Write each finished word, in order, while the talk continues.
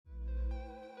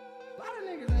lot of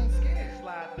niggas ain't scared to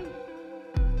slide through.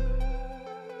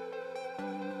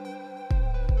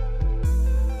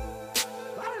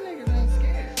 A lot of niggas ain't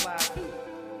scared to slide through.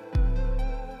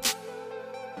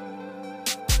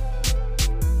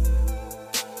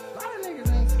 A lot of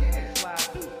niggas ain't scared to slide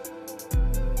through.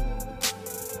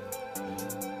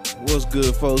 What's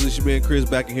good, folks? It's your man Chris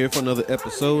back in here for another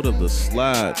episode of the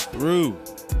Slide Through.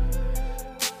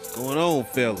 What's going on,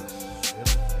 fellas?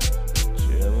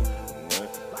 Chilling.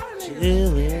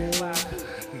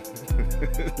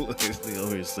 Look, this nigga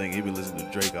over here singing. He been listening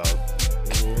to Drake all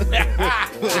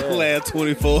last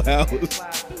 24 hours.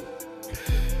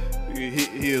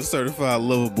 He a certified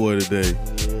lover boy today.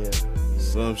 Yeah.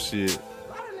 Some shit.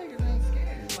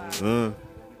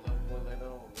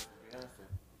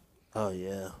 Oh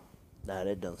yeah. Nah,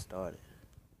 that done started.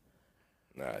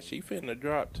 Nah, she finna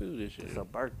drop too this year. It's her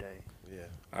birthday. Yeah.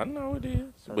 I know it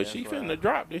is. So But she that's finna why.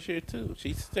 drop this year too.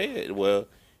 She said, well,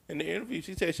 in the interview,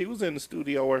 she said she was in the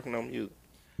studio working on music.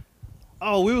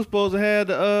 Oh, we were supposed to have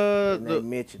And they the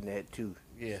mentioned that too.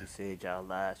 Yeah. She said y'all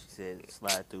lied. She said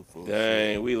slide through full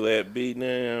Dang, we let B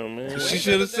down, man. she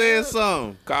should have said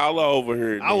something. Call her over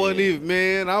here. I wasn't even,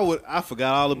 man. I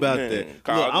forgot all about Man, that. Look,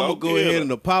 call- I'm gonna go go get ahead her.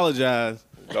 and apologize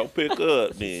Go pick her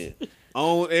up then.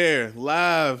 on air,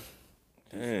 live.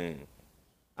 Dang.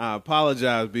 I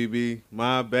apologize, BB.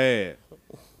 My bad.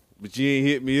 But you ain't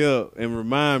hit me up and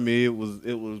remind me it was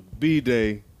B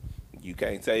Day. You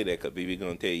can't say that because BB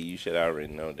gonna tell you should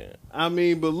already know that. I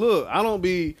mean, but look, I don't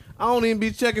even be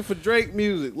checking for Drake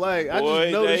music. Like I Boy,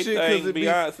 just know they the shit think because it be.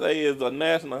 Beyonce is a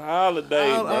national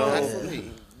holiday, bro.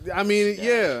 I mean,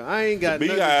 yeah, I ain't got The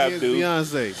nothing Beehive against do.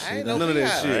 Beyonce. I ain't no None of that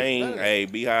Beehive. shit. I ain't, hey,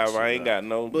 Beehive, I ain't got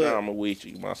no But- drama with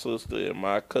you. My sister and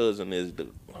my cousin is the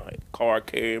car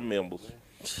carrying members.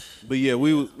 But yeah,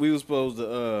 we was supposed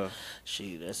to.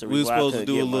 She. That's the We was reason why I supposed to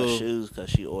couldn't do get a my little- shoes because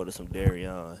she ordered some dairy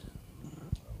on.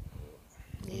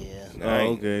 Yeah. Oh,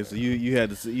 okay. So you had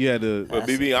to. But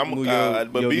BB, I'm move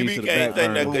God. But your knee BB to the can't say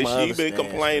back that burner. because she been Understand,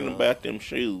 complaining bro. about them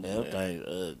shoes. That man. thing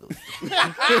ugly.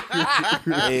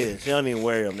 Yeah, she don't even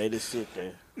wear them. They just sit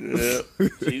there. Yeah.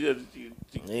 she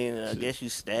And I guess you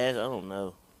stash. I don't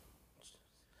know.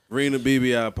 Rena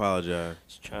BB, I apologize.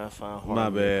 Just trying to find My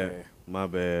harmony bad. there. My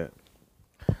bad.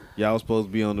 Y'all was supposed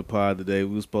to be on the pod today.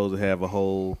 We was supposed to have a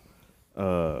whole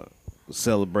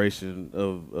celebration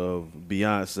of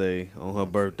Beyonce on her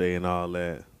birthday and all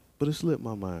that. But it slipped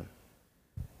my mind.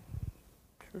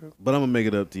 But I'm gonna make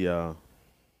it up to y'all.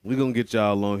 We gonna get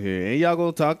y'all on here. And y'all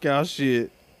gonna talk y'all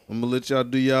shit. I'm gonna let y'all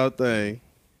do y'all thing.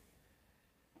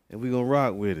 And we gonna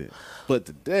rock with it. But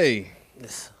today,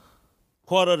 This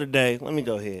quote of the day. Let me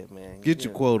go ahead, man. get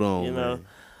your quote on, You know, man.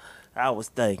 I was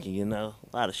thinking, a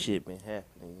lot of shit been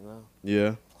happening,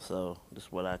 Yeah. So this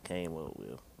is what I came up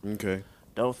with. Okay.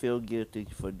 Don't feel guilty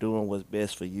for doing what's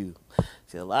best for you.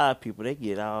 See, a lot of people, they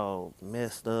get all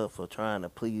messed up for trying to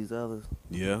please others.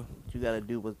 Yeah. You got to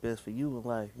do what's best for you in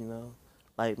life,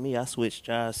 Like me, I switched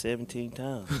jobs 17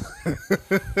 times.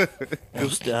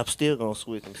 I'm still going to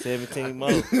switch them 17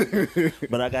 more.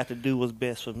 But I got to do what's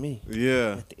best for me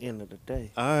Yeah. at the end of the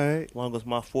day. All right. As long as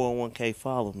my 401k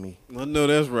follow me. I know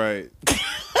that's right.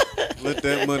 Let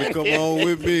that money come on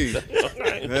with me.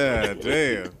 Yeah,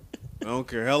 damn. I don't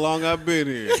care how long I've been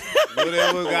here.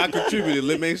 Whatever I contributed,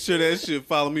 let make sure that shit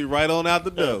follow me right on out the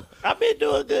door. I've been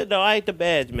doing good, though. I ain't the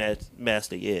badge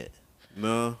master yet.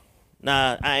 No.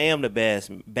 Nah, I am the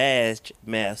badge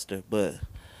master, but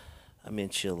I've been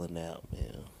chilling out,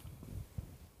 man.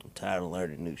 I'm tired of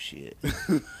learning new shit.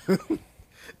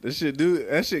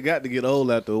 That shit got to get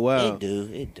old after a while.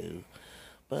 It do.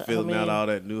 But Filling out all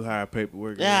that new hire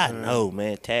paperwork. Yeah, I every time. know,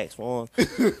 man. Tax forms.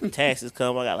 Taxes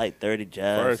come. I got like 30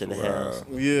 jobs First to the of all, house.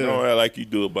 Yeah. don't act like you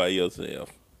do it by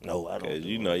yourself. No, I don't. Cause do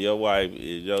you it. know your wife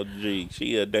is your G.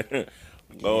 She a damn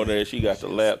go there. She got the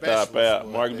laptop specialist out. for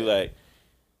Mark it, be like,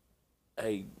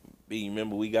 "Hey, B,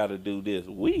 remember we got to do this."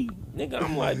 Nigga,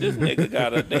 I'm like, this nigga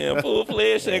got a damn full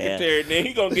fledged secretary. Then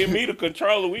he gonna give me the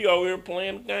controller. We over here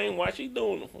playing the game. Why she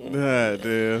doing it for me? God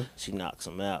damn. She knocks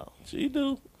them out. She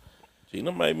do. She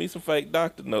done made me some fake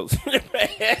doctor notes.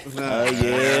 Oh,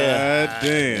 yeah. God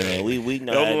damn. Man, we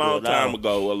know That was how a to long do it time all.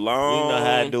 ago. A long. We know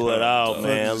how to do it all, time.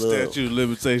 man. Fuck the Look, statute of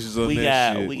limitations on we that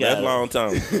got- shit. we got- That's a long time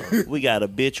ago. we got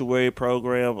obituary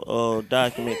program,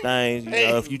 document things.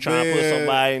 If you trying to put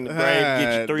somebody in the grave,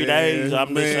 get you 3 days. I'm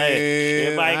just saying,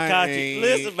 everybody caught you.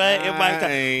 Listen, man,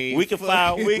 everybody caught. We can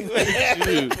file.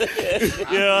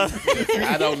 You know,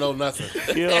 I don't know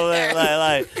nothing. you know,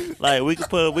 like we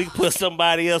can put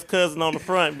somebody else cousin on the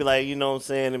front and be like, you know what I'm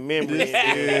saying, in memory.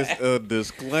 This is a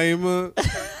disclaimer.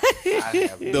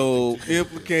 Don't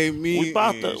implicate me.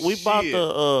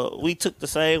 We took the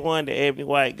same one that Ebony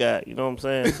White got. You know what I'm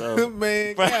saying? So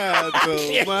Man, God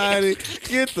almighty,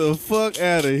 get the fuck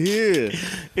out of here.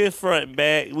 it's front and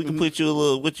back. We can put you a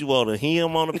little, what you want, a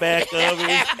hymn on the back of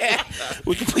it.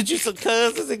 We can put you some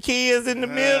cousins and kids in the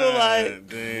middle. Like,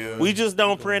 damn. we just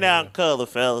don't print out in color,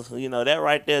 fellas. You know, that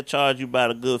right there charge you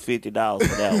about a good $50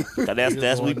 for that one. 'Cause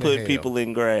that's we put people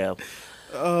in grab.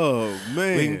 Oh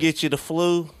man, We can get you the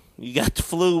flu. You got the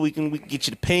flu. We can get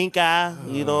you the pink eye.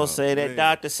 You know what I'm saying? That man.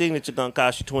 doctor signature gonna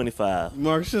cost you $25.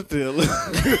 Mark, shut the hell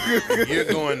up. You're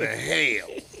going to hell.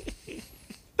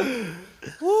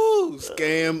 Woo,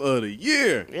 scam of the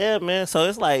year. Yeah, man. So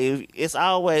it's like it's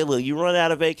always look. You run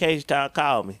out of vacation time,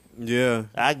 call me. Yeah,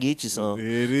 I get you some. it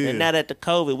is. And now that the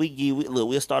COVID,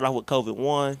 we'll start off with COVID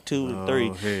 1, 2, and 3,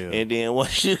 hell. and then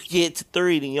once you get to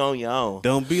 3, then you're on your own.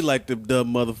 Don't be like the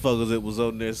dumb motherfuckers that was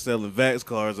on there selling Vax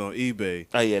cards on eBay.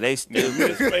 Oh yeah, they still.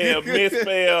 Misspell,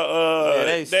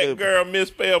 they that stupid. girl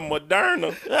misspelled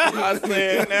Moderna. I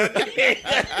said,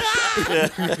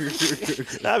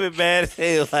 now, I've been mad as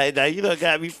hell. Like, now you done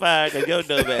got me fired because your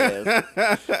dumb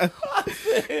ass.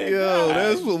 Yo,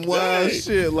 that's some wild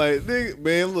shit. Like, nigga,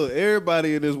 man, look,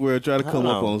 everybody in this world try to come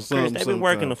up on Chris, something. they been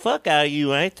working the fuck out of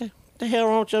you, ain't they? What the hell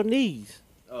wrong with your knees?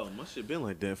 Oh, my shit been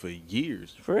like that for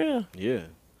years. For real? Yeah,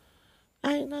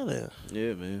 I ain't know that.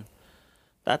 yeah, man.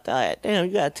 I thought, damn,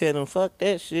 you gotta tell them fuck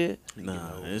that shit.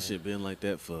 Nah, that shit been like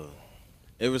that for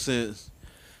ever since.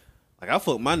 Like, I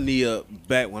fucked my knee up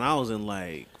back when I was in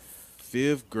like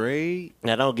 5th grade.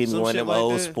 Now don't give me Some one shit of them like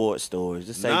old that? sports stories.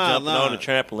 Just say jumping on the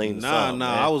trampoline. Or something,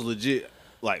 man. I was legit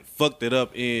like fucked it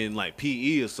up in like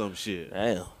PE or some shit.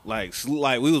 Damn. Like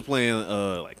we was playing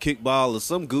like kickball or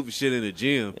some goofy shit in the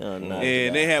gym, Oh, no.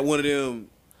 and they had one of them,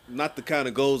 not the kind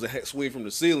of goals that swing from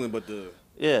the ceiling, but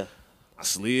Yeah. I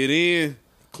slid in,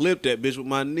 clipped that bitch with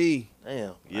my knee.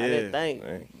 Damn. Yeah. I didn't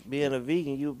think being a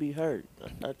vegan you would be hurt. I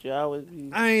thought you always be.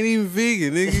 I ain't even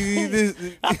vegan,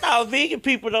 nigga. I thought vegan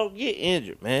people don't get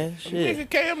injured, man. Shit. nigga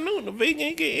Cam Newton, the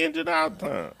vegan, get injured all the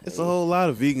time. It's a whole lot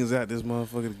of vegans out this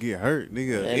motherfucker to get hurt,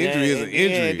 nigga. And Injury is an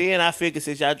injury. And then I figured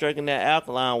since y'all drinking that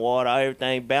alkaline water,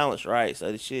 everything balanced right.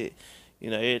 So the shit,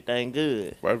 everything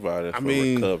good. First of all, that's for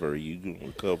recovery. You can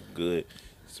recover good.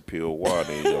 It's pure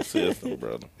water in your system,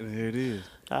 brother. There it is.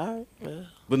 All right, man.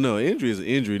 But no, injury is an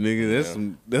injury,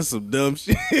 nigga. That's some dumb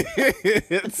shit.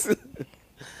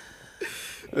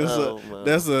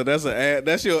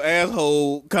 That's your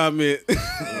asshole comment for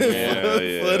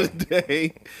the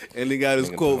day, and he got his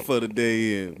quote for the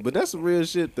day in. But that's some real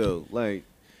shit though. Like,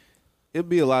 it'd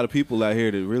be a lot of people out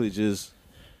here that really just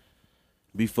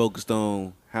be focused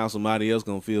on how somebody else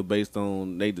gonna feel based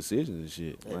on their decisions and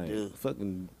shit. They Like, do.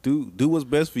 fucking do what's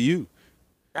best for you.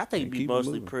 I think it'd be keep it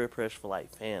mostly moving. peer pressure for like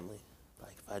family.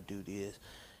 Like if I do this,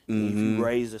 Mm-hmm. if you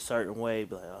raise a certain way,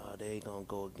 be like, oh, they ain't gonna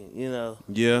go again.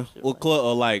 Yeah, Shit or, like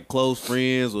or like close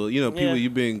friends, or people Yeah. you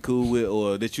been cool with,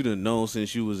 or that you done known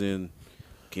since you was in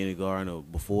kindergarten or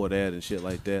before that and shit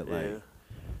like that. Like, Yeah.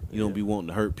 you don't be wanting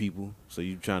to hurt people, so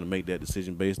you trying to make that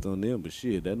decision based on them. But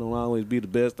shit, that don't always be the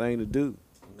best thing to do.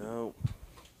 No.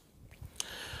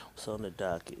 What's on the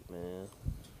docket, man?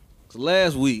 So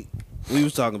last week we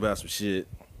was talking about some shit,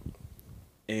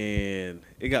 and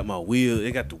it got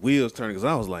the wheels turning, because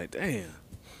I was like, damn,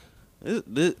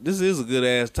 this is a good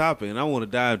ass topic, and I want to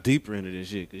dive deeper into this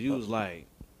shit, because you was like,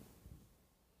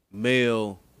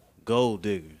 male gold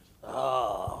diggers.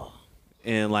 Oh.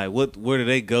 And like, where do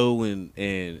they go and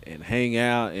hang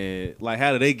out, and like,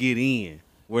 how do they get in,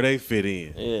 where they fit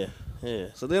in? Yeah.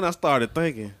 So then I started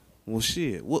thinking, well,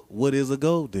 shit, what is a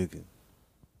gold digger?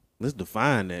 Let's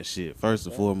define that shit first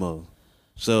and foremost.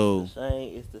 So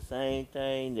It's the same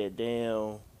thing that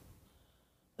damn.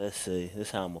 Let's see. This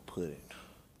is how I'm gonna put it.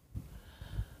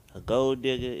 A gold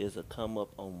digger is a come up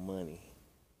on money.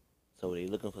 So they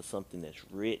looking for something that's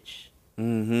rich.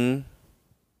 mm-hmm.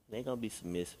 They gonna be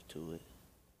submissive to it,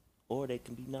 or they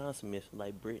can be non-submissive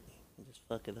like Britney and just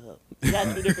fuck it up. You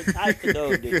got 2 different types of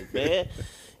gold diggers, man.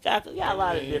 Got a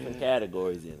lot of different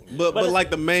categories in it. But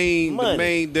like the main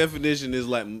money. definition is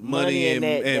like money and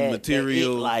that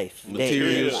material it life.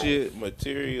 material That shit.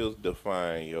 Materials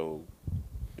define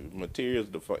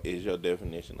is your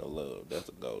definition of love. That's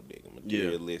a gold digger. Yeah,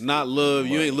 Materialistic. not love.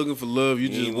 You Money. ain't looking for love. You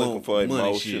just ain't want looking for money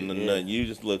emotion shit. or nothing. You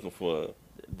just looking for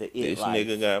this life.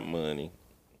 nigga got money.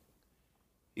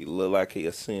 He look like he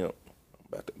a simp. I'm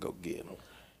about to go get him,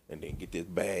 and then get this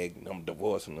bag. And I'm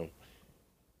divorcing him,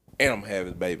 and I'm having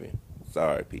his baby.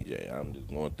 Sorry, PJ. I'm just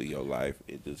going through your life.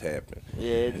 It just happened. Yeah,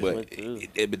 it just But went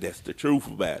through. but that's the truth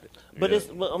about it. But Yeah.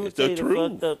 I'm gonna It's tell the you the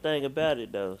truth. fucked up thing about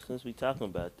it though. Since we talking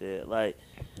about that, like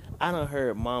I done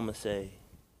heard Mama say,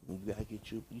 You gotta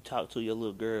get you talk to your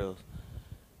little girls,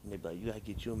 and they be like, you gotta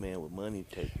get you a man with money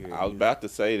to take care of you. I was about to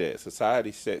say that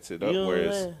society sets it up You know where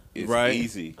what I'm it's Right.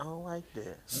 easy I don't like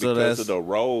that. So because that's of the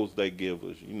roles they give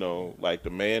us. You know, like the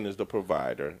man is the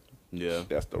provider. yeah.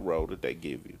 That's the role that they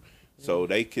give you. So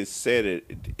they can set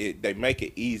it. They make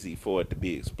it easy for it to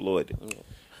be exploited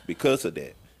because of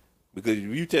that. Because if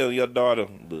you tell your daughter,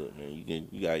 look, man,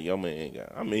 you got your man.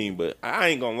 I mean, but I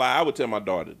ain't gonna lie. I would tell my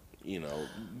daughter, you know,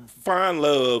 find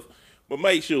love, but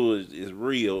make sure it's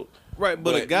real. Right,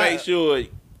 but a guy make sure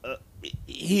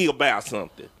he about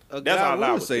something. a That's guy all I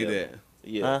will would say tell that. him.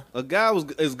 Yeah. Huh? A guy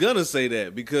is gonna say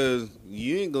that because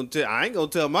you ain't gonna tell. I ain't gonna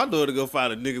tell my daughter to go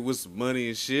find a nigga with some money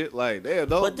and shit. Like, damn,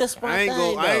 don't. But that's my I ain't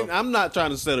thing, gonna. I'm not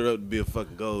trying to set her up to be a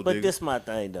fucking gold But digger. this my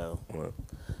thing though. What?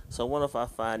 So what if I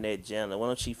find that janitor? Why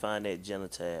don't she find that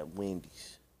janitor at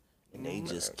Wendy's? And they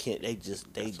just can't. They just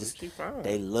she found.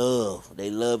 they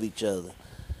love each other.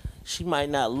 She might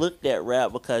not look that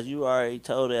route because you already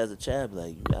told her as a child,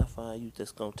 like, you gotta find you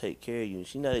that's gonna take care of you. And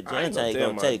she know that I ain't janitor ain't tell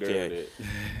gonna my take girl care of you. that.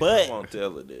 I But won't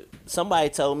tell her that. somebody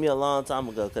told me a long time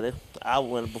ago, cause I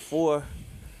went before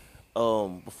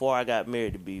I got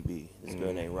married to BB. This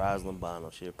girl named Rosalind Bono,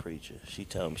 she a preacher. She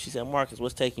told me, she said, Marcus,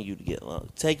 what's taking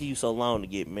you so long to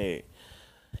get married?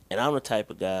 And I'm the type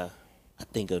of guy, I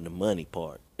think of the money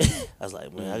part. I was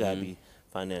like, man, I gotta be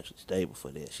financially stable for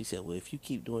that. She said, well, if you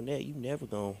keep doing that, you never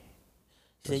gonna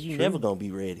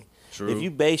be ready. True. If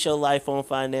you base your life on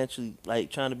financially, like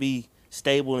trying to be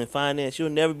stable in finance, you'll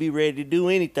never be ready to do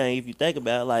anything. If you think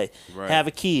about it, like Right. have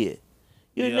a kid,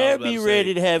 you'll Yeah, I was never about be to ready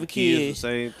say, to have a kids kid. the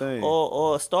same thing.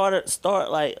 Or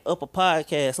start like up a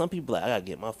podcast. Some people like, I gotta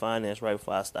get my finance right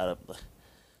before I start up.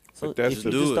 So But that's if to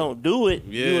you do just it. don't do it,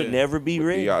 Yeah. you will never be But do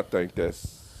ready. y'all think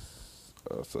that's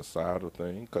a societal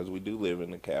thing? Because we do live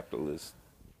in a capitalist.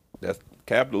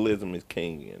 Capitalism is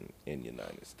king in the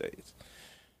United States.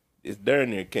 It's darn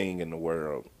near king in the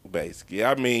world, basically.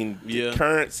 I mean, Yeah. the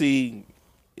currency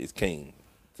is king.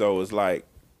 So it's like,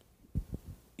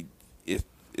 is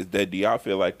that? Do y'all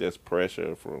feel like there's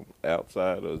pressure from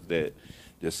outside, or is that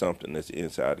just something that's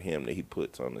inside him that he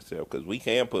puts on himself? Because we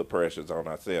can put pressures on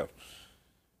ourselves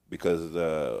because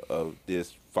of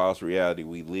this false reality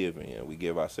we live in. We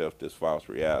give ourselves this false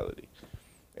reality,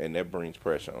 and that brings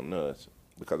pressure on us.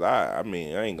 Because I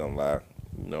mean, I ain't gonna lie.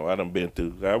 You know, I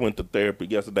went to therapy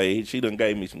yesterday. She done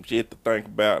gave me some shit to think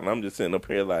about, and I'm just sitting up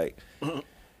here like,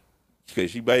 because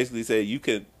she basically said you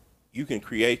can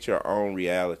create your own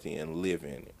reality and live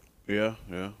in it. Yeah.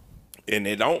 And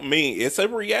it don't mean it's a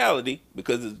reality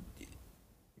because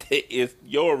it's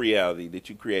your reality that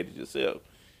you created yourself.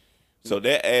 So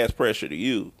that adds pressure to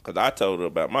you. Because I told her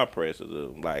about my pressures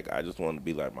of, like, I just want to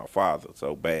be like my father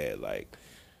so bad. Like,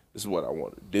 this is what I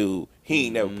want to do. He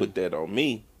ain't never put that on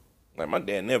me. Like, my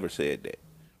dad never said that.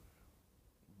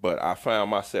 But I found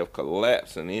myself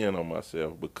collapsing in on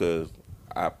myself because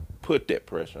I put that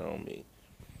pressure on me.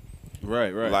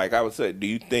 Right. Like I would say, do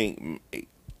you think,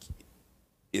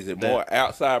 is it more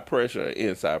outside pressure or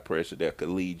inside pressure that could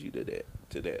lead you to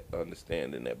that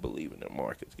understanding, that believing that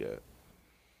Marcus got?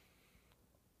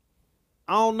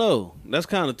 I don't know. That's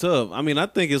kind of tough. I mean, I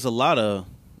think it's a lot of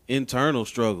internal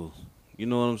struggles. You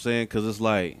know what I'm saying? Because it's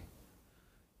like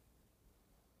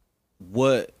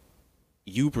what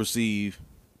you perceive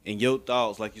and your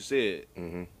thoughts, like you said,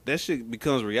 that shit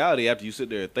becomes reality after you sit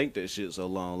there and think that shit so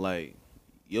long. Like,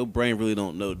 your brain really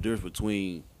don't know the difference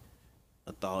between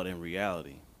a thought and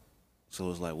reality. So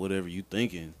it's like whatever you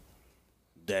thinking,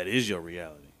 that is your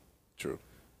reality. True.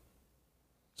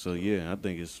 So yeah, I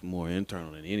think it's more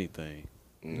internal than anything.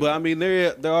 But I mean,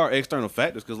 there are external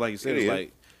factors because, like you said, It it's is.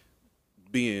 like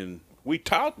being We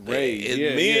taught that. Raised, As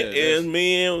yeah, men, yeah, as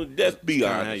men, let's be kinda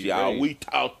how honest, you y'all. raised. We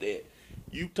taught that.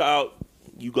 You taught,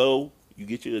 you go, you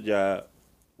get you a job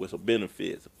with some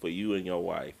benefits for you and your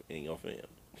wife and your family.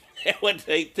 That's what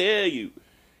they tell you.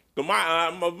 But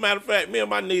matter of fact, me and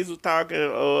my niece was talking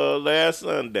last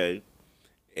Sunday,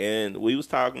 and we was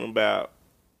talking about,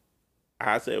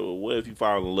 I said, well, what if you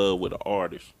fall in love with an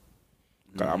artist?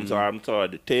 'Cause I'm sorry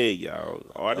to tell y'all,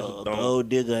 artists don't. Gold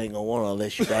digger ain't gonna want it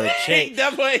unless you got a check.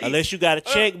 That's what he- Unless you got a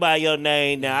check by your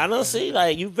name. Now I don't see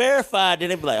like you verified. Then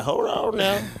they be like, hold on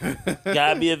now,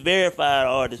 gotta be a verified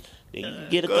artist. Then you can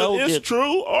get a 'Cause gold it's digger.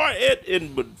 true.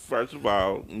 But first of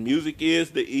all, music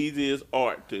is the easiest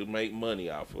art to make money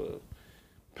off of.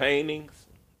 Paintings,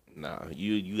 nah,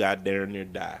 you got there and there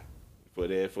die for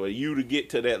that. For you to get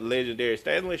to that legendary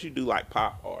stage, unless you do like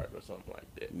pop art or something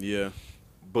like that. yeah.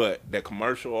 But that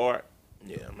commercial art,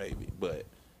 yeah, maybe. But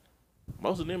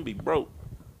most of them be broke.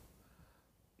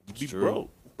 Be True. broke.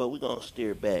 But we gonna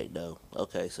steer back though.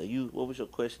 Okay, so what was your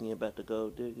question about the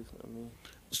gold diggers? I mean,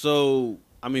 So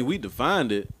I mean, we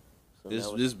defined it.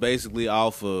 So It's basically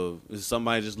off of it's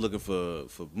somebody just looking for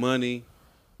money,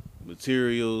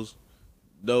 materials,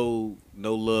 no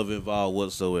love involved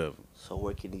whatsoever. So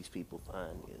where can these people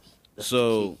find this? That's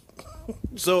So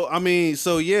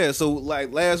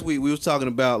like last week we was talking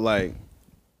about like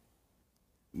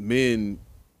men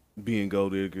being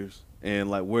gold diggers and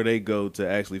like where they go to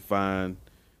actually find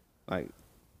like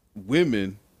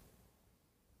women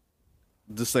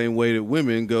the same way that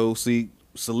women go seek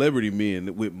celebrity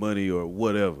men with money or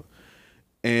whatever.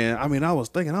 And I mean, I was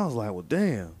like, well,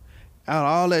 damn, out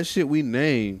of all that shit we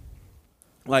named,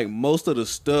 like most of the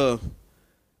stuff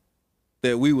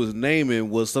that we was naming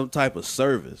was some type of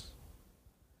service.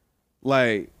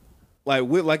 Like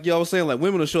y'all was saying, like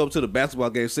women will show up to the basketball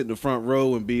game, sit in the front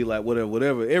row and be like,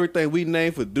 whatever. Everything we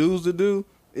named for dudes to do,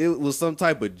 it was some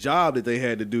type of job that they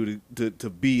had to do to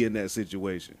be in that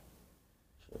situation.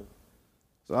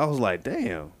 So I was like,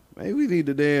 damn, maybe we need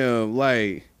to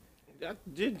like.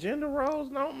 Gender roles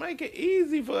don't make it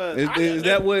easy for us. Is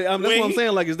that what? That's what I'm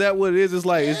saying. Like, is that what it is? It's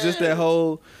like it's just that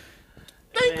whole.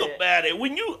 Think about it.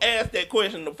 When you asked that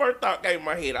question, the first thought came in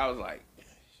my head. I was like,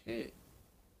 shit.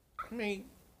 I mean,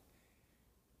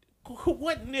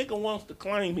 what nigga wants to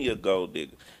claim he a gold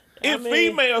digger? If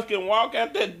females can walk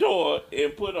out that door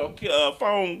and put a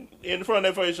phone in front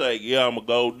of their face, like, yeah, I'm a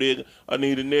gold digger. I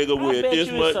need a nigga with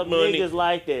this much some money. Niggas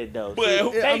like that though.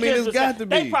 But I mean, it's got to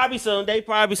be. They probably some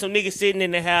niggas sitting in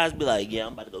the house be like, yeah,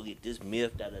 I'm about to go get this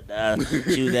myth,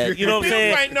 shoot that. You know what I'm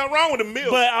saying? Ain't nothing wrong with the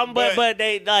milk. But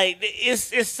they like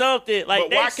it's something like.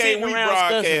 But why can't we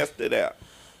broadcast it out?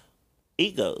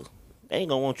 Egos. They ain't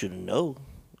gonna want you to know.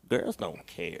 Girls don't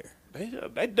care.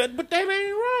 But that ain't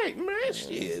right, man.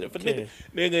 Shit. If a nigga,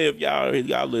 if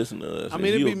y'all listen to us, I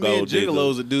mean, it'd be men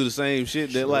gigolos that do the same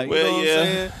shit that like, well, you know what I'm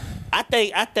saying? I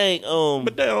think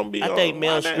but they don't be. I think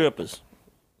male strippers.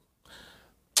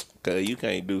 Cause you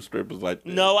can't do strippers like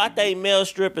that. No, I think male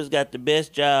strippers got the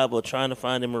best job of trying to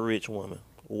find them a rich woman,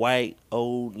 white,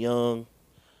 old, young.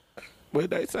 But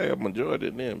they say a majority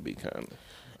of them be kind of.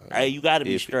 Hey, you got to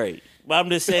be straight. But I'm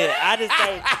just saying,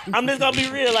 I'm just gonna be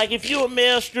real. Like if you a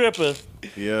male stripper,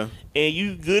 yeah, and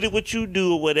you good at what you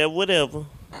do or whatever,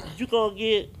 you gonna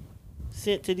get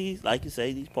sent to these, like you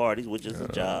say, these parties, which is a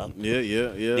job. Yeah.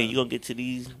 Then you gonna get to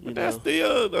these. That's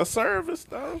still a service,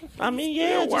 though. I mean,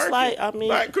 yeah, just like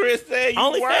Chris said,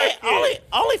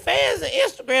 OnlyFans and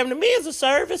Instagram to me is a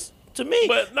service. To me,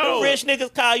 but no, the rich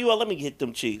niggas call you up. Let me get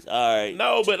them cheeks. All right.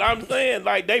 No, but I'm saying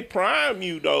like they prime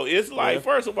you though. It's like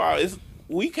first of all,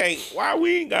 we can't. Why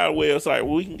we ain't got a website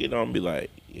where we can get on and be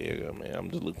like, yeah, man, I'm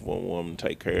just looking for a woman to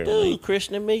take care of me. Dude,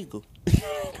 Christian and Meagle.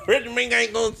 Christian Mink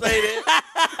ain't gonna say that.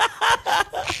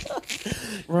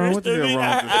 Ron, what the hell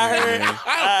wrong with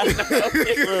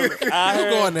I heard.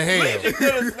 Going to hell.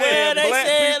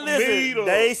 Well,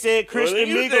 they said Christian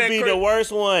Meagle be the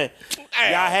worst one.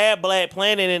 Y'all had Black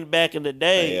Planet in the back in the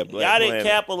day. Y'all didn't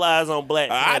capitalize on Black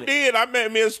Planet. I did. I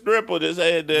met me a stripper that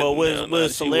said that. But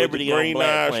was celebrity on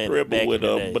Black Planet stripper with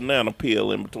a banana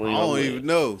peel in between. I don't even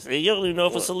know. You don't even know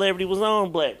if a celebrity was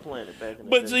on Black Planet back in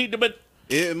the day. But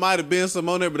it might have been some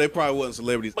on there, but they probably wasn't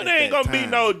celebrities. But there ain't gonna be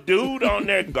no dude on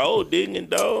there gold digging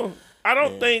though. I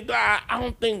don't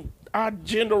think our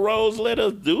gender roles let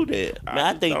us do that.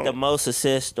 I think the most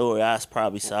success story I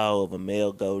probably saw of a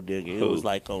male gold digger, it was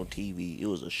like on TV. It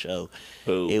was a show.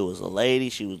 It was a lady.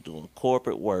 She was doing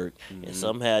corporate work, and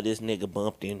somehow this nigga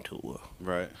bumped into her.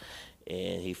 Right.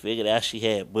 And he figured out she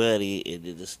had buddy, and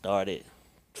then just started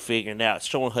figuring out,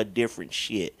 showing her different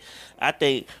shit. I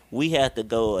think we have to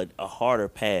go a harder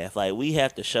path. Like, we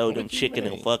have to show them chicken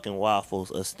and fucking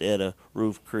waffles instead of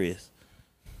Ruth Chris.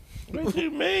 What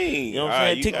you mean? You know what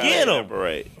I'm saying? To get them.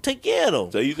 To get them.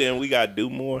 So you saying we got to do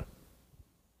more?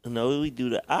 No, we do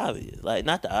the obvious. Like,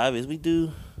 not the obvious. We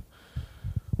do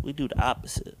the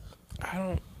opposite.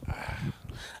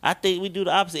 I think we do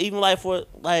the opposite. Even like for,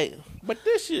 like... But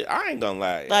this shit, I ain't gonna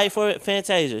lie. Like for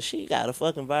Fantasia, she got a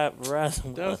fucking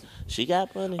Verizon. She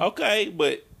got money. Okay,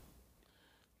 but...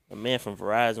 A man from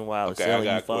Verizon Wireless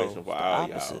selling you phones. For all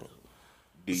y'all.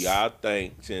 Do y'all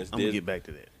think since I'm gonna get back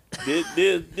to that.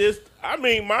 This I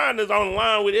mean, mine is on the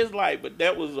line with his life, but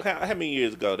that was how many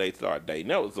years ago they started dating?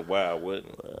 That was a while,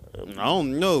 wasn't it? I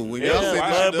don't know. When y'all said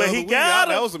this shit, but he got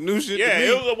that was some new shit. Yeah, to me.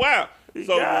 it was a while.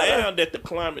 So now that the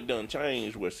climate done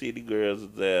changed, where city girls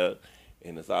is out,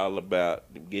 and it's all about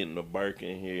getting a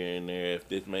Birkin here and there. If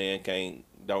this man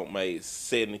don't make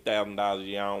 $70,000,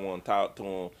 you don't want to talk to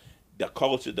him. The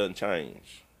culture done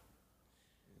change.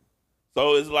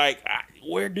 So it's like,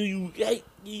 where do you?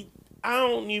 I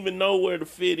don't even know where to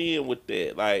fit in with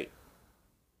that. Like,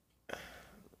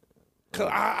 Cause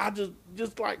I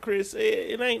just like Chris said,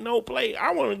 it ain't no play.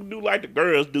 I want to do like the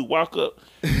girls do, walk up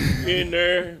in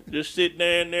there, just sit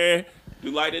down there,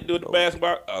 do like they do at the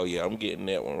basketball. Oh yeah, I'm getting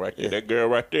that one right there. That girl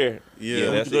right there. Yeah,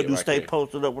 What that's you gonna it do? right Stay there.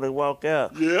 posted up when they walk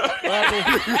out. Yeah.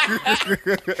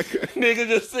 Nigga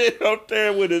just sitting up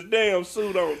there with his damn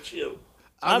suit on, chill.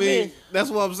 I I mean, mean- that's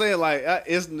what I'm saying. Like,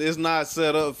 it's not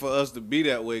set up for us to be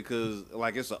that way because,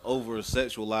 like, it's an over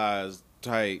sexualized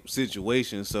type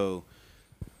situation. So,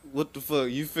 what the fuck?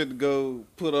 You finna go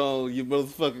put on your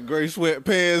motherfucking gray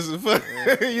sweatpants and fuck,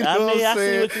 you know I mean, what I I'm see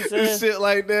saying? what you're saying. And shit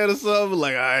like that or something.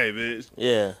 Like, all right, bitch.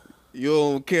 Yeah. You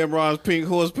on Cameron's pink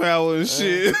horsepower and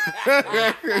shit.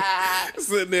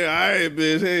 Sitting there, all right,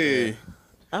 bitch. Hey.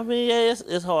 I mean, yeah,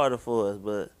 it's harder for us,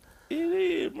 but It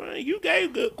is, man. You gave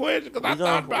a good question because I gonna-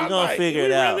 thought about we gonna like, figure we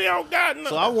it out. really don't got nothing.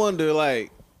 So I wonder,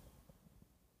 like,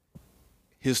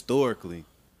 historically,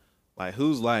 like,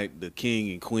 who's like the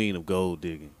king and queen of gold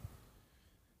digging?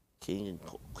 King and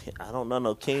I don't know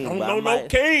no king. I don't but know I no might,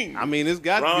 king. I mean, it's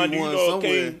got to Ron, be you one know a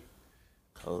somewhere. king?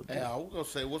 Oh, Hey, I was gonna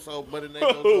say, what's old buddy name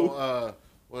on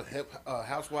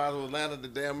Housewives of Atlanta, the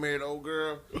damn married old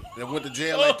girl that went to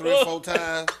jail like 3 or 4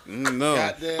 times. No.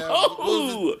 Goddamn.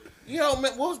 Oh, You know,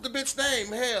 man, what was the bitch name?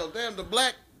 Hell, damn, the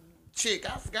black chick.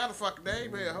 I forgot the fucking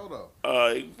name. Hell, hold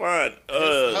on. you find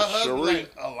Her husband, Cherie.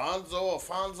 like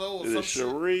Alfonso or Is some it shit.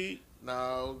 Cherie?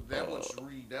 No, that was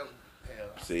Cherie. That was, hell,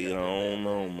 I See, I forgot don't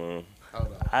know, man. Hold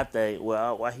on. I think.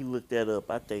 Well, while he looked that up,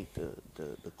 I think the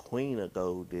queen of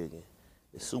gold digging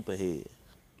is Superhead.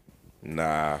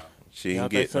 Nah, she Y'all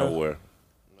ain't think get so? nowhere.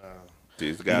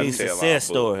 She's You got need to tell success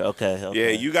our story. Okay. Yeah,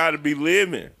 Okay. you got to be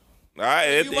living. All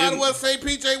right, You might as well say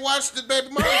PJ Washington, baby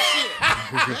mama shit.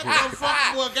 That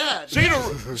motherfucker boy,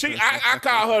 God. I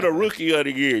call her the rookie of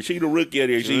the year. She the rookie of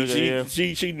the year.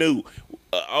 She knew.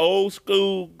 Old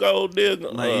school gold digger.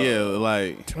 Like, yeah,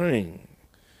 like, Dang.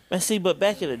 Man, see, but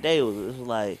back in the day, it was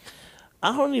like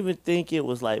I don't even think it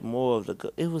was like more of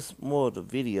the. It was more of the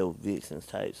video vixens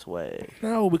type swag.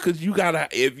 No, because you gotta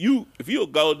if you a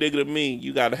gold digger to me,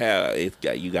 you gotta have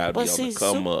you gotta But be on see, the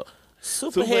come up.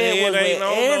 Superhead was with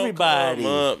everybody. No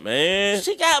come up, man.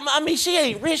 She got. I mean, she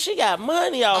ain't rich. She got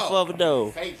money off of it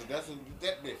though. Phaedra, that's who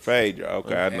that bitch. Phaedra,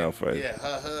 okay, I know Phaedra. Yeah,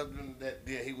 her husband,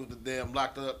 he was the damn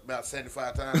locked up about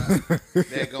 75 times.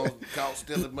 That goes caught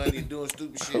stealing money and doing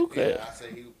stupid shit. Okay. Yeah, I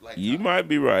say he was like You might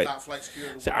be right. top flight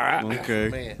security. All right. okay,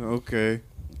 Man. okay.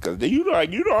 Cause you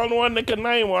the only one that can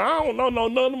name one. I don't know no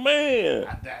another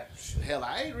man. Hell,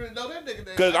 I ain't really know that nigga.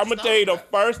 name. Cause I I'm gonna just tell you the thought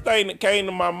about first thing that came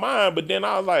to my mind, but then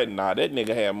I was like, nah, that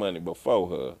nigga had money before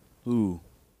her. Who?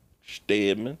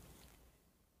 Stedman. it.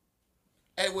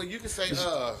 Hey, well, you can say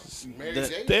Mary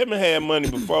J. Stedman had money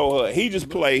before her. He just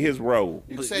played his role.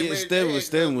 You can But say yeah, Mary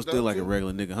Stedman J. was still like a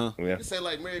regular nigga, huh? Yeah. You can say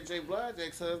like Mary J. Blige,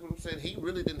 ex-husband, said he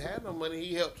really didn't have no money.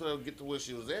 He helped her get to where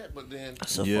she was at, but then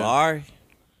Safari,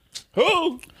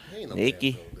 Who? he ain't no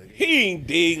Nikki. damn gold digger. He ain't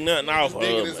dig nothing off of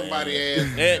Digging her, in man. somebody's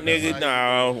ass. That nigga,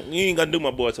 no, you ain't gonna do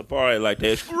my boy Safari like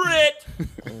that. Screw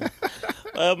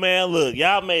man, look,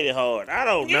 y'all made it hard. I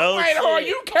don't You know. made it hard. shit.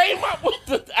 You came up with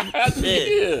the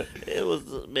idea. It was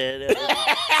man.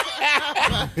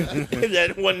 That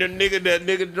That one the nigga, that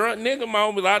nigga drunk nigga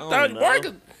moment. I thought know.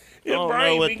 working. His don't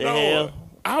brain know what be the going. hell.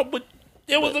 Oh, but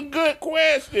it was a good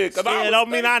question. Cause I was, was don't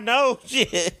mean I know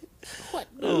shit.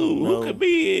 Dude, who could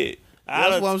be it?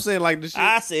 That's what I'm saying. Like the shit.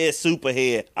 I said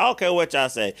Superhead. I don't care what y'all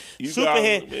say. You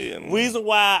Superhead. got it, man. Reason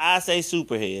why I say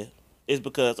Superhead is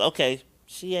because okay,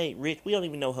 she ain't rich. We don't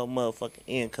even know her motherfucking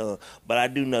income, but I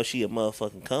do know she a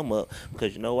motherfucking come up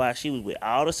because you know why? She was with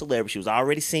all the celebrities. She was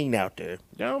already seen out there.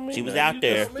 Don't mean She was that. out You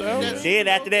there. just tell me. Then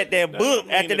after that book,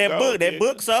 mean after to that go, book, that nigga.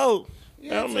 book sold.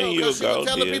 Yeah, I mean, you because she a was gold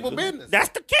telling digger. people business. That's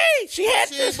the key. She had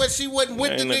She, but she wasn't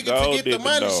with the Ain't a nigga to gold get the digger,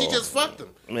 money. She dog. just fucked him.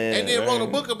 Man, and then wrote a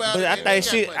book about But it. I and think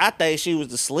they got money. I think she was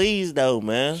the sleaze though,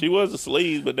 man. She was a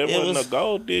sleaze, but that It wasn't was- a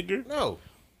gold digger. No.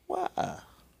 Why?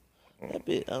 That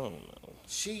bit, I don't know.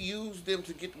 She used them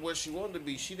to get to where she wanted to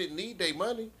be. She didn't need their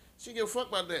money. She give a fuck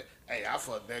about that. Hey, I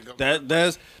fucked that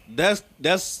girl.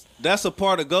 That's a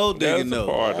part of gold digging That's a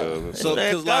though. part of it. So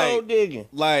That's because gold digging.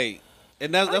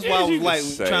 and that's I why I guess you was like could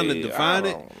say trying to it. define I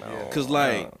it don't know. because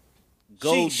like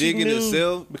gold She digging knew-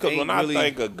 itself Because ain't when I really,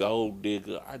 think of gold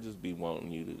digger, I just be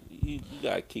wanting you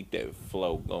gotta keep that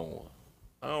flow going.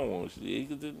 I don't want to see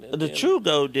The true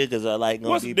gold diggers are like gonna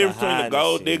What's be the difference between a behind the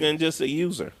gold scenes. digger and just a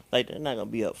user? Like they're not gonna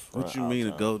be up front. what you all mean the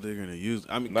a time. gold digger and a user?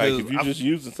 I mean, Like 'cause if you just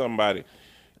using somebody,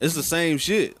 it's the same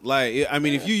shit. Like I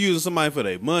mean, if you using somebody for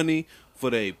their money,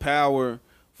 for their power,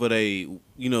 for their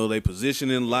their position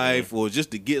in life, or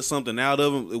just to get something out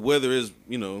of them, whether it's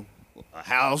a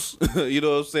house, you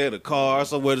know what I'm saying, a car,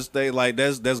 somewhere to stay. Like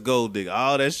that's gold digger.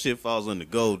 All that shit falls under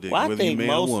gold digger. Well, whether you man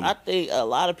or woman. I think a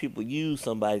lot of people use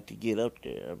somebody to get up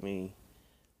there. I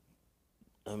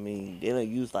mean, they don't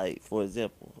use, like, for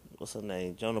example, what's her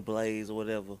name, Jonah Blaze or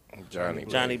whatever.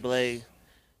 Johnny Blaze.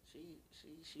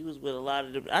 She was with a lot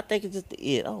of them. I think it's just the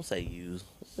it. I don't say use.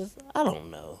 It's just, I don't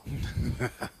know.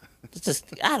 It's just,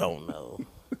 I don't know.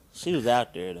 She was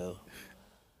out there though.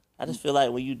 I just feel like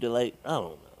when you delay, I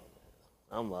don't know.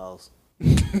 I'm lost.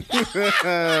 Really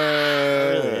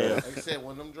Like I said,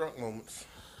 one of them drunk moments.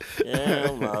 Yeah,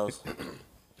 I'm lost.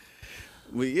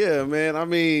 But yeah, man. I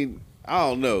mean, I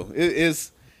don't know.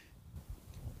 It's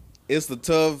a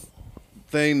tough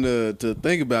thing to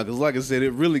think about because, like I said,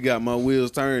 it really got my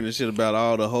wheels turning and shit about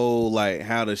all the whole like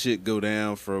how the shit go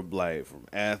down from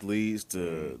athletes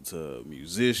to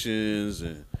musicians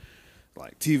and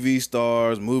like TV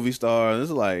stars, movie stars.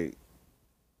 It's like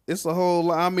it's a whole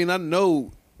lot. I mean, I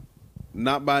know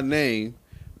not by name,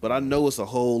 but I know it's a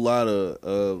whole lot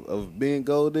of being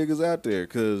gold diggers out there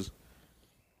because.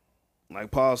 Like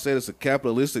Paul said, it's a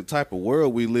capitalistic type of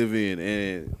world we live in,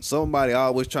 and somebody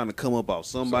always trying to come up off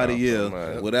somebody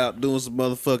else without doing some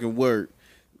motherfucking work.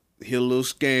 Hit a little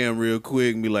scam real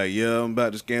quick and be like, yeah, I'm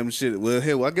about to scam the shit. Well,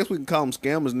 hell, I guess we can call them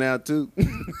scammers now, too.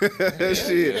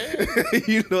 Shit.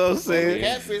 You know what I'm saying?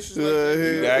 Catfish is like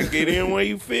You gotta get in where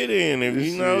you fit in. If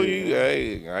you know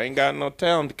hey, I ain't got no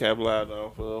talent to capitalize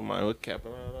off of, might well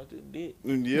capitalize off this dick.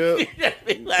 Yep. and that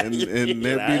be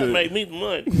make me the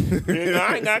money. You know,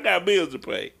 I got bills to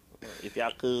pay. If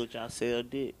y'all could, y'all sell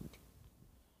dick.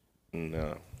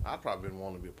 No. I'd probably been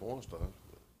wanting to be a porn star.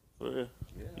 For real.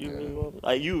 Yeah. You really want,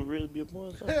 like, you would really be a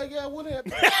porn star? Hell yeah, I would have.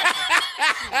 This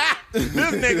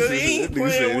nigga, he ain't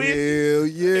playing with. Hell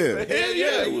yeah. Hell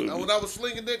yeah. When I was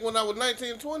slinging dick when I was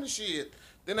 19, 20, shit.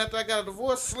 Then after I got a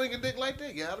divorce, slinging dick like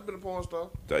that, yeah, I'd have been a porn star.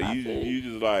 So you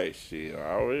just like, shit,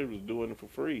 I already was doing it for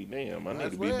free. Damn, I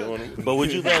need to be doing it. But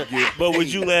would you let, hold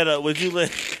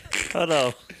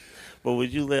on. But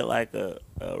would you let like a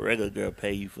regular girl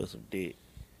pay you for some dick?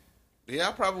 Yeah,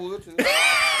 I probably would too.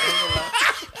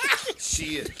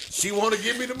 Shit, she want to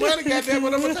give me the money, goddamn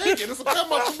it, I'm gonna take it. It's a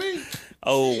come up for me.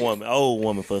 Old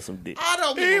woman for some dick. I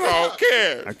don't He give a don't fuck.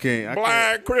 care. I can't.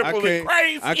 Blind, crippled, and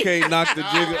crazy. I can't knock the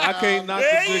jiggle. I can't knock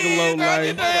the gigolo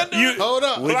like. Hold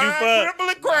up. Would you Blind, fuck? crippled,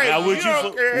 and crazy. Now, You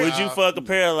would you fuck a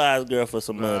paralyzed girl for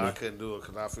some Nah, I money? couldn't do it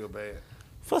because I feel bad.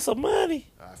 For some money?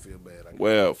 I feel bad.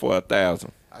 Well, for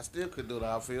 1,000, I still could do it.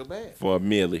 I feel bad for $1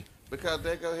 million, because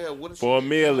they go hell. What if For she $1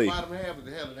 million. Bottom half of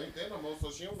the hell, they no more, so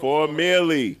she don't for $1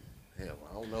 million. Hell,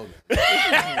 I don't know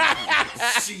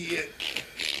that. Shit.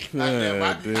 I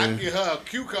give her a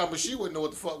cucumber. She wouldn't know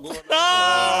what the fuck going on.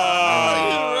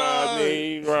 I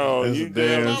mean, wrong. That's You a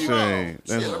damn damn shame.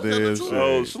 That's Shit, a I'm damn telling the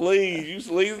Oh, shame. sleaze. You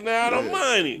sleazing out on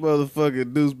money.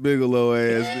 Motherfucking Deuce Bigelow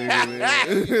ass nigga,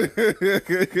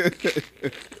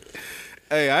 man.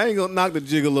 Hey, I ain't gonna knock the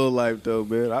gigolo life though,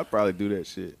 man. I'd probably do that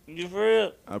shit. You for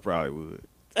real? I probably would.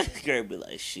 Girl be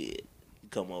like, shit. You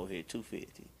come over here, $250.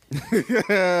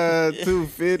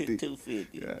 250.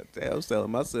 $250. God damn, I'm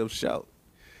selling myself short.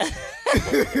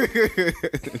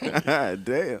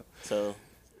 Damn. So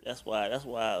that's why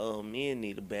men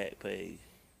need a back page.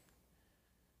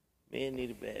 Men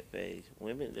need a back page.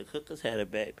 Women, the cookers had a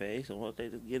back page, so why don't they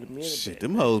just get a men a Shit, back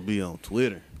them hoes be on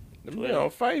Twitter. Them be on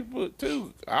Facebook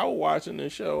too. I was watching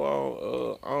this show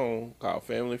on called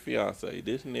Family Fiance.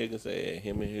 This nigga said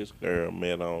him and his girl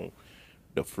met on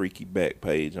the freaky back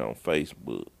page on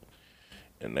Facebook,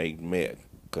 and they met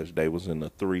because they was in a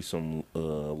threesome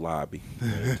lobby.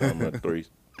 They were talking about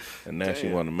threesome. And now she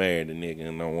want to marry the nigga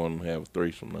and don't want to have a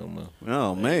threesome no more.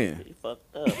 Oh man. He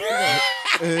fucked up.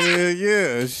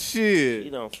 Yeah, shit. He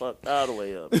done fucked all the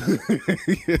way up.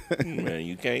 Man,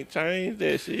 you can't change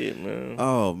that shit, man.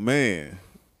 Oh man,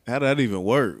 how did that even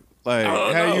work? Like, I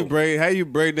don't how know. you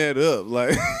break that up?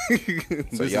 Like,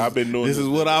 So y'all been doing this is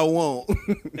what I want.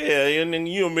 Yeah, and then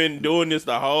you been doing this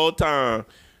the whole time.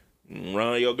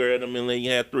 Run your girl them and let you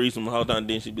have threesome the whole time.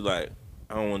 Then she be like,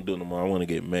 I don't want to do no more. I want to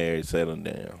get married, settle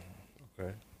down.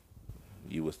 Okay.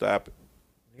 You would stop it.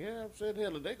 Yeah, I said,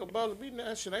 hell, if they gonna bother me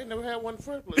now, shit, I ain't never had one in the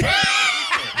first place.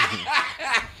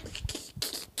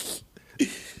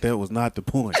 That was not the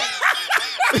point.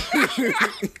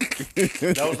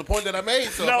 That was the point that I made.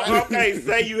 So No, if I- okay,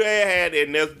 say you had it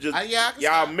and that's just, yeah, I can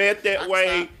y'all stop. met that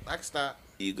way. I can stop.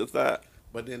 You can stop.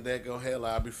 But then that go hell,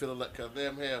 I'll be feeling like, cause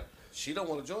damn hell, she don't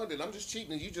want to join it. I'm just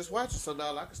cheating and you just watching, so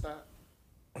now I can stop.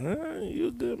 You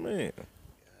a good man.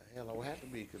 Hell, I would have to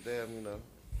be, cause damn,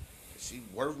 she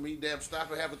worth me damn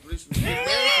stopping having threesomes.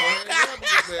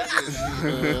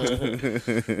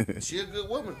 She a good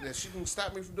woman. And she can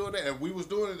stop me from doing that. And we was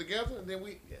doing it together, and then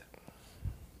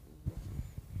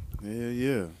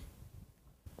Yeah.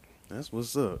 That's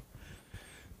what's up.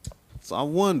 So I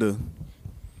wonder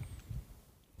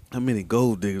how many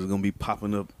gold diggers are gonna be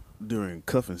popping up during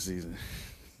cuffing season.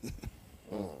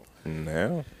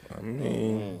 Now, I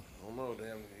mean, I don't know,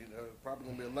 damn. It's probably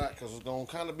gonna be a lot because it's gonna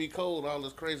kind of be cold. All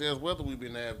this crazy ass weather we've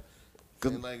been having.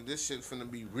 And like this shit finna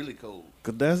be really cold.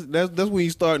 Cause that's when you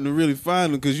starting to really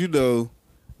find them. Cause you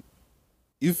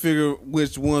figure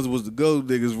which ones was the gold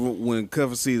diggers when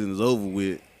cuffing season is over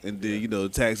with, and then the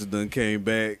taxes done came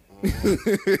back.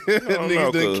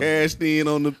 Niggas done cashed in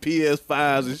on the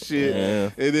PS5s and shit,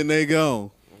 and then they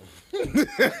gone.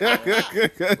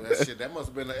 That must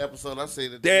have been the episode I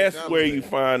said. That's where you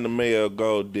find the male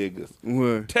gold diggers.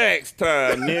 What? Tax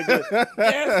time, nigga.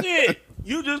 That's it.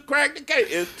 You just cracked the case.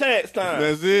 It's tax time.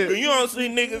 That's it. You don't see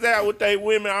niggas out with their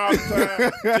women all the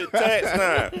time. It's tax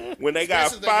time. When they got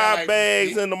Especially five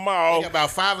bags in the mall. They got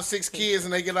about 5 or 6 kids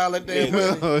and they get all that damn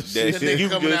money. Oh, shit. That nigga You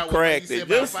coming just out with, cracked he it. said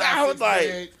about Just 5, I was 6 like,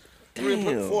 bags,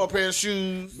 4 pair of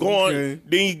shoes. Going,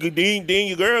 then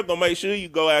your girl gonna make sure you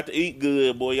go out to eat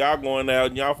good, boy. Y'all going out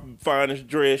and y'all find this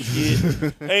dress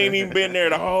shit. Ain't even been there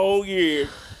the whole year.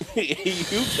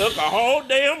 You took a whole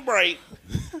damn break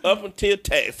up until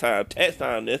tax time. Tax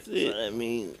time, that's it. I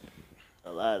mean,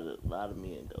 a lot of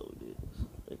men though.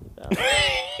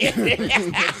 They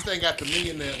just ain't got the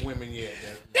millionaire women yet.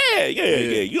 Yeah.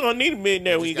 You don't need a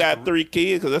millionaire when you got 3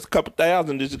 kids, because that's a couple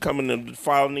thousand just coming and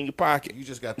falling in your pocket. You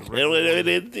just got the That's regular what women.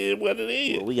 it is. What it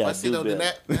is. Well, we got to do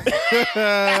better.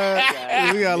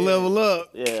 We gotta level up.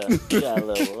 Yeah, we got to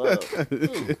level up.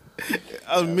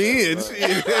 Men,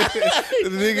 shit. The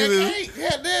niggas is.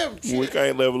 Goddamn. We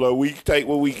can't level up. We take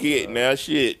what we get now.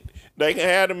 Shit, they can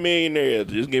have the millionaires.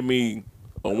 Just give me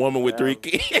a woman with 3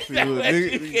 kids.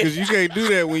 Because you can't do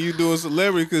that when you doing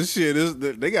celebrity. Because shit,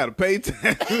 they gotta pay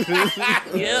taxes.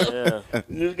 Yeah.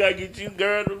 Just gotta get you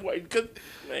girl to wait. Cause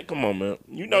man, come on, man.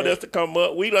 You know that's to come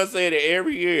up. We done said it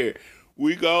every year.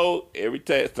 We go every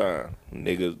tax time.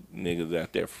 Niggas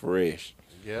out there fresh.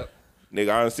 Yep. Nigga,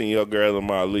 I done seen your girl in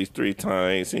my at least 3 times. I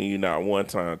ain't seen you not one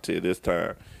time till this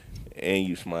time. And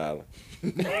you smiling.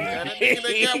 Yeah, that nigga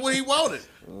they got what he wanted.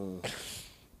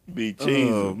 Be cheesy.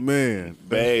 Oh man,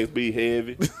 Bags be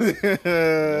heavy. Getting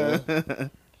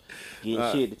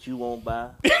shit that you won't buy.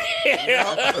 Hey,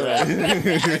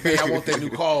 I want that new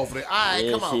call for that. All right,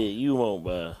 Yeah, come on. shit you won't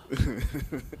buy.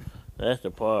 That's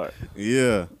the part.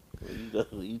 yeah.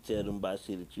 You tell them about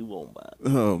shit that you won't buy.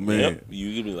 Oh man, Yep.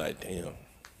 You be like, damn.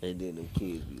 And then them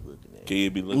kids be looking at you.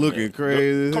 Kid be looking at-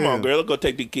 crazy as Come hell. on, girl. Let's go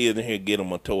take these kids in here and get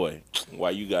them a toy.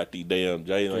 While you got these damn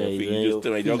J's on your Hey, feet. man, You just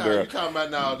tell your You girl. talking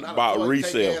about now? Not About a toy,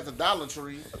 resale. Take ass to Dollar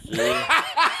Tree.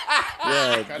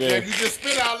 Yeah, Goddamn, you just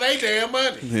spent all they damn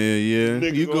money. yeah.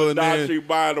 Nigga You go in Dollar there. Tree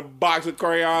buying a box of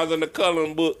crayons and the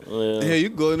coloring book. well, Yeah, you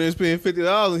go in there and spend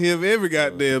 $50 and have every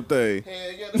goddamn thing.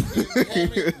 Hell yeah, them kids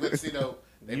be happy. But see though,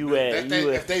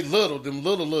 if they little, them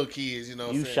little kids, you know.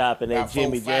 What you I'm saying? shopping at About 4,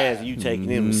 Jimmy 5. Jazz and you taking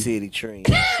them to City Tree.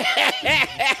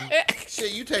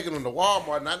 Shit, you taking them to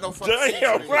Walmart, not no fucking.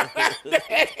 Damn, City. right.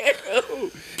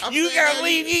 I'm You saying gotta that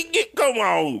leave. Come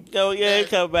on. Yo, yeah,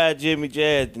 come by Jimmy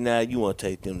Jazz. Now you want to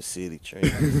take them to City Tree.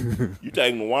 You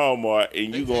taking to Walmart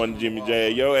and you going to Jimmy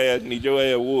Jazz. Your ass need your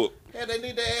ass whooped. Yeah, they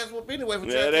need their ass whooped anyway for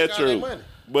Yeah, trying to that's take all their true. money.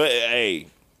 But hey,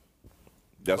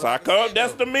 that's But how like I come. said,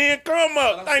 That's though, the men come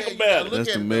up. I'm Think saying, about you it. gotta look That's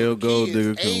at the them male gold kids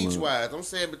digger come up. age-wise. I'm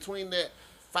saying between that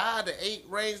 5 to 8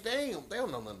 range, they don't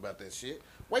know nothing about that shit.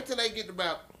 Wait till they get to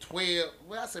about 12.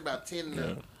 Well, I say about 10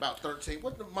 to about 13.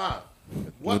 What's the mom?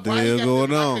 What the why hell you got going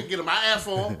them? I on? couldn't get them. I asked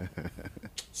for them.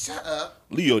 Shut up.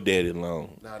 Leave your daddy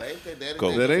alone. No, they ain't that daddy.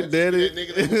 Go. That ain't daddy. That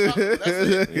nigga that was up. That's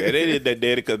it. Yeah, they did that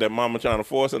daddy because that mama trying to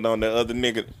force it on that other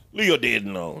nigga. Leave your daddy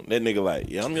alone. That nigga like,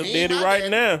 yeah, I'm your He ain't daddy my right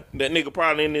daddy. now. That nigga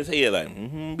probably in his head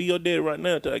like, be your daddy right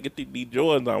now until I get these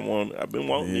Jordans I want. I've been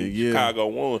wanting Yeah, these yeah. Chicago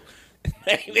ones.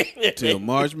 Till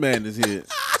March Madness hit.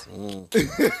 Shit, till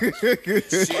they get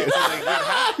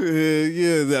hot.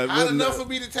 Yeah, Hot enough for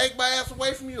me to take my ass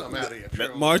away from you. I'm out of here.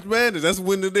 True. March Madness. That's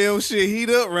when the damn shit heat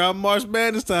up around March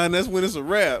Madness time. That's when it's a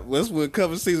wrap. That's when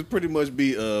cover season pretty much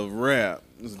be a wrap.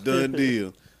 It's a done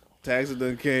deal. Taxes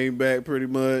done came back pretty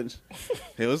much.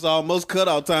 Hell, it's almost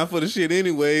cutoff time for the shit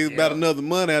anyway. It's about another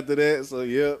month after that. So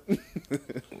yep.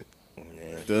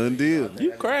 Done deal.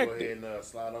 You Go cracked ahead it. and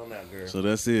slide on out, girl. So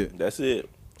that's it. That's it.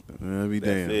 I'll be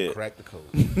That's damned. it. Crack the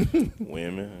code.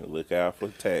 Women, look out for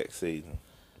tax season.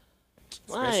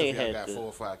 I Especially ain't if y'all had got to. 4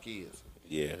 or 5 kids.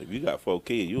 Yeah, if you got 4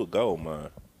 kids, you a gold mine.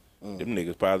 Them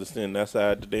niggas probably sitting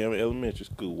outside the damn elementary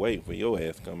school waiting for your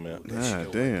ass to come out.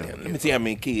 God damn. Let me see how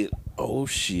many kids. Oh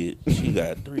shit, she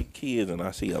got 3 kids, and I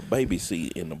see a baby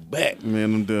seat in the back.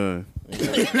 Man, I'm done. Be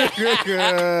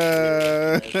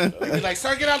like,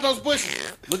 sir, get out those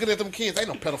bushes. Looking at them kids. Ain't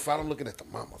no pedophile. I'm looking at the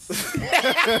mamas.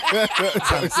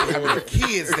 Trying to see how many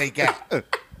kids they got.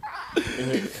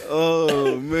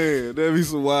 Oh man, that'd be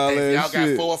some wild Hey, if ass y'all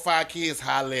shit. got 4 or 5 kids,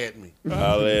 holler at me.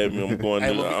 Holla at me. I'm going.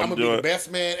 Hey, to, I'm I'm gonna be the doing. best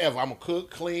man ever. I'm gonna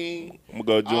cook, clean. I'm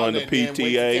gonna go all join the that damn way till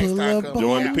PTA. next time Pull up come.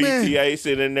 Join the man. PTA.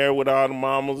 Sit in there with all the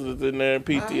mamas that's in there in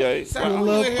PTA. Sir, Pull I'm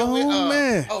up here with, on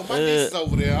me. oh, my niece is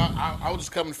over there. I was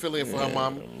just coming to fill in for her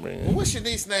mama. man. Well, what's your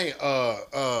niece's name?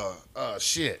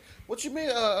 Shit. What you mean,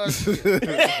 shit? You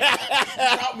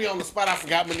caught me on the spot. I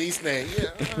forgot my niece's name. Yeah,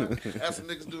 that's what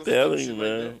niggas doing. Telling shit you, like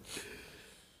man.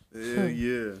 Yeah,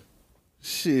 yeah.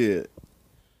 Shit.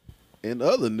 In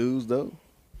other news, though,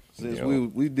 since Yeah.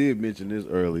 we did mention this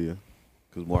earlier,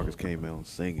 because Marcus came out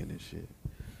singing and shit.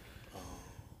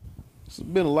 There's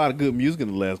been a lot of good music in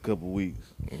the last couple of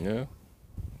weeks. Yeah.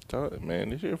 Told it,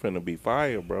 man. This year finna be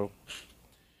fire, bro.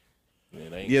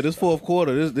 It ain't Yeah, this fourth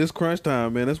quarter, this crunch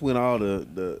time, man, that's when all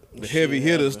the heavy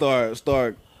hitters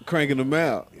start cranking them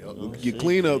out. Your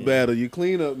cleanup battle, your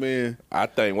cleanup, man. I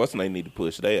think what's they need to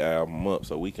push their album up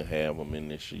so we can have them in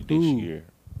this year.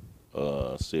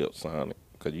 Silk Sonic,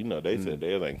 because you know they said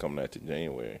they ain't coming out to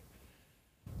January.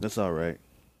 That's all right.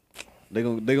 They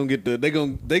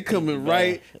coming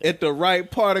right at the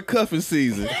right part of cuffing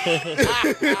season.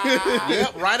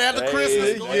 Yep, right after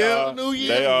Christmas. Going yeah. into New Year.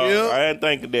 They are. Yep. I didn't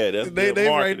think of that. That's They good right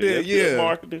marketing. there, That's good yeah.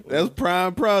 marketing. That's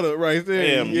prime product right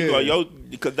there. Damn,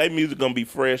 because they music gonna be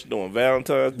fresh during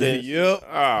Valentine's Day. Yep.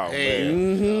 Oh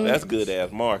man, that's good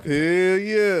ass marketing. Hell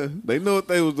yeah. They know what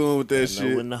they was doing with that Know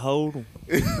shit. when to hold them.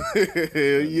 Hell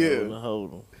yeah. Know when to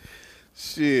hold them.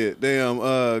 Shit.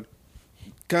 Damn.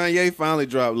 Kanye finally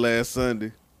dropped last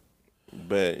Sunday.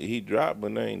 But he dropped,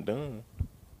 but they ain't done.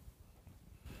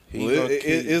 He Well, gonna keep-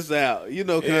 it's out. You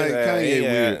know, Yeah, Kanye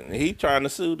weird. He trying to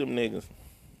sue them niggas.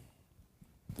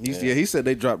 He said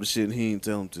they dropped the shit and he didn't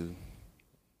tell him to.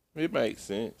 It makes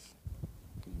sense.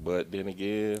 But then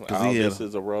again, 'Cause all he had this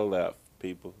is a rollout,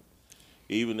 people.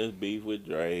 Even this beef with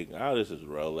Drake, all this is a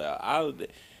rollout.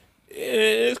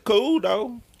 It's cool,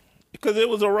 though. Because it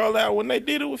was a rollout when they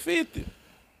did it with 50.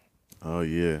 Oh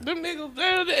yeah. Them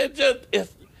niggas,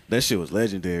 That shit was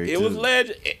legendary. it too. was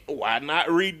legend. Why not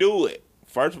redo it?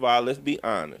 First of all, let's be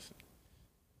honest.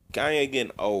 Kanye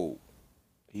getting old.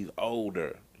 He's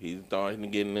older. He's starting to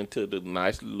get into the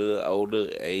nice little older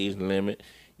age limit.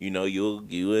 You know,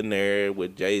 you in there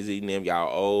with Jay-Z and them.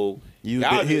 Y'all old.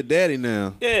 Y'all He a daddy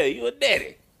now. Yeah, you a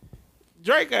daddy.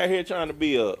 Drake out here trying to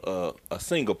be a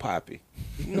single poppy.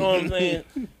 You know what I'm saying?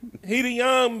 He the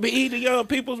young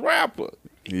people's rapper.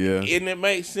 Yeah. And it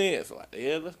makes sense. Like,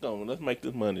 yeah, let's make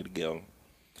this money together.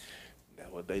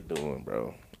 That's what they doing,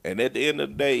 bro. And at the end of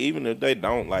the day, even if they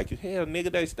don't like it, hell,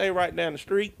 nigga, they stay right down the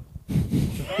street.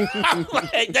 I'm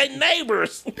like, they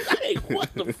neighbors. Like,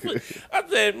 what the fuck? I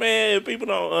said, man, if people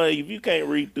don't, if you can't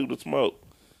read through the smoke,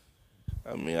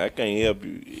 I mean, I can't help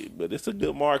you, but it's a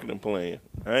good marketing plan.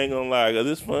 I ain't gonna lie, cause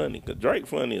it's funny. Cause Drake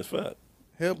funny as fuck.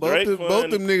 Hell, Drake both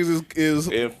them niggas is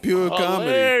pure comedy.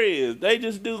 Hilarious. They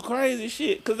just do crazy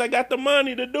shit because they got the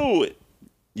money to do it.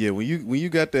 Yeah, when you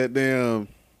got that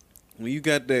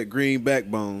green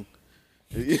backbone,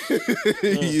 you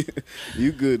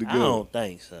good to go. I don't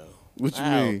think so. What you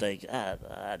I mean? don't think.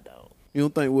 I don't. You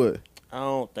don't think what? I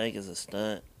don't think it's a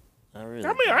stunt. I really. I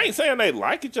mean, I ain't saying they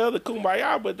like each other,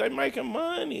 kumbaya, but they making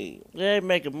money. They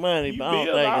making money, You but I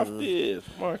build don't off think it's.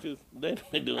 this, Marcus.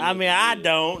 They doing. I mean, I this.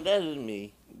 don't. That's just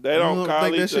me. They You don't don't call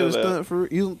think that each shit a other. stunt for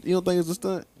you? You don't think it's a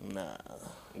stunt? Nah,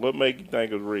 What make you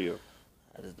think it's real?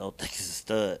 I just don't think it's a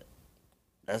stunt.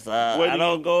 That's all. What I do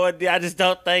don't go in there. I just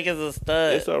don't think it's a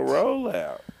stunt. It's a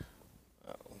rollout.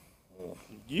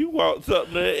 You want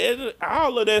something?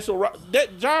 All of that's a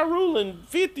that Ja Rule and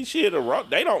 50 shit.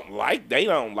 They don't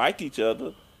like each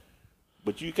other.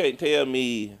 But you can't tell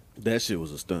me That shit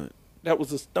was a stunt. that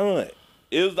was a stunt.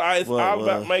 It's all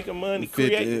about making money.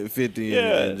 50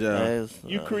 Yeah. and Ja. That's-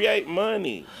 You create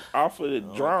money off of the I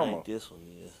don't drama. think this one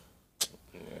is.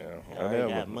 Yeah, Y'all whatever.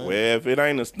 got money. Well, if it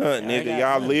ain't a stunt, Y'all nigga, got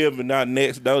y'all money. live and not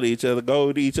next door to each other.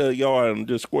 Go to each other's yard and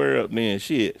just square up then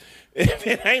shit. If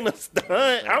it ain't a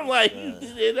stunt, I'm like,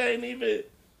 it ain't even.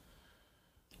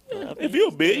 If you're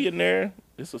a billionaire,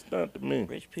 it's a stunt to me.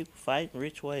 Rich people fight in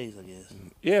rich ways, I guess.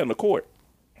 Yeah, in the court.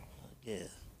 Yeah,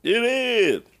 It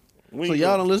is. We So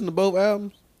y'all don't listen to both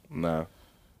albums? Nah.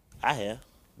 I have.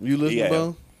 You listen Yeah. to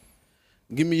both?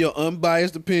 Give me your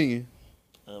unbiased opinion.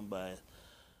 Unbiased.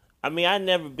 I mean, I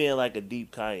never been like a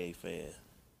deep Kanye fan.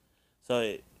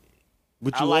 So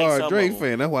But I you like are some a Drake of 'em.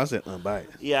 fan. That's why I said unbiased.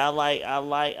 yeah, I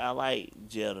like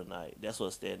Jail Tonight. That's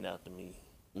what's standing out to me.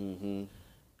 Mm-hmm.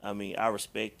 I mean, I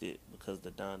respect it because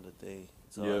the Donda thing.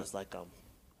 So Yeah. it's like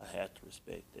I have to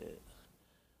respect that.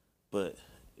 But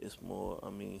it's more. I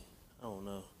mean, I don't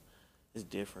know. It's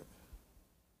different.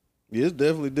 Yeah, it's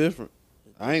definitely different.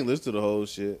 I ain't listened to the whole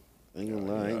shit. Ain't gonna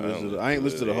lie. I ain't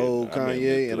listened to the whole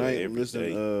Kanye, and I ain't listened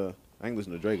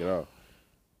to Drake at all.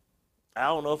 I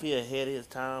don't know if he ahead of his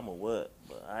time or what,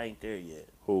 but I ain't there yet.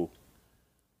 Who?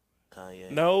 Kanye.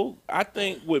 No, I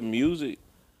think with music,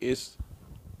 it's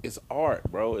art,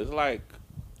 bro. It's like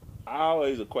I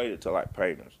always equate it to like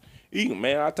painters. Even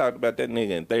man, I talked about that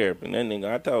nigga in therapy. And that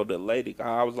nigga, I told the lady,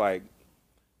 I was like,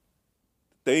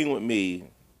 the thing with me,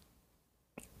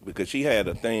 because she had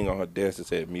a thing on her desk that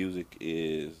said music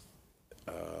is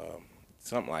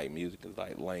something like music is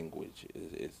like language.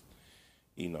 It's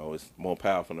you know, it's more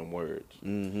powerful than words.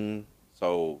 Mm-hmm.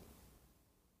 So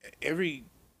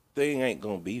everything ain't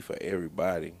gonna be for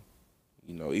everybody.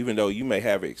 You know, even though you may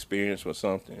have experience with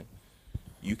something,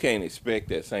 you can't expect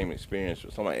that same experience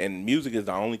with somebody. And music is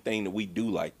the only thing that we do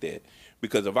like that.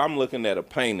 Because if I'm looking at a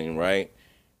painting, right,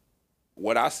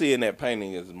 what I see in that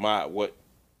painting is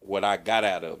what I got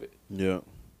out of it. Yeah.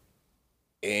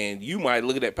 And you might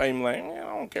look at that painting like, man,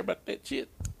 I don't care about that shit.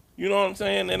 You know what I'm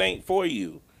saying? It ain't for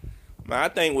you. Now, I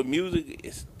think with music,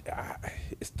 it's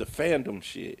the fandom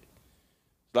shit.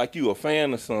 Like you a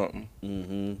fan of something,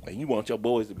 Mm-hmm. and you want your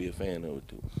boys to be a fan of it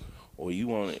too, or you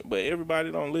want it, but everybody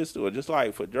don't listen to it. Just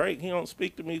like for Drake, he don't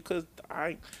speak to me because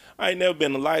I ain't never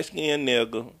been a light skinned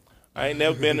nigga. I ain't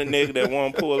never been a nigga that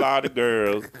want to pull all the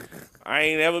girls. I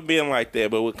ain't never been like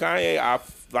that. But with Kanye,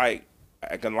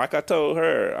 like I told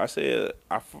her, I said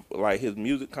like his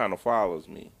music kind of follows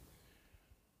me,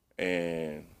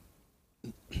 and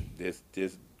this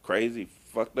crazy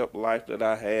fucked up life that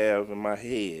I have in my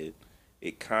head,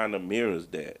 it kind of mirrors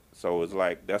that. So it's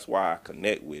like that's why I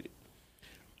connect with it.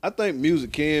 I think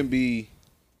music can be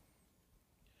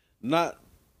not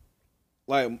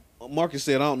like Marcus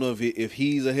said. I don't know if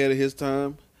he's ahead of his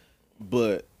time,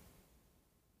 but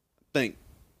I think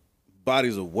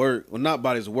bodies of work, well, not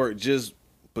bodies of work, just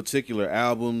particular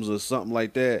albums or something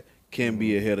like that can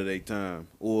be ahead of their time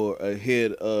or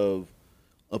ahead of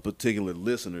a particular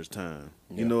listener's time.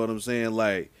 You know what I'm saying?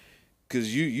 Like, cause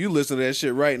you listen to that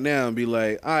shit right now and be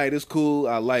like, all right, it's cool,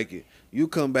 I like it. You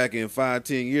come back in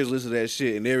 5-10 years, listen to that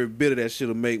shit, and every bit of that shit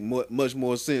will make much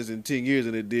more sense in 10 years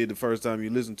than it did the first time you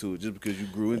listened to it, just because you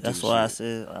grew into it. That's why I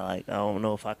said, like, I don't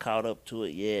know if I caught up to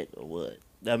it yet or what.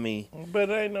 I mean, But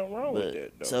there ain't nothing wrong with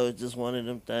that though. so it's just one of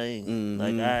them things.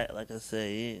 Mhm. Like I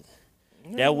said,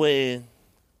 that way.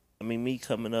 I mean, me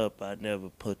coming up, I never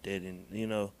put that in. You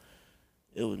know,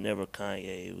 it was never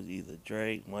Kanye. It was either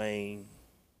Drake, Wayne,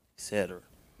 etc.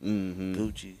 Mm-hmm.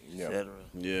 Gucci, etc.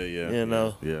 Yeah. You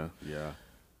know? Yeah.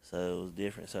 So it was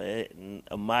different. So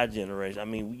my generation, I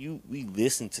mean, we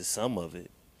listened to some of it.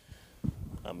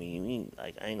 I mean, I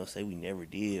ain't gonna say we never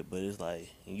did, but it's like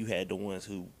you had the ones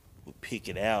who would pick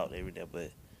it out every day,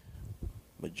 but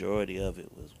majority of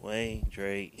it was Wayne,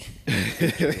 Drake,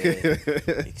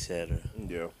 etc.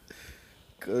 Yeah.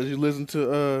 Cause you listen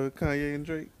to Kanye and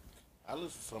Drake. I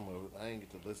listened to some of it. I ain't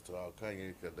get to listen to all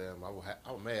Kanye because damn, I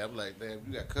was mad. I'm like, damn,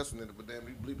 you got cussing in it, but damn,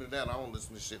 you bleeping it out. I don't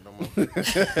listen to shit no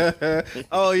more.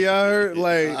 Oh yeah, I heard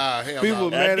like hell people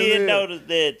no. I mad did at notice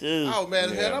that too. I was mad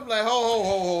as hell. I'm like,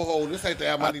 ho. This ain't the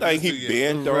album I need to I think listen he to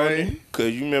yet. bent on Right. it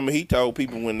because you remember he told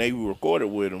people when they recorded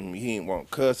with him he didn't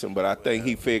want cussing, but I think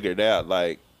he figured out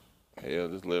like, hell,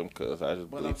 just let him cuss. I just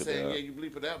But I'm bleep it saying, out. yeah, you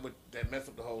bleep it out, but that mess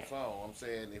up the whole song. I'm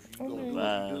saying, if you gonna do it,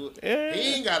 Wow. you do it. Yeah.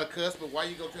 He ain't got to cuss, but why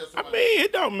you gonna tell I somebody? mean,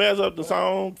 it don't mess up the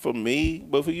song for me,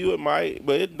 but for you it might.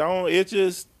 But it don't. It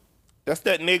just that's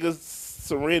that nigga's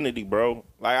serenity, bro.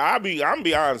 Like I'm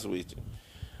be honest with you,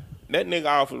 that nigga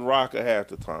off his rocker half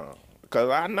the time. Cause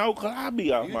I know, cause I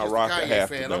be off You my just a rocker Kanye half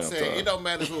the fan. damn I'm saying time. it don't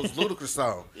matter if it was Ludacris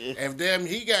song. If damn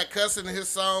he got cussing in his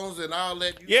songs and all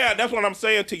that. Yeah, that's what I'm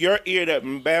saying. To your ear, that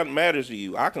matters to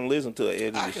you. I can listen to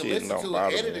it, I edited can shit, and listen don't to it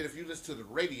bother edited me. if you listen to the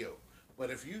radio.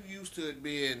 But if you used to it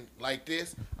being like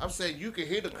this, I'm saying you can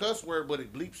hear the cuss word, but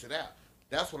it bleeps it out.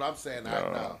 That's what I'm saying.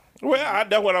 No. Well,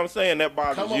 that's what I'm saying. That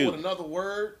bothers Come up you. with another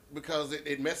word because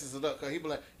it messes it up. Cause he be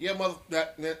like, yeah, mother.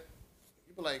 He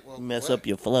be like, well, Mess what? up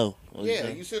your flow. Yeah,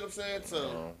 you see what I'm saying?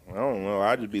 So I don't know.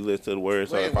 I just be listening to the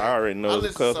words. So Well, if I already I know the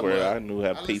listen to cuss some word, of- I knew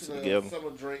how to piece listen it to together. Some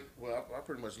of Drake. Well, I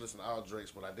pretty much listen to all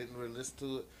Drake's, but I didn't really listen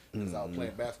to it because I was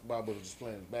playing basketball, but it was just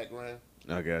playing in the background.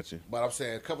 I got you. But I'm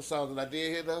saying a couple songs that I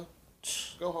did hear though,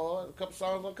 go hard. A couple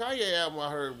songs on Kanye album I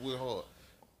heard went hard.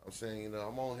 I'm saying,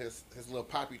 I'm on his little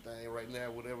poppy thing right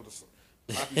now, whatever the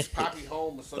Poppy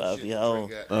Home or some Poppy shit. Home.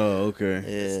 Drake got. Oh, okay.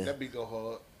 Yeah. That beat go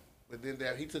hard. But then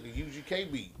he took a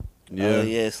UGK beat. Yeah. Oh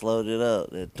yeah, slowed it up.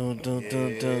 That dun dun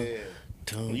dun dun. Yeah.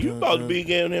 Dun, You dun, supposed to dun. be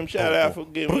giving him shout out for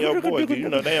giving your boy, cause you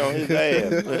know they on his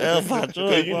ass.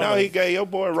 Cause you know he gave your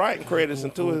boy writing credits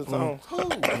into his songs.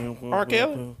 R.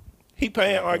 Kelly. He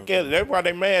paying R. Kelly. That's why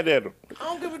they mad at him. I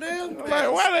don't give a damn.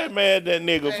 Like, why they mad at that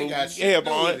nigga They ain't got for shit to do help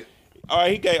on with it? it. All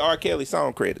right, he gave R. Kelly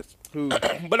song credits. Who?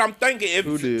 But I'm thinking if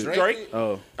Who did? Drake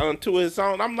Oh. onto his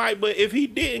song, I'm like, but if he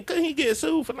didn't, couldn't he get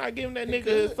sued for not giving that nigga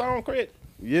his song credit?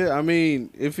 Yeah, I mean,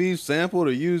 if he sampled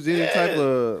or used any type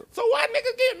of... So why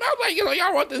nigga get? I was like,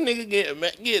 y'all want this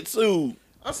nigga get sued?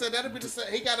 I said that'd be the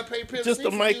same. He got to pay Pimp Just C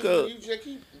to make for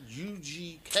a-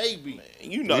 UGK beat.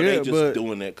 You know Yeah, they just but-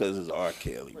 doing that because it's R.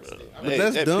 Kelly, bro. But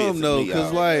that's dumb, though,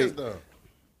 because, like, That's dumb.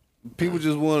 people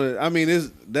just want to... I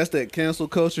mean, that's that cancel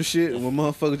culture shit. When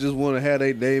motherfuckers just want to have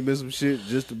their name in some shit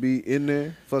just to be in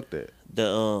there. Fuck that.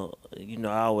 You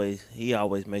know, he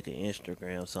always make an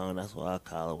Instagram song. That's what I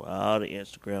call it. Where all the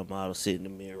Instagram models sit in the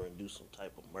mirror and do some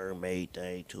type of mermaid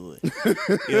thing to it. You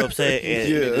know what I'm saying?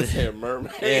 And, Yeah.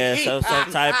 Mermaid. yeah, some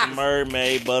type of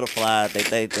mermaid butterfly. They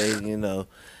think they, you know.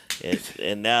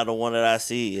 And now the one that I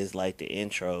see is like the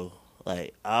intro.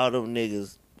 Like all them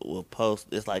niggas will post.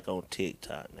 It's like on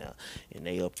TikTok now, and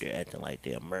they up there acting like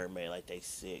they're a mermaid, like they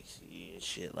sexy and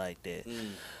shit like that.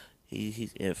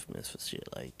 He's infamous for shit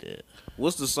like that.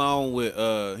 What's the song with...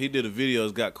 he did a video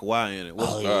that's got Kawhi in it.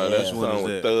 What's Oh, the That's yeah. one song is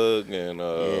with that? Thug and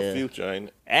Yeah. Future, ain't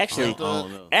it? Actually, I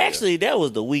don't know. actually, that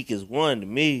was the weakest one to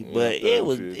me, but Thug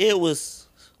it was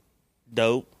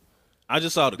dope. I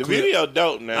just saw the The clip. video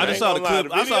dope now. I just saw the clip.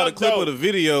 I saw the clip of the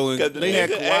video, and 'Cause the they had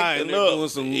nigga Kawhi acting and they up. doing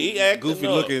some He acting goofy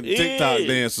up. looking Yeah. TikTok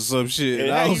dance or some shit. And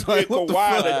And how I you was like, get what the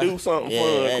Kawhi fuck? to do something Yeah,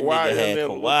 fun? that Kawhi nigga had in there,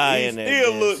 Kawhi he in that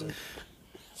still dance. look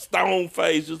stone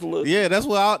face, just look. Yeah, that's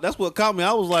what caught me.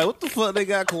 I was like, what the fuck they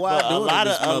got Kawhi But doing?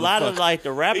 a lot of like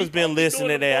the rappers He been doing listening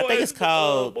to the that. I think it's Boys-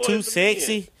 called Boys Too to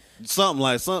Sexy. something.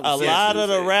 A Sexy. lot of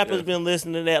the sexy, rappers yeah. been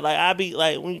listening to that. Like I be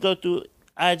like when you go through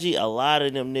IG, a lot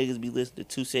of them niggas be listening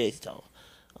to Too Sexy songs.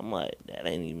 I'm like, that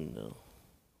ain't even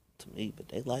to me, but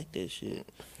they like that shit.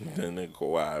 That nigga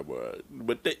Kawhi, bro.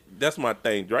 But that's my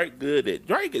thing. Drake good at.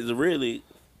 Drake is really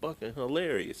fucking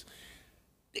hilarious.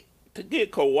 To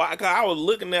get Kawhi, cause I was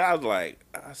looking at, I was like,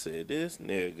 I said, this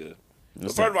nigga.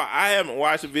 First of all, I haven't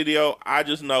watched the video. I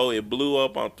just know it blew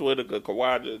up on Twitter because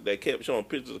Kawhi, they kept showing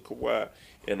pictures of Kawhi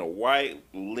in a white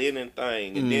linen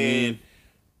thing, and then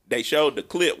they showed the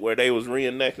clip where they was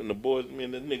reenacting the Boys to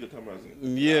Men. This nigga talking about,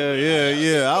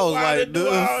 Yeah. I was why like, they do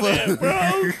all that,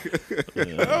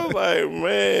 bro? I was like,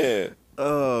 man.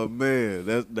 oh man,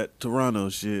 that Toronto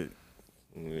shit.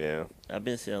 Yeah. I've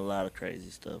been seeing a lot of crazy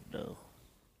stuff though.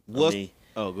 What? I mean,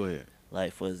 Oh, go ahead.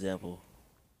 like for example,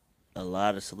 a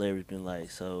lot of celebrities been like,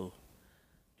 so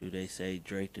do they say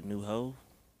Drake the new hoe?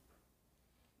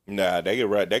 Nah, they get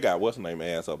right. They got what's the name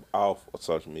ass up off of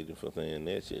social media for saying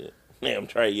that shit. Damn,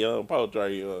 Trey Young, Paul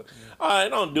Trey Young. All right,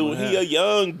 don't do it. He a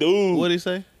young dude. What did he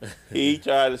say? He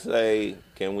tried to say,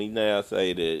 can we now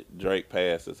say that Drake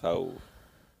passed his hoe?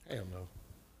 Hell no.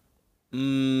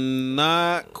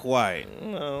 Not quite.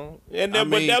 No, and I then,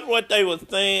 but mean- that's what they was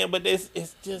saying. But it's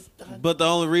just But the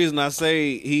only reason I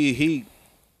say he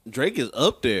Drake is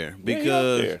up there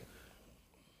because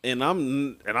and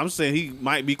I'm saying he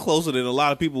might be closer than a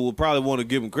lot of people would probably want to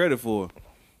give him credit for.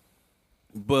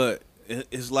 But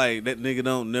it's like that nigga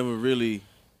don't never really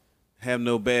have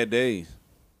no bad days.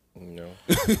 you know,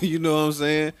 You know what I'm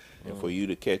saying? and for you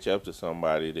to catch up to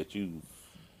somebody that you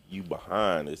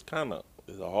behind is kind of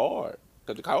hard.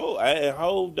 Cause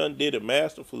Hov done did it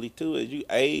masterfully too. As you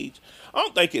age, I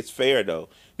don't think it's fair though.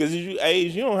 Cause as you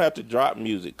age, you don't have to drop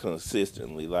music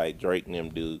consistently like Drake and them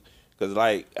do. Cause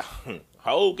like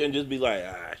Hov can just be like,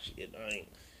 shit,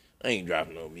 I ain't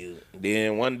dropping no music.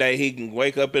 Then one day he can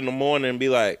wake up in the morning and be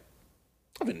like,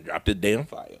 I'm gonna drop this damn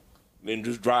fire. Then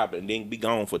just drop it and then be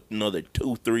gone for another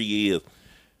 2-3 years.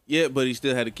 Yeah, but he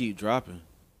still had to keep dropping.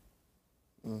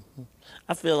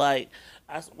 I feel like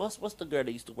what's the girl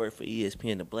that used to work for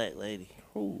ESPN, the black lady?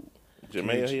 Ooh,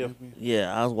 Jamaica Hill.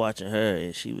 Yeah, I was watching her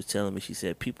and she was telling me, she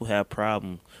said people have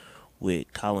problems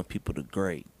with calling people the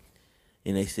great.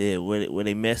 And they said where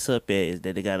they mess up at is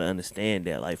that they got to understand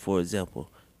that, like, for example,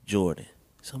 Jordan.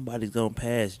 Somebody's going to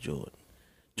pass Jordan.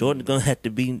 Jordan's going to have to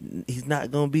be, he's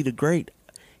not going to be the great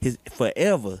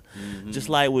forever. Just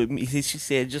like with me, she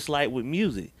said, just like with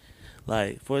music.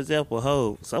 Like, for example,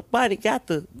 Hov, somebody got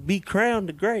to be crowned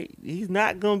the great. He's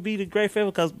not going to be the great forever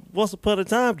because once upon a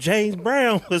time, James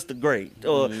Brown was the great.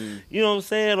 Or, you know what I'm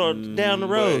saying? Or down the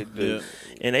road. Yeah.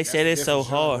 And they said it's so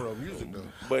hard.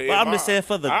 But Well, I'm just saying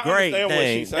for the I great understand what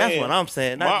thing. she's That's saying. what I'm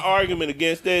saying. My argument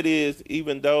against that is,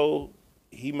 even though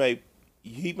he may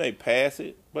pass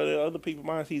it, but in other people's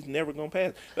minds, he's never gonna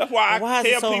pass it. That's why Why is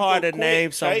tell it so people hard to quit name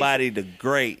chasing- somebody the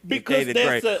great Because if they the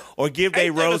that's great, or give they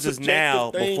ain't that a roses subjective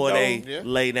now thing, before though? they Yeah.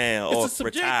 lay down or It's a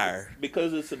subjective, retire?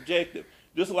 because it's subjective.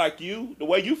 Just like you, the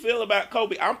way you feel about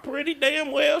Kobe, I'm pretty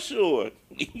damn well sure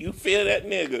you feel that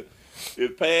nigga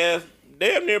is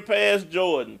damn near past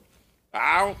Jordan.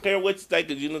 I don't care what you think,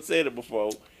 because you done said it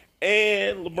before.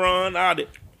 And LeBron out it.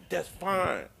 That's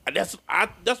fine. That's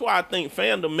why I think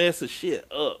fandom messes shit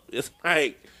up. It's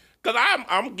like, cause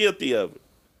I'm guilty of it.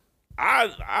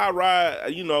 I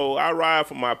ride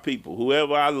for my people.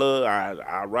 Whoever I love,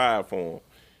 I ride for them.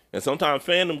 And sometimes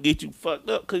fandom get you fucked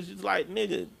up because it's like,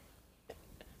 nigga,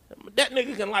 that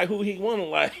nigga can like who he want to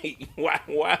like. Why?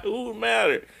 Who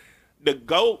matter? The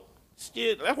GOAT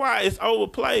shit. That's why it's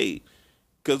overplayed.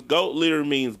 Because GOAT literally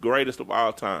means greatest of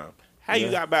all time. How you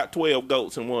got about 12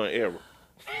 GOATs in one era?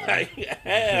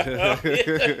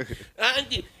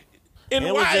 And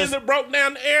It was why just- is it broke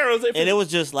down the eras? And it was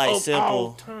just like of all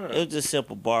simple. time. It was just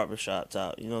simple barbershop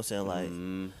talk. You know what I'm saying? Like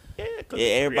Yeah, 'cause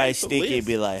everybody create the sticky and list.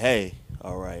 be like, hey,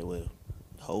 all right, well,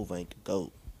 Hov ain't the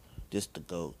GOAT. This the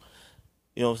GOAT.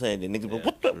 You know what I'm saying? The niggas go,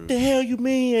 what the hell you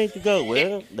mean ain't the GOAT?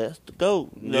 Well, that's the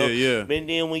GOAT. You know? Yeah. But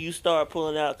then when you start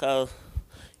pulling out, cause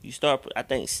you start, I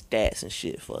think stats and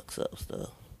shit fucks up stuff.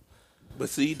 But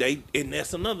see, and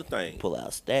that's another thing. Pull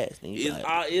out stats. And you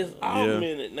It's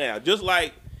augmented now. Just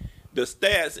like the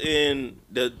stats in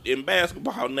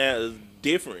basketball now is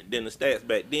different than the stats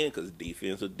back then because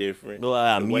defense is different.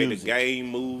 Well, the way the music. game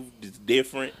moved is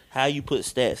different. How you put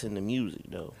stats in the music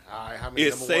though? All right, how many It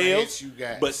number one hits sells. you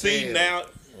got? But see Sales. now,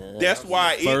 that's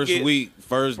why it First gets, week,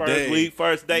 first day.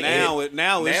 first day. Now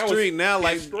it's street. Now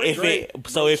like it's street.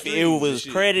 If it was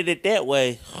shit. credited that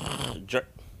way, Dra-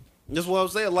 that's what I'm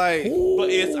saying. Like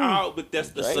But that's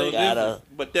the Drake gotta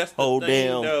but that's the hold thing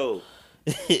down. though.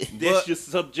 That's But- just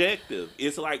subjective.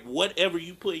 It's like whatever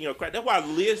you put in your crack. That's why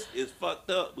list is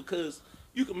fucked up, because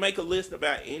you can make a list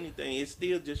about anything. It's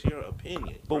still just your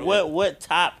opinion. but bro. what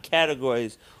top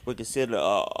categories were considered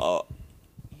You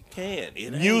can.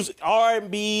 It ain't. music,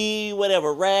 R&B,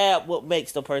 whatever, rap? What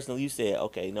makes the person you said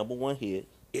okay, number one hit?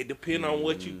 It depends on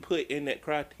what you put in that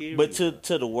criteria. But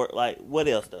to the world, like what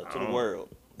else though? To the world,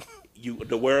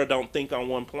 the world don't think on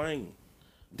one plane.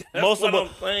 That's most what of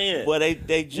I'm saying. But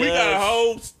they judge. We got a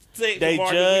whole section they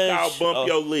market judge, we call bump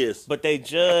your list. But they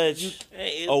judge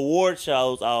Hey, award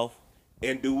shows off.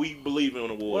 and do we believe in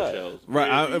award What? shows?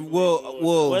 right.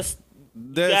 Well, What's you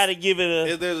that's, got to give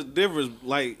it a. there's a difference.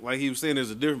 Like he was saying,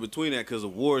 there's a difference between that because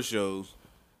award shows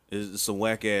is some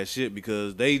whack ass shit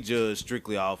because they judge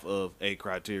strictly off of a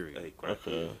criteria.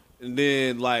 Okay. And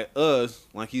then like us,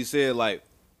 like he said, like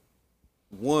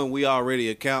one, we already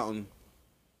accounting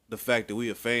the fact that we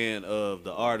a fan of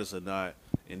the artist or not,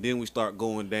 and then we start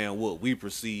going down what we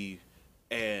perceive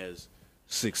as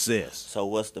success. So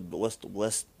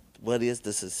what is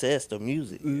the success of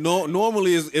music? No,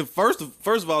 normally is if first of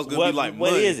all it's gonna What- be like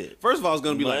what money. is it? First of all, it's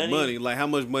gonna be like Money? money, like how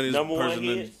much money this Number one person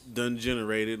hits? done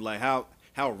generated, like how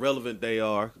relevant they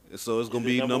are. So it's gonna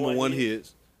Is it be number number one one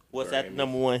hits. What's that Grammys.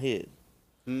 number one hit?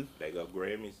 They go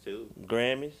Grammys too.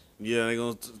 Grammys. Yeah, they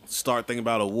gonna start thinking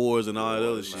about awards and all that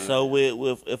other shit. So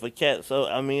with if a cat, so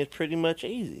I mean it's pretty much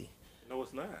easy. No,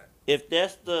 it's not. If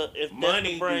that's the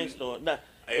Money, brainstorm. Nah,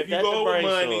 If you that's go the with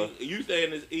brainstorm. money, you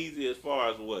saying it's easy as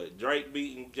far as what? Drake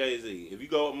beating Jay-Z. If you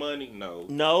go with money, no.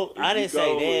 No, If I you didn't go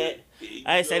say with- that. if you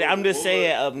I didn't say go that. I'm with just what?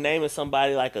 saying of naming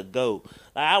somebody like a GOAT.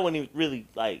 Like I wasn't even really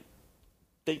like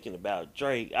thinking about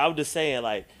Drake. I was just saying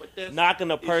like But that's-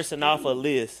 knocking a it's person off a skewed.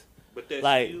 list. But that's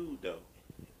like- you though.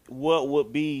 What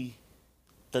would be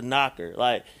the knocker?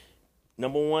 Like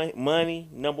number one, money.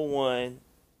 Number one.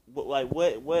 Like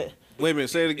what? Wait a minute,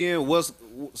 say it again.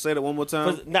 Say that one more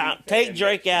time? Now take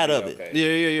Drake out of it.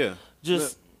 Okay. Yeah.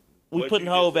 Just we What putting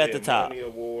you Hov just at the said, top. Money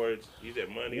awards. You said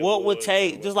money What would awards,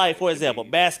 take, or just what? like for example,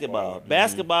 basketball.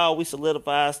 Basketball, we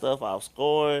solidify stuff off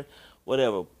scoring,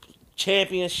 whatever,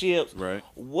 championships. Right.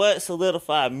 What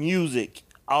solidify music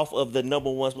off of the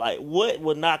number one? Like, what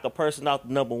would knock a person off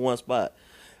the number one spot?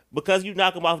 Because you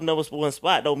knock them off the number one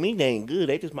spot, don't mean they ain't good.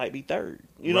 They just might be third.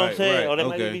 You know what I'm Right, saying? right. Or they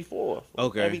Okay. might be fourth.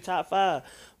 Okay. Maybe top five.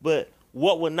 But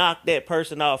what would knock that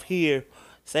person off here?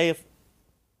 Say if,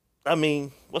 I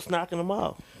mean, what's knocking them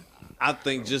off? I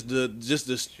think just the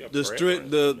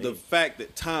preference, fact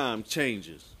that time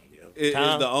changes. is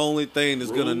Time. the only thing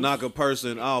that's gonna Rules. knock a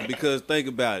person off. Because think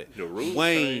about it, The rules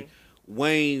Wayne change.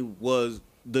 Wayne was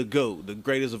the GOAT, the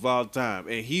greatest of all time,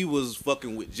 and he was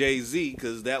fucking with Jay-Z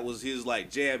because that was his like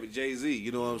jab at Jay-Z.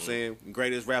 You know what I'm saying?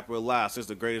 Greatest rapper alive since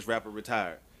the greatest rapper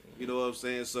retired. You know what I'm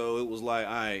saying? So it was like,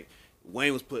 all right,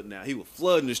 Wayne was putting out. He was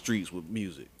flooding the streets with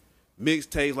music,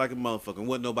 mixtapes like a motherfucker.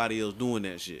 Wasn't nobody else doing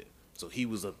that shit. So he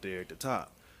was up there at the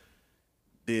top.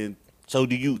 Then So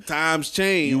do you? times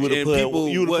change. You would have and put people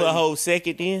you would have put wasn't- Hov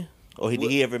second then, or did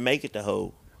he ever make it to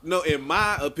Hov? No, in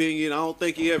my opinion, I don't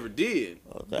think he ever did.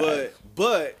 Okay.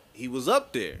 But he was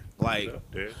up there. Like Up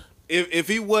there. if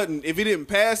he didn't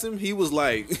pass him, he was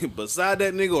like beside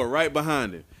that nigga or right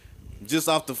behind him. Just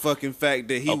off the fucking fact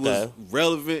that he was Okay.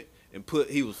 relevant and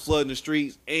he was flooding the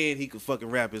streets and he could fucking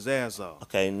rap his ass off.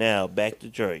 Okay, now back to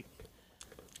Drake.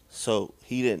 So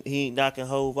he ain't knocking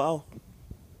Hov off.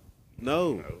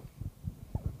 No.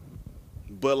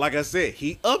 But like I said,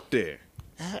 he up there.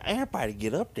 Everybody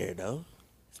get up there though.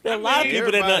 There's a lot of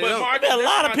people that everybody done. else. There's a lot of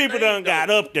That's my people thing, done got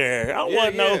up there. I don't Yeah,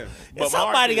 want to know. yeah. But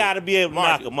Somebody Marcus- got to be able to knock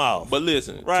Marcus, them off. But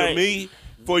listen, Right. to me,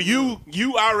 for you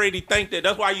already think that.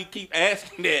 That's why you keep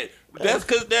asking that. That's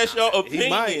because that's your opinion.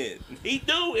 might. He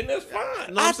do, and that's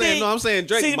fine. No, I'm saying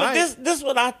Drake See, might. but this is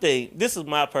what I think. This is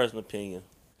my personal opinion.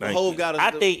 Thank Hov you. got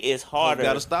I think it's harder.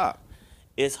 Got to stop.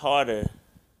 It's harder.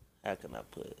 How can I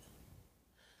put it?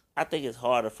 I think it's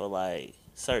harder for like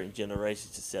certain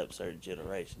generations to accept certain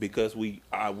generations. Because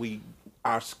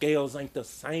our scales ain't the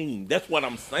same. That's what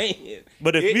I'm saying.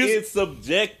 But if it music- is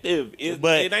subjective, it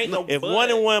ain't no. if but. 1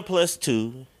 and 1 plus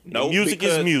 2, No, music is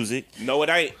because- music. No, it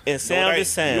ain't. And sound it ain't. is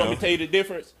sound. You want me to tell you the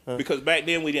difference? Because back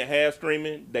then we didn't have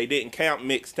streaming. They didn't count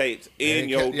mixtapes in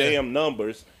your damn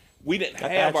numbers. We didn't I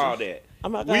have got you. all that. I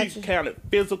We got you. counted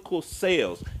physical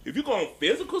sales. If you go on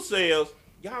physical sales,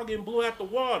 y'all getting blew out the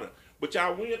water. But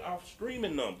y'all went off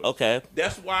streaming numbers. Okay.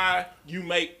 That's why you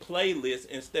make playlists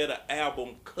instead of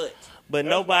album cuts. But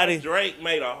That's nobody- why Drake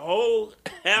made a whole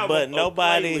album But of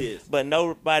nobody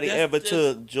playlists. That's ever just-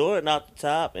 took Jordan off the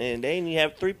top, and they didn't even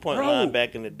have 3-point Bro, line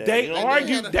back in the day. They You know?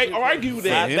 argue. had They a- argue Not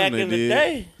that. him, back they in the did.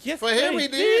 day. Yes, For him, they he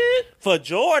did. For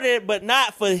Jordan, but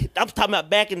not for. I'm talking about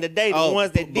back in the day, the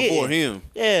ones that did. before him.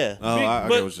 Yeah. Oh, I get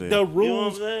what you're saying. The You know what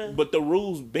rules, I'm saying? but the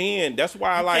rules bend. That's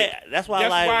why I like. That's why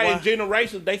why- in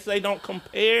generations they say don't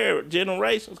compare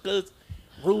generations because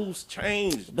rules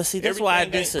change. But see, that's why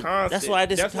Everything this ain't a- that's constant. why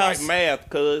this That's cons- like math.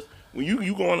 Because when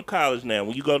you going to college now,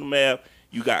 when you go to math,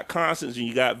 you got constants and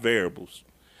you got variables.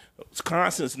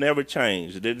 Constants never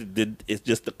change. It's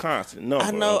just a constant number.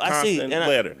 I know, a I see, constant and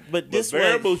letter. but this way-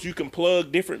 variables you can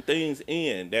plug different things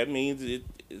in. That means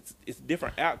it's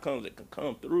different outcomes that can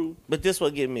come through. But this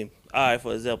what get me. All right,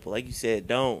 for example, like you said,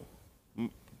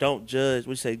 don't judge.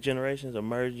 We say generations or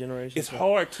merge generations. It's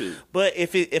hard to. But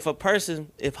if a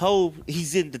person, if Hov,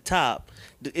 he's in the top,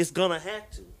 it's gonna have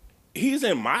to. He's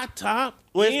in my top.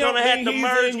 Well, it's He gonna don't have mean to he's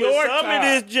merge in with your some top. of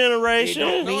this It generation.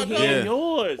 don't mean he's Yeah. in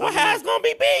yours. Well, how it's gonna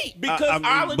be beat? Because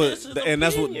all of this is and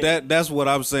that's what opinion. that's what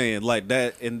I'm saying. Like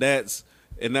that, and that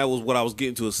was what I was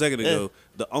getting to a second ago.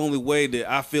 The only way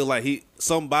that I feel like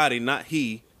somebody, not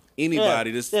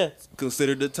anybody that's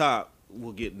considered the top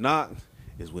will get knocked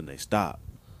is when they stop.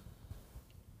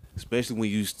 Especially when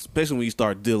you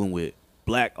start dealing with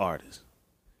black artists.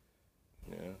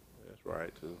 Yeah, that's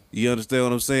right too. You understand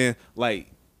what I'm saying? Like,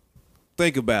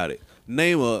 think about it.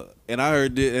 And I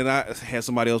heard it, and I had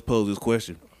somebody else pose this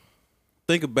question.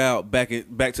 Think about back to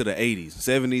the 80s,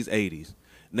 70s, 80s.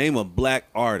 Name a black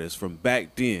artist from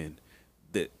back then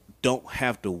that don't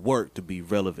have to work to be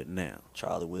relevant now.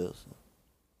 Charlie Wilson.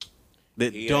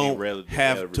 That He ain't don't relevant to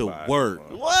have to everybody, work.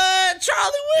 man. What?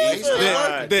 Charlie Wilson?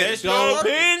 That That's your don't-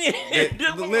 opinion.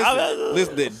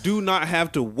 Listen, that do not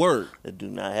have to work That do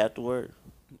not have to work.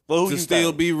 Well, who to you still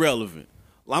think? be relevant.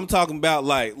 I'm talking about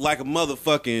like a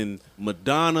motherfucking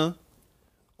Madonna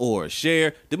or a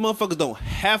Cher. The motherfuckers don't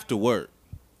have to work.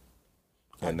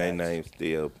 And they name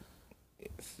still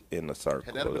in the circle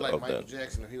And that'll be like of Michael them.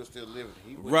 Jackson if he was still living.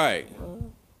 He would- Right.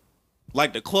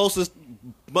 Like the closest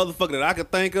motherfucker that I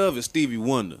could think of is Stevie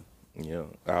Wonder. Yeah,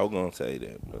 I was gonna say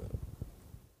that,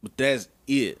 But that's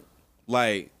it.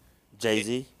 Like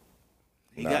Jay-Z.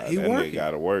 he that working. nigga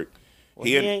gotta work. Well,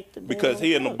 he he in- ain't the because damn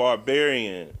he in the work.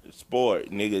 barbarian sport,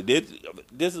 nigga.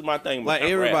 This is my thing. Like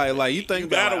with everybody, rap. like you think you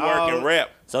gotta about work all- and rap.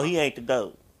 So he ain't the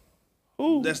GOAT.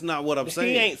 That's not what I'm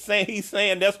saying. He ain't saying. He's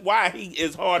saying that's why he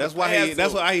is hard. That's to why pass he.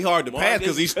 That's him. why he hard to pass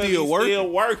because he's still working. Still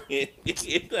working.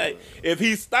 It's like, if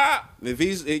he stopped, If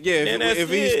he's Then that's if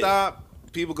he it. stop,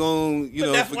 people gonna,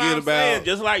 But that's forget why I'm about. saying,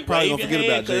 just like probably wave gonna your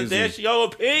forget hand, about 'cause Jay-Z. that's your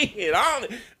opinion.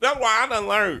 That's why I done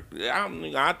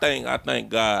learned. I thank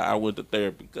God I went to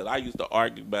therapy because I used to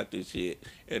argue about this shit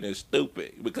and it's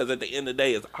stupid. Because at the end of the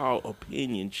day, it's all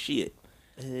opinion shit.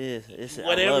 It is. I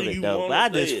Whatever love it you though. wanna But I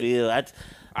just say it. feel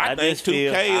I think just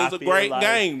feel- 2K I is a feel great like-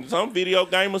 game. Some video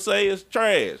gamers say it's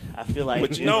trash. I feel like,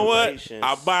 But you know what? generations-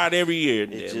 I buy it every year.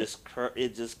 It's damn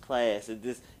it. just class. And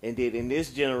then in this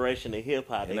generation of hip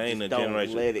hop, It they ain't just a don't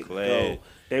generation let of it class. go.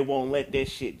 They won't let that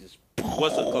shit just.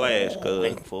 What's a clash, cuz?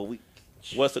 Wait for a week.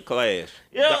 What's a clash?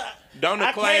 Yeah, Don't the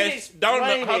I can't clash? Don't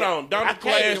explain hold it. on? Don't I the can't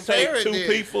clash Compare take it two then.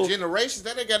 people? Generations,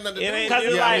 that ain't got nothing to It do with ain't it. Because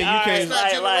it's Yeah, I like, mean, you all can't- right, It's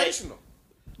not like, generational.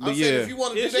 I'm But saying yeah. if you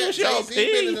want to do It's that, just your Jay-Z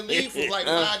been in the opinion. league for like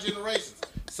 5 generations.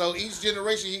 So each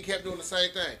generation he kept doing the same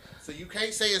thing. So you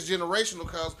can't say it's generational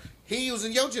because he was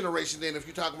in your generation then if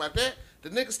you're talking about that. The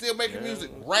nigga still making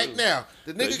music right now.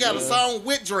 The nigga got a song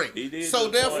with Drake. He did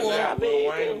So just point therefore, out Lil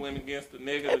Wayne went against the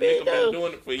nigga. The nigga been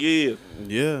doing it for years.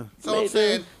 Yeah. so I'm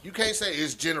saying you can't say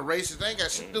it's generations. They ain't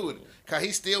got shit to do with it. Cause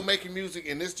he's still making music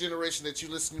in this generation that you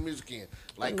listen to music in.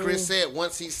 Like Chris said,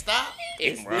 once he stopped,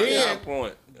 Right then on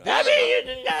point. I mean,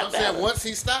 you just got I'm saying once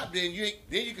he stopped, then you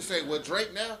can say well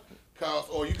Drake now,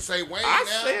 or you can say Wayne I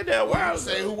now, said that or you while can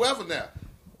say ago. whoever now.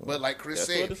 But like Chris That's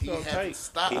what said, it's he gonna had to take.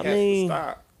 stop. He I has mean, to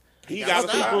stop. He got got to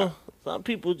to stop. stop. some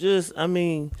people just, I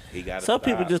mean, He got to some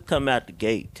people stop. just come out the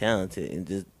gate talented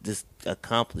and just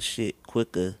accomplish shit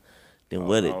quicker than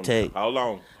what it takes. Hold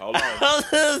on. I'm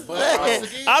just saying.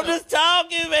 once again, I'm just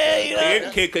talking, man. You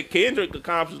know? Kendrick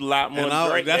accomplished a lot more And than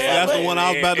Drake. that's the one I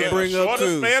was about to In bring a up, shorter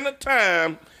too. span of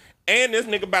time, and this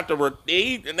nigga about to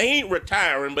he ain't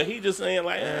retiring, but he just saying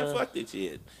like, fuck this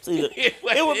shit. See,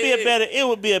 it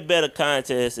would be a better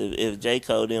contest if J.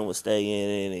 Cole then would stay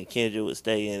in it and Kendrick would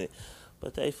stay in it,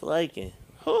 but they flaking.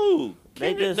 Who? They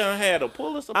Kendrick just- done had a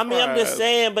Pulitzer I mean, I'm just Prize.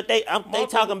 saying, but they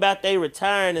talking about they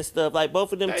retiring and stuff. Like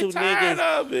both of them They two tired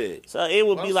niggas. of it. So it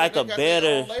would be Most like a of them got their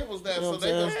better. own labels now, you know so what they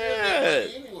I'm gonna saying?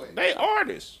 still get money anyway. They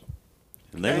artists.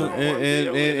 And, They don't wanna deal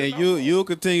with it no more. you'll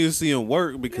continue to see them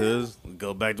work because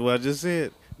go back to what I just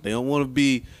said. They don't want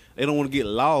to get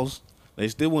lost. They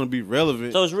still want to be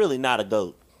relevant. So it's really not a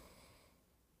goat.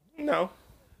 No,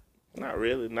 not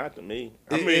really. Not to me.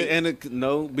 I mean,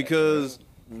 No, because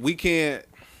we can't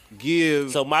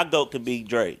give. So my goat could be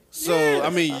Drake. I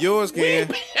mean, yours can.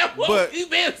 what but you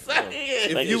been saying?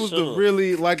 if Make you it was to sure.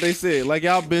 really, like they said, like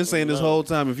y'all been saying this whole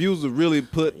time, if you was to really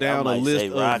put down a might list say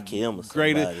of Rakim or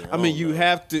greatest, somebody, I mean, I you don't know.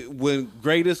 have to when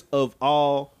greatest of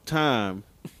all time,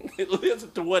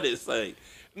 Listen to what it say.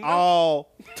 all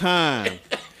time,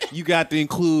 you got to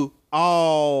include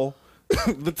all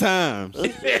the times.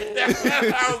 That's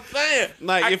what I'm saying.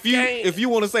 Like I if you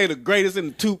want to say the greatest in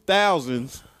the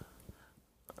 2000s,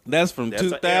 that's from That's an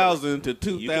 2000 to You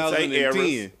can say 2010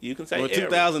 errors. You can say or errors.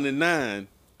 2009.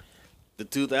 The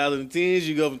 2010s,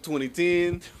 you go from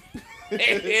 2010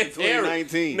 It's errors.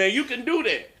 2019. Now you can do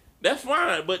that. That's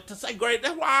fine. But to say great,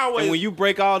 that's why I always. And when you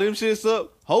break all them shits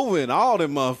up, Hova and all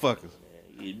them motherfuckers.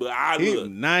 But I He look.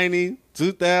 90,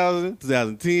 2000,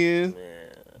 2010.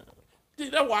 See,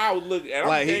 that's why I was looking. And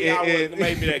Like, I'm telling y'all and- what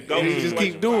made me that go. and he just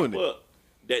keep doing it.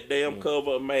 That damn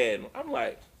cover of Madden. I'm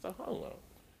like, so hold on.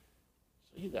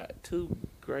 So you got two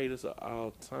greatest of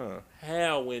all time.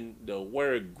 How when the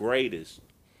word greatest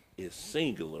is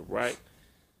singular, right?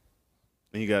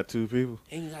 And you got two people.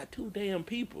 And you got two damn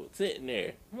people sitting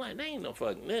there. I'm like, they ain't no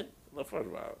fucking that. No, first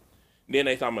of all, then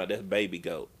they talking about that's baby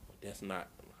goat. That's not.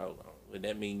 Hold on. Would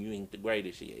that mean you ain't the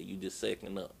greatest yet? You just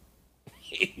second up.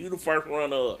 You the first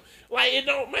runner up. Like it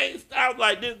don't make. I was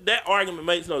like, that argument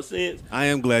makes no sense. I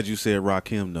am glad you said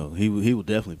Rakim though. He would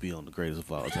definitely be on the greatest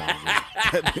of all time.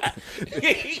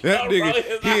 That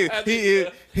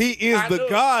nigga, he is I the knew it.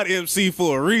 God MC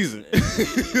for a reason.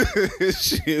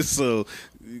 Shit, so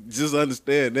just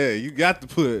understand that you got to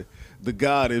put the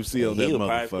God MC on that He would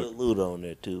probably put motherfucker. Luda on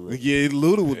there too. Yeah,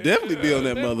 Luda would definitely be on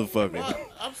that motherfucker.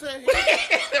 I'm saying,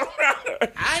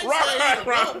 I ain't saying he's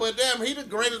wrong, but damn, he the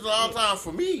greatest of all time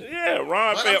for me. Yeah,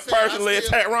 Ron But felt I'm saying, I personally still-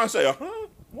 attacked. Ron said, "Huh?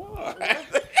 What?"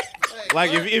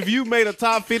 Like if you made a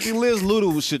top 50 list,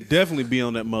 Luda should definitely be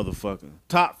on that motherfucker.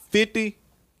 Top 50,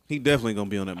 he definitely gonna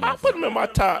be on that I put him motherfucker. in my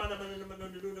top.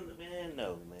 Man, no,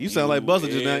 man. You sound like Buster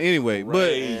just now anyway, but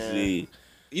Crazy.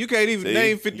 you can't even See,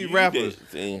 name 50 you rappers. did-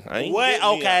 see, I ain't What? get me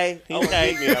Okay, out. He don't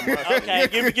okay, get me out, Marcus. okay.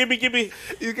 Give me.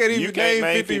 You can't even You can't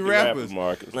name 50 rappers.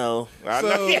 Marcus. No. I So,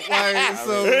 know. like,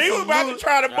 so he was about to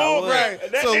try to bull would. right.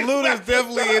 So Luda's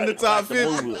definitely in the top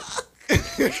 50.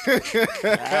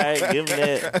 Alright, give him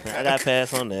that. I got to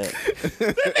pass on that.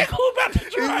 Who about to He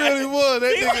try? really was.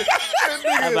 That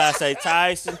I'm about to say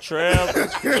Tyson, Trevor,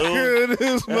 Lou. nigga,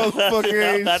 this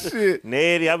motherfucker ain't shit.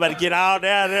 Neddy, I'm about to get all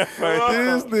down there first.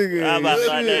 This nigga I'm about to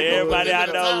start ain't that shit. everybody I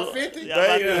Top know. 50?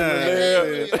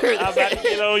 I'm about to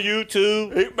get on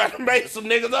YouTube. He about to make some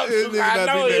niggas up. This nigga I about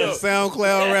know to be him.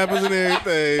 SoundCloud rappers and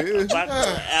everything. About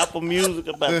to Apple Music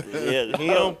about to,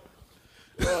 him.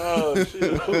 Oh shit!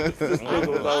 This nigga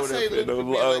was over say there Luke for could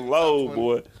be the like low top 20.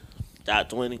 boy. Top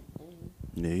 20.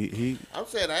 Yeah, he I'm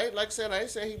saying I ain't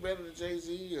saying he better than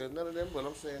Jay-Z or none of them, but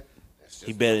I'm saying that's just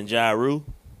He better than Ja Rule.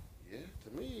 Yeah,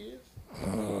 to me he is.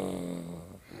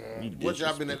 You What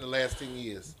y'all been at the last 10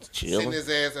 years? Chilling. Sitting his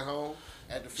ass at home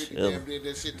after 50 Chilling. damn did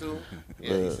that shit to him?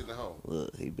 Yeah, he's sitting at home.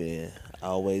 Look, he been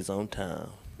always on time.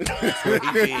 That's what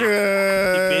he been. He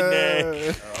been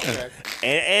there. Okay.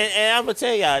 And I'm gonna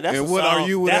tell y'all, that's And a what song. are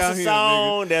you without that's a him,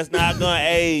 song that's not gonna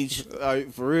age.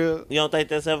 for real. You don't think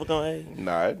that's ever gonna age?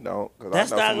 Nah, it don't. Cause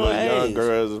That's I know not some gonna little young age.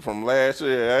 girls from last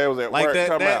year. They was at Like work that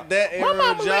talking about. that My era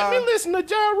mama of let me Ja. listen to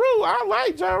Ja Rule. I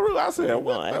like Ja Rule. I said,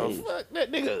 what gonna the age. fuck?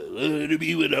 That nigga to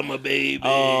be with my baby.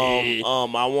 I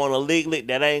want a lick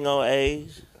that ain't gonna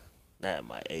age. That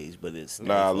might age, but it's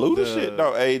Nah, Luda shit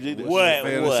don't age either. What?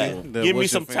 fantasy? What? The Give me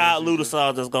what's some your top fantasy? Luda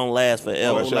songs that's gonna last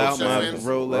forever. Roll out, my fantasy?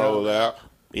 roll out. Roll out.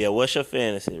 Yeah, what's your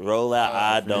fantasy? Roll out.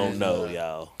 I don't know,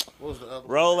 y'all. What was the other one?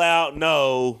 Roll out.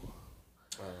 No.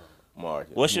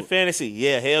 Market. What's your fantasy?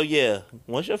 Yeah, hell yeah.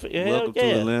 What's your hell Welcome yeah?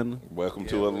 to Atlanta. Welcome Yeah,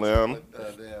 to with- Atlanta. with,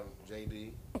 damn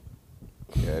JD.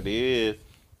 Yeah, it is.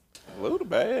 Luda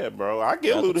bad, bro. I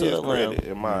give Welcome Luda to his Atlanta.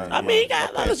 credit. In my, I mean, he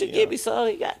got long as you give me some.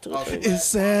 He got two. or three. It's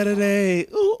Saturday.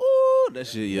 Ooh, ooh. That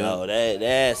shit, yeah. No,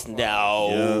 that's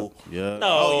no. Yeah. No,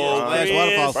 Oh, yeah. Last Chris.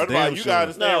 Waterfall's First of all, damn you sure. gotta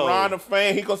understand, No. Ron the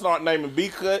fan, he gonna start naming B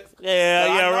cuts. Yeah,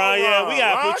 I yeah, know Ron. Yeah, we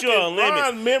gotta Ron put you on limit.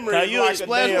 Ron's memory Cause is you like a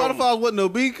Splash damn. Waterfalls wasn't no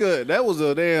B cut. That was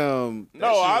a damn. that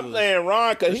No, shit I'm was- saying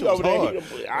Ron, cause he shit was over there.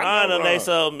 hard. Ron done they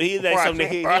something. He they Right, something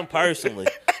to hit right. him personally.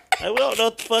 Like, we don't know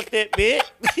what the fuck that bit.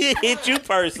 Hit you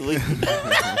personally.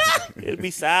 It'll be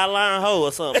sideline hoe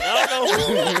or something. I don't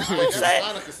know who say.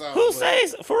 Monica song, Who but-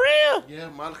 says for real? Yeah,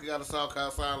 Monica got a song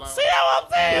called Sideline. See how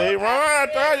I'm saying? Hey, Ron,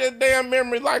 try your damn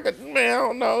memory like a man. I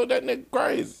don't know. That nigga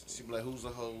crazy. She be like, who's a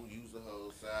hoe, use a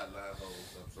hoe, sideline hoe,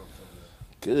 something.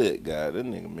 Good God, that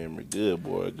nigga memory good,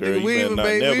 boy. Girl, you we better even not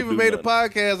made never we even do made a nothing.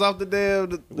 podcast off the damn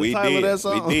the We title did. of that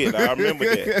song. We did. I remember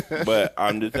that. But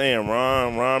I'm just saying,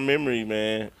 Ron memory,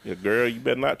 man. Your girl, you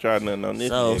better not try nothing on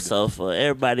this nigga. So for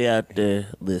everybody out there,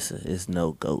 listen, it's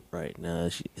no GOAT right now.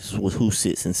 It's who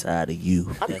sits inside of you.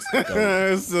 That's the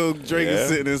GOAT. So Drake Yeah. is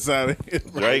sitting inside of him.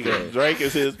 Drake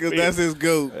is his Because spirit. that's his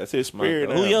goat. That's his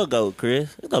spirit. Who now. your GOAT,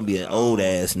 Chris? It's gonna be an old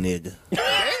ass nigga.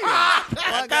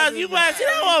 Cause you might see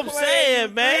that's what I'm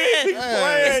saying, man.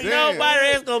 Damn.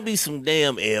 Nobody that's gonna be some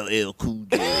damn LL Cool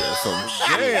J or some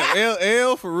shit. Damn,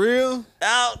 LL for real?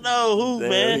 I don't know who, Damn,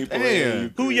 man. he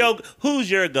playing Damn. you. Who's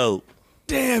your GOAT?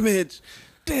 Damn it.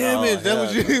 Damn Oh, it. That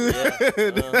was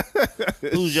you.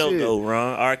 Who's your Shit. GOAT,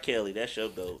 Ron? R. Kelly, that's your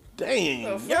GOAT.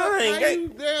 Damn, How y'all ain't you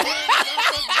got. damn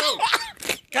right?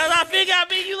 Cause I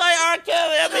figure you like R.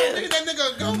 Kelly. I mean, That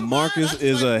nigga go to Marcus mine.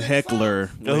 is That's a like heckler.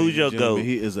 Now, who's your ladies and gentlemen. goat?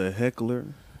 He is a heckler.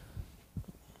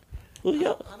 who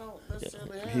your? I don't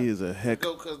necessarily have He is a go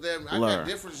heckler. because I Blur. got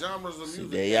different genres of music.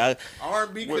 there y'all-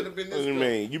 R&B could have been What this you goat.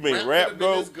 mean? You mean coulda rap been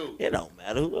goat? this goat. It don't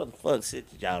matter who the fuck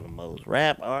sits y'all the most.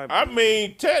 Rap, R&B, I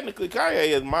mean, technically, Kanye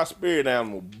is my spirit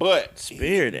animal, but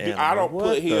spirit animal. I don't what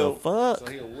put the him. fuck. So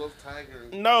he a wolf tiger.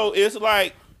 No, it's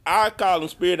like I call him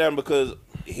spirit animal because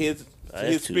his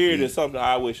That's too spirit deep. is something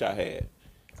I wish I had.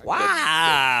 The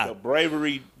Wow.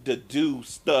 bravery to do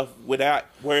stuff without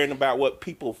worrying about what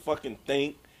people fucking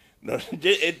think. No,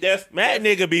 that's That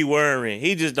nigga be worrying.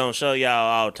 He just don't show y'all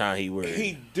all the time he worried.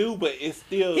 he do, but it's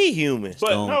still He human. But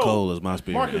Stone no, Cold is my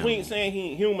spirit Marcus, we animal. ain't saying he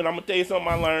ain't human. I'm gonna tell you something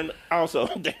I learned also.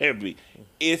 Debbie,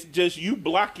 it's just you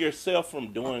block yourself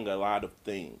from doing a lot of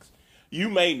things. You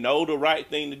may know the right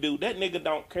thing to do. That nigga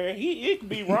don't care. It could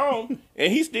be wrong,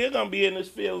 and he still gonna be in his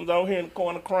feelings over here in the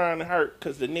corner crying and hurt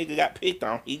because the nigga got picked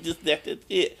on. He just that's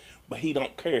it. But he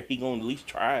don't care. He gonna at least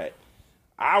try it.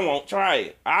 I won't try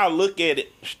it. I'll look at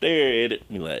it, stare at it,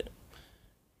 and be like,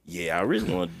 yeah, I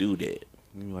really want to do that.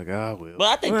 You're like, I will. But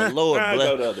I think the Lord I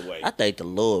go the other way. I think the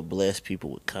Lord bless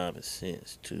people with common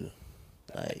sense too.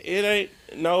 Like It ain't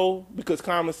no, because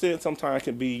common sense sometimes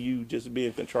can be you just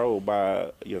being controlled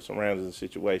by your surroundings and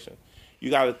situation. You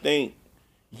got to think.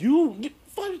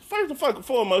 First and fucking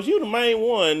foremost, you the main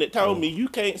one that told me you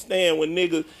can't stand when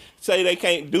niggas say they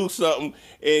can't do something,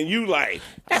 and you like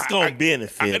that's gonna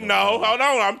benefit. them. No, hold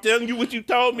on. I'm telling you what you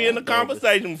told me in the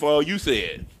conversation before. You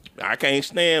said I can't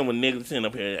stand when niggas sitting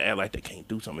up here and act like they can't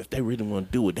do something. If they really want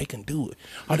to do it, they can do it.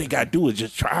 All they got to do is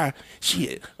just try.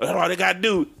 Shit. That's all they got to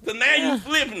do. So now you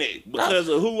flipping it because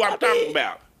of who I'm talking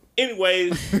about.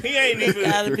 Anyways, he ain't even.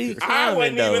 I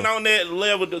wasn't even on that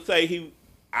level to say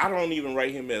I don't even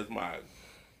rate him as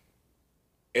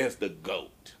the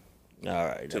GOAT. All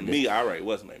right. To me, all right,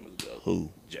 what's his name is GOAT? Who?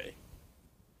 Jay.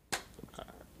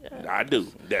 I do.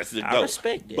 That's the GOAT. I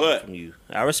respect that but from you.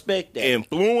 I respect that.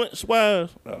 Influence-wise,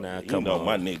 come on.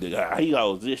 My nigga, he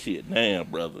owes this shit down,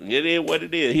 brother. It is what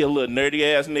it is. He a little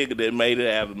nerdy-ass nigga that made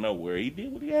it out of nowhere. He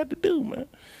did what he had to do, man.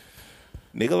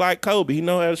 Nigga like Kobe, he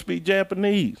know how to speak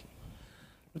Japanese.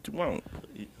 What you want?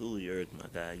 Who yours, my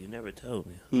guy? You never told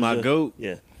me. My GOAT?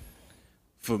 Yeah.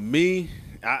 For me,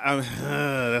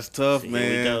 that's tough, man.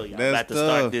 Here we go. Y'all that's about to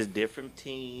tough. start this different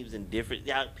teams and different.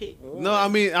 Y'all pick one. No, I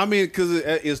mean, because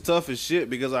it's tough as shit.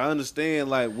 Because I understand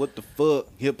like what the fuck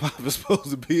hip hop is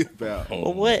supposed to be about.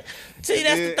 Well, what? See,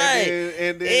 that's the thing.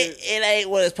 And then, it ain't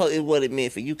what it's supposed. It's what it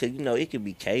meant for you, because it can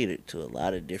be catered to a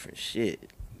lot of different shit.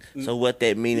 So what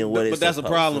that mean and what it's. But that's a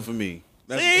problem to. for me.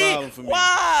 That's See? a problem for me.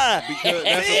 Why? Because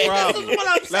that's a problem. This is what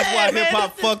I'm That's saying, why man. hip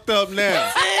hop fucked up now.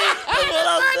 That's what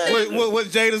I'm saying. What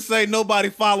Jada say? Nobody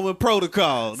following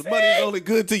protocol. The money's only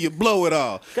good till you blow it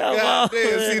all. Come God on,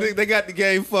 damn, man. see, they got the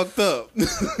game fucked up.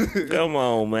 Come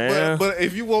on, man. But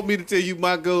if you want me to tell you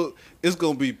my GOAT, it's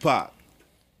gonna be Pop.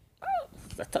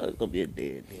 I thought it was gonna be a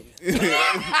dead nigga. It's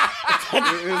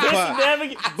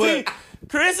Pop. See,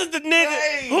 Chris is the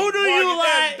nigga. Who do you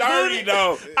like? That's dirty,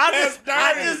 though. That's dirty.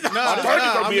 I told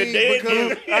you gonna be a dead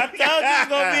nigga. I told you it's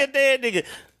gonna be a dead nigga.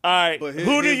 All right, But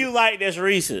who do you like that's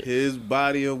recent? His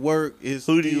body of work is.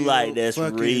 Who do you still like that's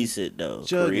fucking recent though?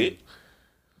 chugging.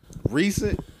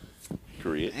 Recent?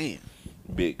 Crit. Damn.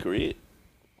 Big Crit.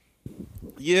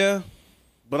 Yeah,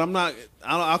 but I'm not.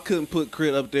 I couldn't put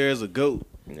Crit up there as a GOAT.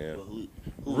 Yeah. Who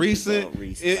Recent.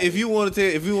 If you want to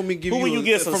tell, if you want me to give Who you, will you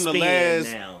get some from the spin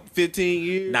last now? 15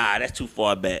 years. Nah, that's too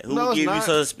far back. Who No, will it's give you not.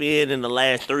 some spin in the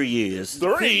last 3 years?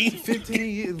 3. 15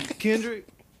 years. Kendrick.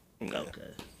 Okay.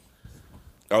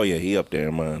 Oh yeah, he up there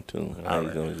in mine too.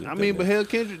 I mean, but hell,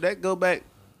 Kendrick, that go back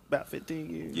about 15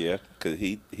 years. yeah, because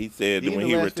he said He that when in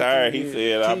he the last retired, 15 he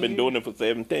years, said, "I've 10 been doing it for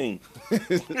 17."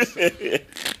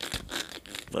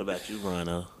 What about you,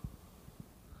 Rono?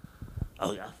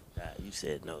 Oh, I forgot. You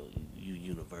said no. You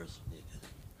universal nigga.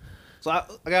 So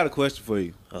I got a question for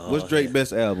you. Oh, What's Drake's yeah.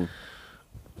 best album?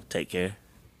 Take care.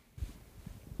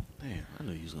 Damn, I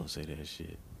knew you was gonna say that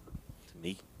shit. To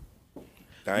me.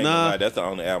 I ain't Nah. gonna lie, that's the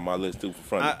only album I listened to from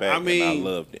front to back, I mean, and I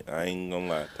loved it. I ain't gonna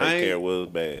lie, I Take ain't- Care was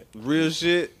bad. Real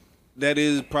shit. That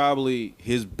is probably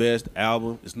his best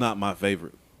album. It's not my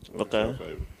favorite. What's Okay. your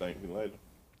favorite? Thank Me Later.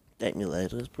 Thank me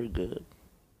later. That's pretty good.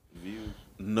 Views.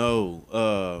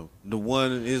 No, the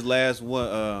one, his last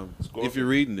one. Scorpion. If you're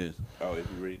reading this, Oh, if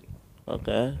you read it.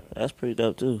 Okay, that's pretty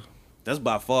dope too. that's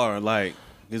by far like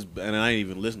his. And I ain't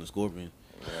even listen to Scorpion.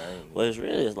 Well, it's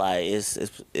really like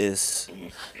it's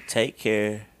Take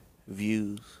Care,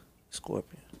 Views,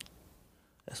 Scorpion.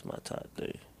 That's my top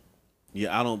 3.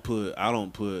 Yeah, I don't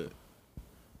put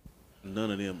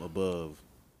none of them above.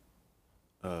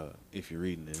 If you're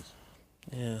reading this,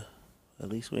 Yeah, at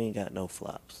least we ain't got no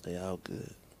flops. They all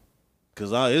good.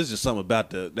 cause it's just something about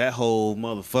that whole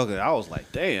motherfucker. I was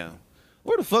like, damn,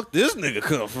 where the fuck this nigga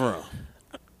come from?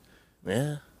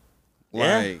 Yeah,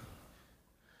 Like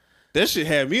that shit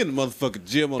had me in the motherfucking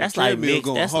gym on that's the like treadmill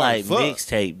going that's hard like as fuck.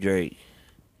 mixtape Drake.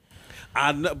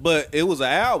 I know, but it was an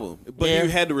album. But Yeah. you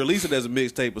had to release it as a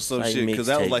mixtape or some Like shit because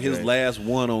that was mixtape, like his right. last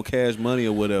one on Cash Money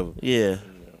or whatever. Yeah,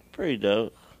 pretty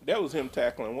dope. That was him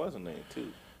tackling, wasn't it?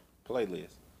 Too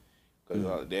playlist,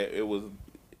 because it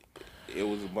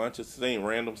was a bunch of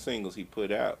random singles he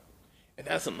put out, and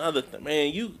that's another thing,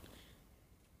 man.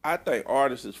 I think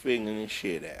artists is figuring this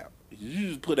shit out. You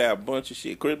just put out a bunch of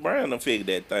shit. Chris Brown done figured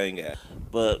that thing out.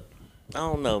 But I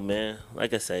don't know, man.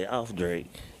 Like I say, off Drake,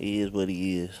 he is what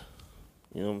he is.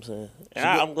 You know what I'm saying? And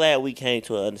I'm glad we came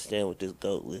to understand what this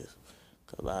GOAT list.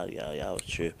 Cause a lot of y'all was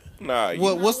tripping. Nah,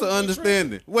 What's the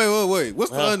understanding? Wait.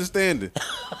 What's the understanding?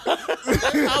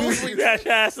 You got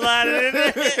try to slide it in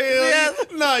there.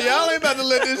 No, y'all ain't about to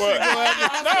let this shit go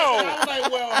happen. no. I was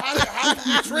like, well, how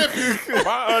you tripping?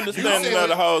 My understanding of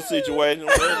the whole situation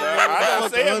was, I What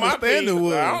done the said my understanding piece.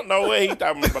 was. I don't know what he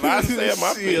talking about, but I done said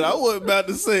my Shit, piece. I wasn't about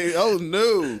to say, oh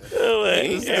no.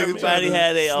 Everybody trying to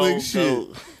had their own slick shit.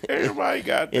 GOAT Everybody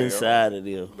got there. inside of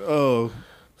them. Oh.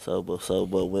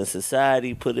 But when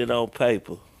society put it on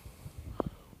paper,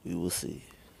 we will see.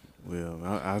 Well,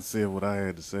 I said what I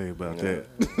had to say about that.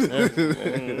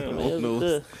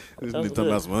 This nigga talking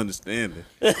about some understanding.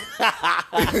 Yeah,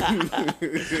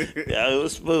 it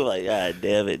was smooth. Like, God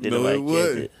damn it. Didn't No, it nobody catch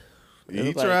wasn't. it.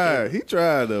 He tried. He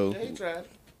tried though. He tried.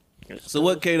 So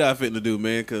what K-Dot finna do,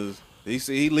 man? Cause he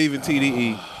said he leaving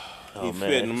TDE. Oh, He man,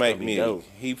 finna it's make gonna be me. dope.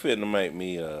 He finna make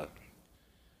me.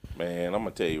 Man, I'm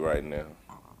gonna tell you right now.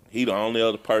 He the only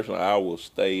other person I will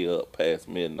stay up past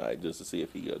midnight just to see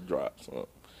if he'll drop something.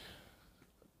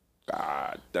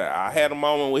 God, I had a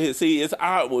moment with his. See, it's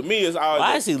odd with me. It's always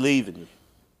Why is he leaving?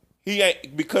 he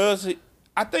ain't because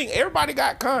I think everybody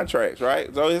got contracts,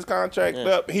 right? So his contract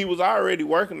up. He was already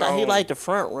working Nah, on. he like the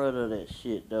front runner of that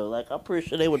shit though. Like I'm pretty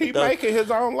sure they would. he making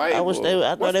his own label. I wish they. I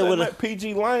know What's they that would. name?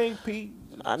 PG Lane.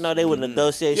 I know they would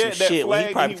negotiate Yeah, some that shit. Well,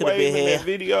 he flag probably he could have been waving in that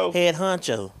video. head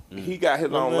honcho. He got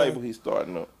his own label. He's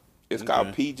starting up. It's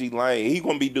called PG Lane. He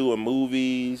gonna be doing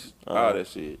movies, all that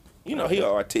shit. You know, he an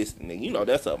artistic nigga. You know,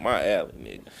 that's up my alley,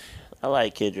 nigga. I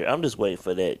like Kendrick. I'm just waiting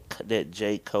for that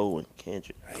J. Cole and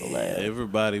Kendrick collab.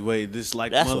 Everybody wait. This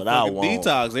like That's what I motherfucking want.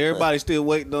 detox. Everybody still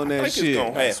waiting on I that think shit. it's gonna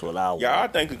happen. That's what I want. Yeah, I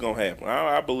think it's gonna happen.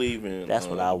 I believe in That's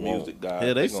what I want. music guys.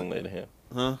 Yeah, they they gonna let it happen.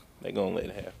 Huh? They gonna let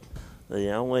it happen. So,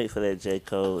 yeah, I'm waiting for that J.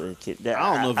 Cole and Kendrick.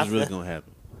 I don't know if it's really gonna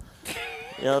happen.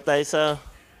 You don't think so?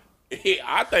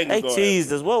 I think They it's gonna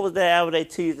teased us. What was that album they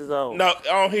teased us on? No,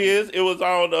 on his, it was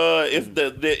on. It's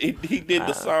he did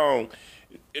the song.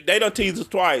 They done teased us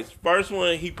twice. First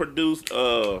one, he produced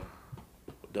the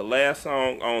last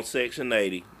song on Section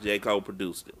 80. J. Cole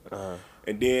produced it,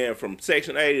 and then from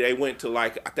Section 80, they went to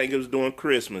like I think it was during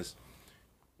Christmas.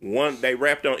 They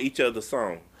rapped on each other's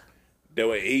song.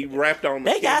 He rapped on.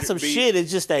 They got some beat, shit. It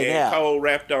just ain't and out. Cole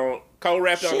rapped on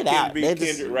Shit the out. Kendrick beat. They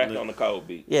just- Kendrick rapped on the Cole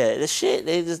beat. Yeah, the shit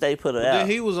they put it out. Then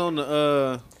he was on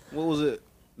the what was it?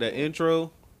 That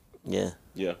intro. Yeah.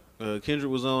 Yeah.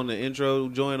 Kendrick was on the intro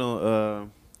joint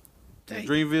on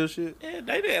Dreamville shit. Yeah,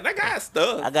 they got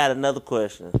stuff. I got another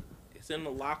question. It's in the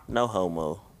lock. No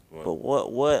homo. But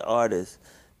what artist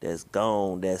that's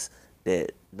gone,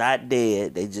 that not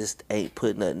dead, they just ain't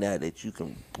put nothing out that you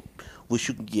can wish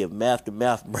you can give mouth to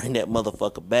mouth and bring that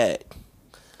motherfucker back.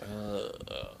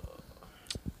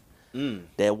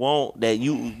 That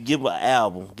you give an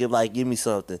album, give me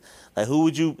something. Like who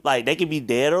would you like? They could be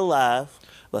dead or alive.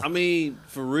 But I mean,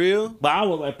 for real. but I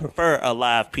would prefer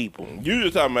alive people. You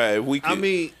just talking about if we could. I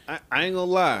mean, I ain't gonna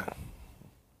lie.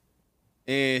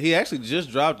 And he actually just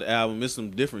dropped the album. It's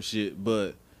some different shit,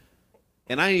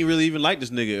 and I ain't really even like this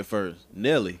nigga at first.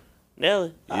 Nelly.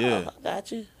 Nelly, Yeah. I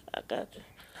got you. I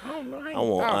I don't know. I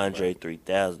want Andre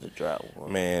 3000 to drop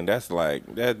one. Man, that's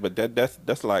like that, but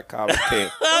that's like college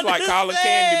candy. That's like college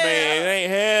candy, man. It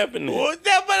ain't happening. Well, but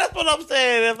that's what I'm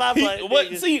saying. If I'm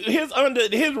like, See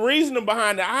his reasoning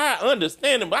behind it, I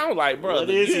understand it, but I'm like, bro, what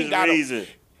is you his ain't gotta. reason?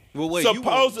 Well, wait,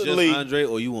 Supposedly- you want just Andre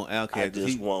or you want I Outkast?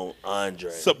 just want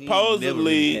Andre.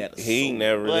 Supposedly, had a he soul.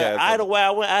 never really But had.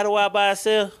 Idlewild by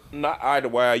itself. Not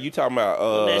Idlewild. You talking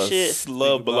about That shit.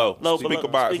 Love Below? Love Speak Below.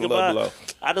 about Speak Love About. Below.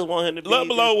 I just want him to be. Love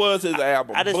Below was his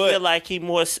album. I just but feel like he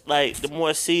more like the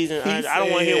more seasoned. He I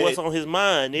don't want to hear said- what's on his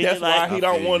mind. Nigga. that's like, why he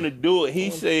don't want to do it.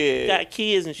 He said got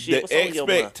kids and shit. What's on the your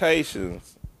mind?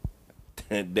 expectations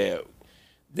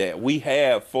that we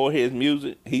have for his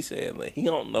music, he said like, he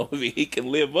don't know if he can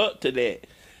live up to that.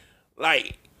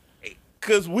 Like,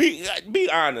 cause we be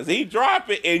honest, he drop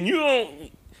it and you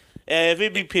don't. And if he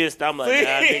be pissed, I'm like, nah,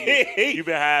 nigga, you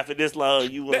been high for this long.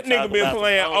 You want That nigga been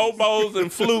playing oboes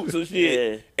and flutes and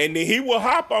shit, Yeah. and then he will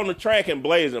hop on the track and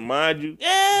blaze it. Mind you,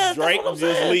 Yeah, Drake that's what I'm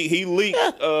just saying. leaked. He leaked.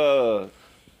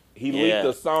 He Yeah. leaked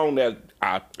a song that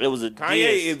It was a Kanye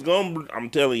diss. is gonna. I'm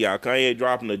telling y'all, Kanye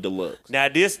dropping the deluxe. Now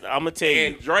this, I'm gonna tell you.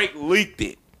 And Drake leaked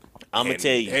it. I'm gonna And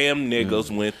tell you. Damn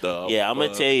niggas went the. Yeah, I'm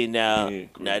gonna tell you now. yeah,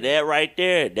 Now that right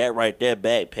there,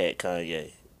 backpack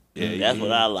Kanye. Yeah, That's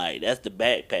what I like. That's the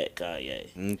backpack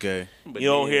Kanye. Okay. But You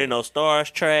don't then- hear no Stars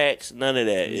tracks, none of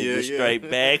that. It's Yeah, just yeah. straight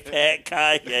backpack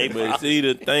Kanye. But see,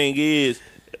 the thing is,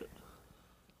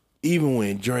 even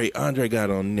when Andre got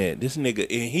on that, this nigga,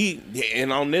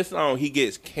 and on this song, he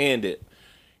gets candid.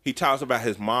 He talks about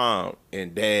his mom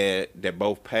and dad that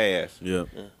both passed. Yeah.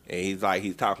 And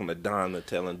he's talking to Donna,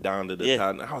 telling Donna to Yeah,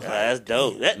 Donna. I was like, that's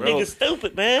dope. That bro. nigga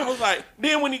stupid, man. I was like,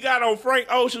 then when he got on Frank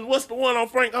Ocean's, what's the one on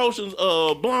Frank Ocean's?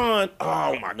 Blonde.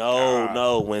 Oh my god.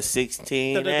 No, when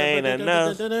 16 ain't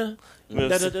enough.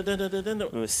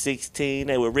 It was 16,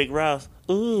 they were Rick Ross.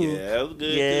 Ooh. Yeah, that was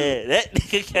good. Yeah, that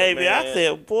nigga came in. I man,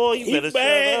 said, boy, you he better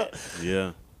bad. shut up.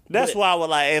 Yeah. That's why I would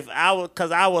like,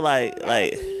 cause I would like,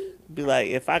 be like,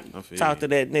 if I feel talk you. to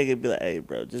that nigga, be like, hey,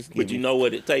 bro, just But give you me, know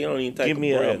what it take? You don't even take give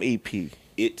me breath. EP.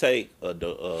 It take a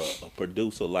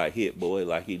producer like Hit Boy,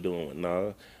 like he doing with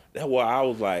Nas. That's why I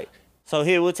was like, So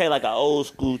here we'll take like an old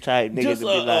school type nigga just to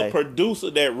be a like, producer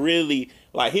that really,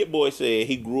 like Hit Boy said,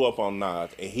 he grew up on Nas,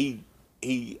 and he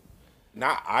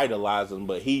not idolizing,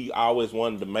 but he always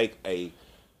wanted to make a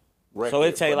record. so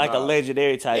it take for like a Nas.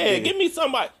 legendary type. Yeah, nigga. give me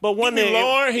somebody. But one give me nigga-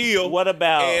 Lauryn Hill. What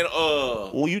about? And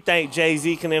Well, you think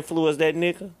Jay-Z can influence that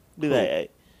nigga? Be like, hey,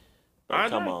 Andre?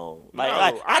 come on. No,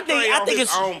 I think his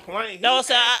it's. own plane. No, He's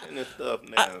so I- acting and stuff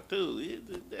now too.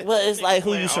 Well, it's like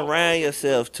who Playing you all surround over.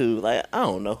 yourself to. Like, I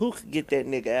don't know who could get that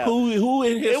nigga out. Who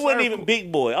in his It wasn't circle? even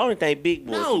Big Boy. I don't think Big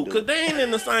Boy. No, could do because it. they ain't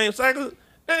in the same circle.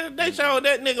 They showed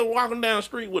that nigga walking down the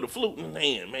street with a flute in his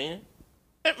hand, man.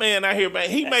 That man out here, man,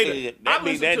 he made it. That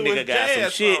mean that nigga got some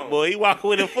shit, song. boy. He walking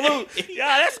with a flute. Y'all,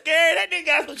 that's scary. That nigga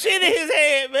got some shit in his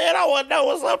head, man. I want to know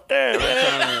what's up there,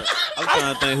 man. I'm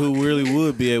trying to think who really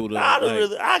would be able to I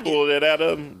Pull that out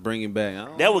of him. bring him back. I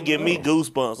don't that would give know. me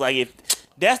goosebumps. Like if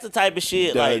that's the type of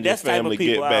shit, Done like your that's the type of family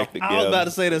people. get back I, together. I was about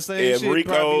to say the same And shit.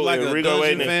 Rico- Probably like and a Rico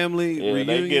Dungeon ain't- family Yeah, they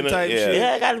reunion getting- type yeah. shit.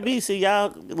 yeah, I gotta be. See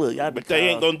y'all. Look, y'all. But they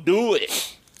ain't gonna do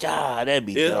it. God, that'd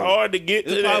be. It's dope. hard to get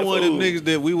to It's that. probably one of them food. niggas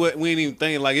that we ain't even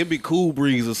thinking like it'd be Cool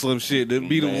Breeze or some shit. That'd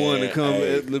be the one to come.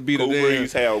 Hey, To be the Cool damn.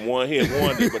 Breeze had one hit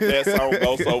wonder, but that song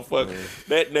goes so fucking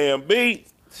that damn beat.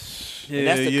 And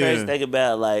that's the crazy thing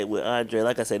about like with Andre.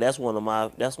 Like I said, that's one of my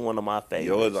favorites.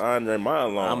 Yo, it's Andre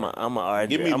Marlon. I'm a Andre.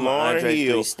 Give me I'm a Lauryn Andre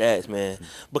Hill. 3 stats, man.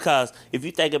 Because if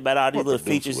you think about all these What little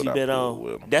producer features would you I been put on,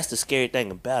 with him? that's the scary thing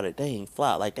about it. They ain't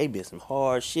flop. Like they been some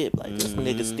hard shit. Like this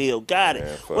nigga still got it.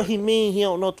 Man, fuck What he mean? He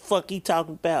don't know what the fuck he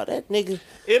talking about. That nigga.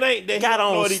 It ain't that he Got don't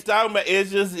on know what he talking about.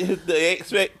 It's just the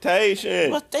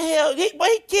expectation. What the hell? He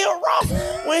killed Ross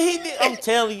when he did. I'm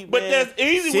telling you, But man. that's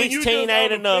easy when you 16 just ain't on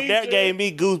the enough. That feature. gave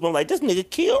me goosebumps. Like this nigga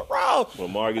killed Ross. Well,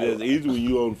 Margaret, that's easy when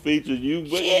you on features.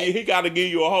 But Shit. he got to give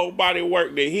you a whole body of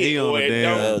work that hit He you. on the and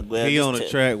damn. don't- well, he just on the tell-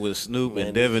 track with Snoop Man,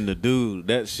 and Devin the Dude.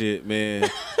 That shit, man.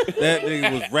 That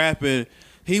nigga was rapping.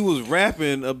 He was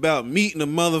rapping about meeting a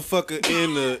motherfucker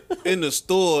in the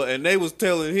store, and they was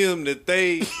telling him that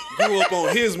they grew up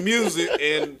on his music,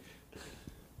 and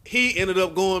he ended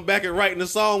up going back and writing the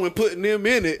song and putting them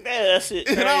in it. Man, that shit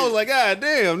crazy. And I was like, God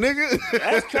damn, nigga.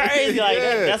 That's crazy. Like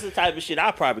Yeah. that's the type of shit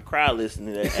I probably cry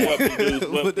listening to that. What producer?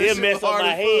 But that It shit mess was up hard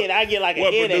my as head. fuck. I get like a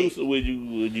What headache. producer would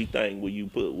you think would you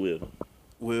put with him?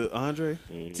 With Andre?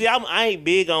 See, I ain't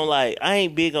big on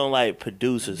like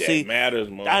producers. That See, matters,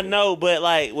 man. I know, but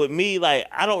like with me, like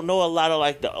I don't know a lot of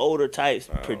like the older types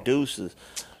producers.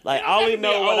 Like I only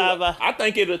know what I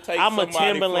think it'll take. I'm a somebody from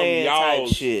Timberland type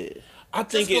y'all's- shit. I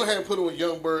Let's think go it. ahead and put him with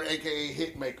Young Bird, aka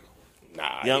Hitmaker.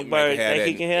 Nah, Young he Bird have think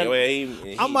he that- can handle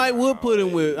Yeah, I might would put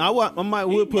him with. I might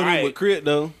would put him might. with Crit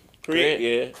though. Crit,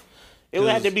 yeah. It would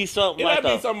have to be something It like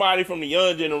might be somebody from the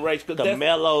young generation. Cause the that's,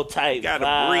 mellow type Got a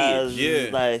vibes. bridge, yeah.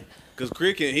 Like Cause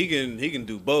Crit he can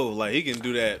do both. Like he can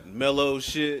do that mellow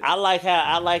shit. I like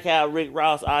how Rick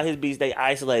Ross, all his beats, they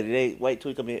isolated. They wait till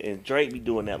he come in, and Drake be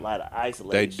doing that lot of isolation.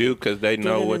 they do because they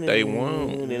know what they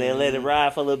want. And they let it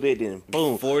ride for a little bit, then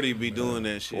boom. 40 be doing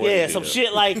that shit. Yeah, some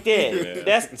shit like that.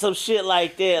 That's some shit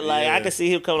like that. Like Yeah. I can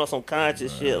see him coming on some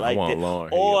conscious shit like want that. Lauryn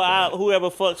Hill, Or bro. whoever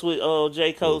fucks with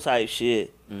J. Cole type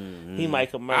shit. Mm-hmm. He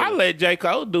might come I out. let J.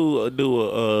 Cole do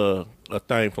a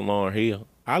thing for Lauryn Hill.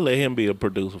 I let him be a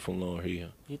producer for Lauryn Hill.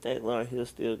 You think Lauryn Hill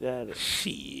still got it?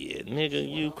 Shit, nigga,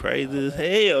 you crazy as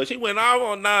hell. She went off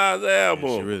on Nas' album.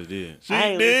 She really did. She I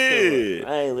ain't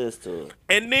did. listen to it.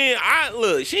 And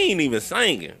then she ain't even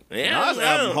singing. Nas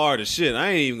album hard as shit. I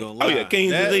ain't even gonna lie. Oh yeah,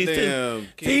 King's That Disease too. damn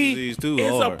King's See, Disease too it's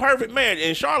hard. a perfect match.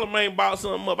 And Charlamagne bought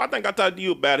something up. I think I talked to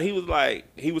you about it.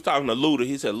 He was talking to Luda.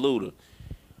 He said, Luda,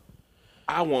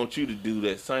 I want you to do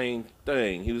that same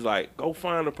thing. He was like, go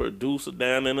find a producer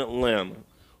down in Atlanta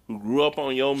who grew up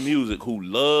on your music, who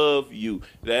love you.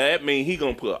 That means he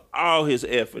gonna put all his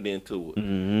effort into it.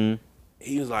 Mm-hmm.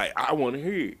 He was like, I want to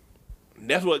hear it. And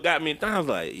that's what got me. I was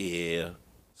like, yeah.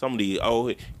 Some of the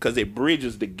old, because it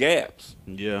bridges the gaps.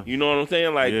 Yeah. You know what I'm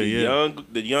saying? Like Yeah,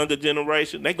 the younger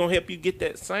generation, they gonna help you get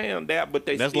that sound out, but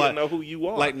they That's still like- know who you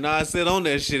are. Like Nas said on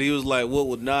that shit, he was like, "What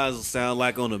would Nas sound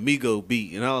like on a Migo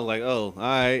beat?" And I was like, "Oh, all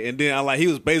right." And then he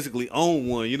was basically on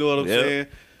one. You know what I'm Yep. saying?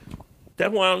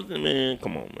 that's why man,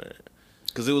 come on, man.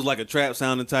 Because it was like a trap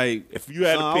sounding type. If you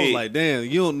had to song. I was pick- like, "Damn,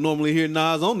 you don't normally hear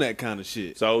Nas on that kind of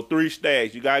shit." So 3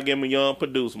 stacks, you gotta give him a young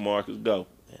producer, Marcus. Go.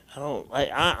 I don't like.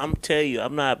 I'm telling you,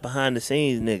 I'm not behind the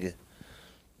scenes, nigga.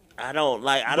 I don't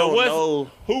like. I But don't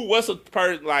know. what's a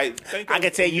person like? Think I of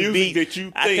can tell you music beat- that you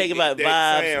think I think about that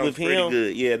vibes sounds with pretty him,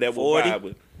 Good. Yeah, that will 40. vibe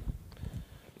with.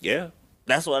 Yeah.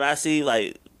 That's what I see.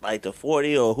 Like the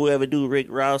 40 or whoever do Rick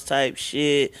Ross type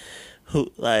shit. Who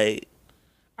like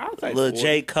I'll take little 40.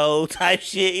 J. Cole type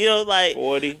shit. You know, like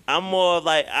 40. I'm more of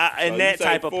like in So that you say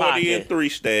type of 40 pocket. and 3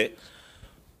 stacks.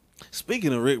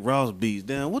 Speaking of Rick Ross beats,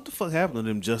 damn, what the fuck happened to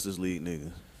them Justice League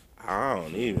niggas? I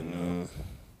don't even know.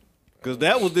 Cause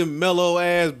that was them mellow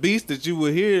ass beats that you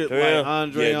would hear Yeah. like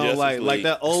Andre Yeah, on Justice like League. that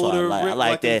That's what older. I Rick,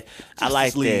 like that. I Justice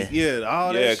like League. that. Yeah,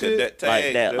 all Yeah, that because shit. that tag.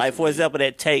 Like that, like for Justice example,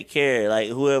 that Take Care, like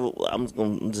whoever I'm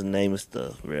just naming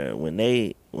stuff, bro. When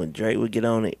Drake would get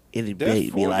on it, it'd That's be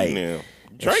 40 like now. that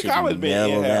Drake shit be always been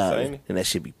mellowed in-house, out, ain't he? and that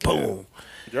shit be boom.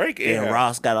 Drake And in-house.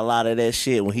 Ross got a lot of that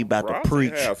shit when he about Ross to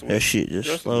preach. in-house. That shit just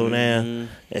Justice slow League. down.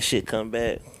 That shit come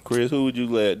back. Chris, who would you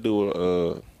let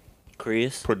do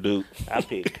Chris, produce? I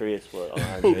picked Chris for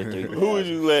 103. Who would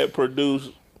you let produce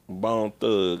Bone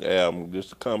Thug album just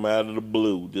to come out of the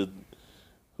blue? Just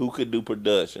who could do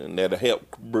production that'll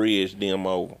help bridge them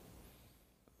over?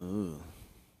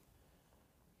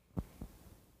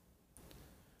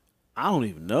 I don't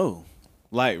even know.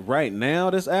 Like right now,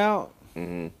 that's out.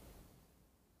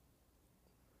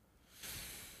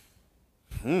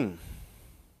 Nigga,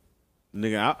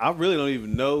 I really don't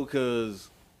even know because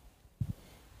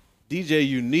DJ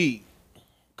Unique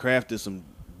crafted some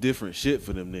different shit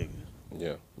for them niggas.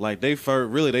 Yeah. Like they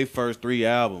first 3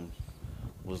 albums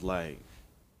was like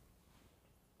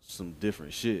some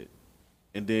different shit.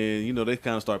 And then, you know, they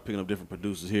kind of start picking up different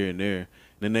producers here and there. And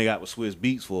then they got with Swiss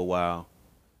Beats for a while.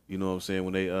 You know what I'm saying?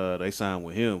 When they signed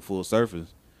with him, Full Surface.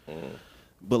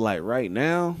 But like right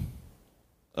now,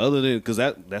 other than because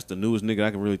that's the newest nigga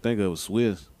I can really think of was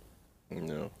Swiss.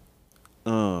 No.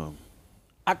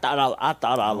 I thought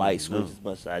I liked Swiss as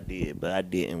much as I did, but I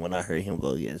didn't when I heard him go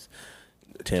against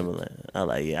Timberland. I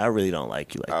like, yeah, I really don't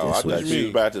like you like Oh, this. I thought Swiss. you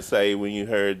was about to say when you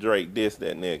heard Drake diss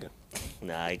that nigga.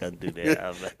 Nah, I ain't gonna do that. I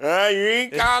was like, You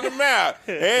ain't calling him out.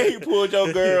 And he pulled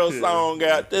your girl's song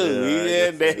out too.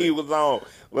 That he was on.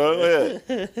 Look, look.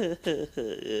 yeah.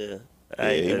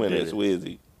 Yeah, he went as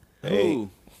Swizzy. Hey,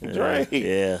 Drake.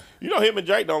 Yeah. You know him and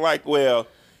Drake don't like, well,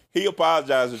 he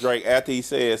apologized to Drake after he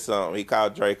said something. He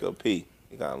called Drake a P.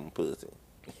 He called him pussy.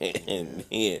 And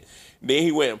then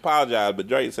he went and apologized, but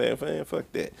Drake said, man,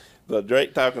 fuck that. So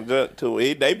Drake talking to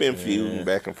him, they been feuding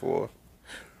back and forth.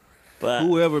 But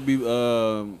whoever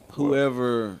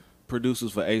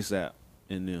produces for ASAP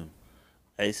and them.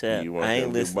 ASAP, You want I them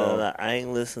ain't to listened to a lot. I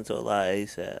ain't listened to a lot of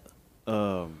ASAP.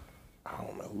 I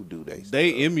don't know who do they.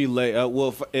 They emulate.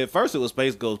 At first it was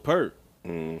Space Ghost Perk,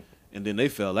 and then they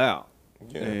fell out,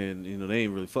 and you know they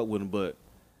ain't really fuck with him. But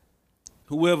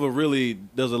whoever really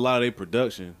does a lot of their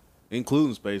production,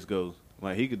 including Space Ghost,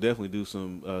 like he could definitely do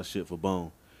some shit for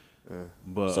Bone.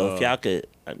 But So if y'all could,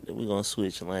 we're gonna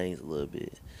switch lanes a little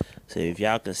bit. So if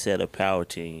y'all can set a power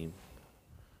team,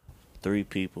 3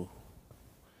 people,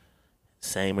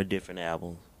 same or different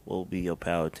albums, what would be your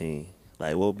power team?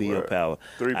 Like, what would be your power?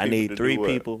 3 I people need to 3 do what?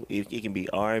 people. If it can be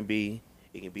R&B,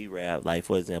 it can be rap. Like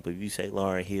for example, if you say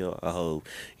Lauryn Hill or Hov,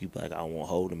 you be like, I want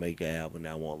Hov to make an album.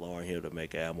 I want Lauryn Hill to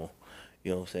make an album.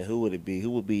 You know what I'm saying? Who would it be? Who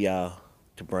would be y'all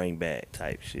to bring back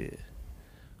type shit?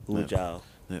 Who would y'all?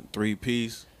 that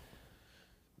 3-piece.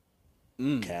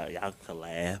 Y'all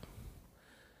collab,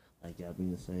 like y'all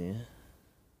been saying.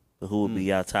 But who would be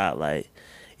y'all top? Like,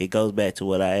 it goes back to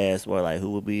what I asked for. Like,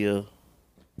 who would be who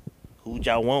would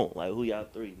y'all want? Like, who y'all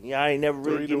 3? Y'all ain't never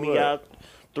really 3 give to me what? y'all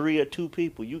 3 or 2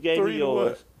 people. You gave 3 me to what?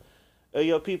 yours. Or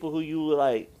your people who you were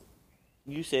like.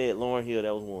 You said Lauryn Hill.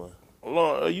 That was one.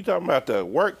 Lauren, are you talking about the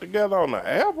work together on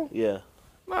the album? Yeah.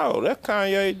 No, that's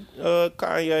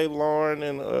Kanye, Lauren,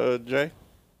 and Jay.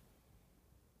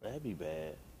 That'd be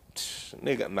bad.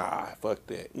 Nigga, nah, fuck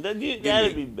that. That'd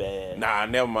be bad. Nah,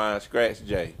 never mind. Scratch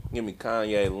Jay. Give me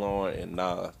Kanye, Lauren, and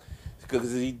Nas.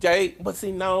 Because Jay, but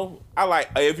see, no, I like,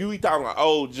 if you talking about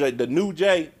old Jay, the new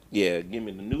Jay, yeah, give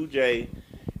me the new Jay,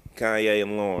 Kanye,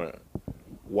 and Lauren.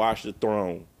 Watch the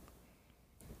Throne.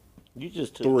 You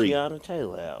just took 3. Tiana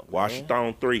Taylor out. Watch man. the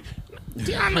Throne 3.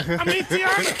 Tiana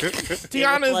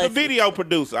is the video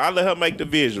producer. I let her make the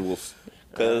visuals.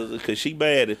 Cause she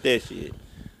bad at that shit.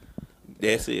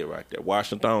 That's it right there.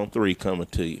 Washington 3 coming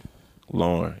to you.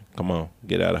 Lauren, come on.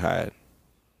 Get out of hiding.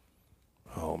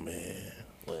 Oh, man.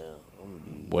 Well,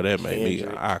 Boy, that made me,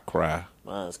 Kendrick. I cry.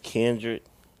 Mine's Kendrick,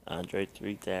 Andre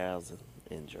 3000,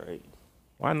 and Drake.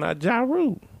 Why not Ja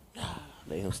Rule?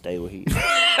 Let him stay where he I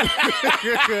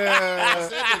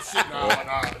said that shit. No.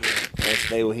 Let's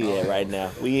stay where he at right now.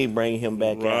 We ain't bringing him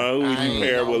back out. Who would you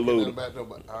pair with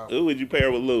Luda? Who would you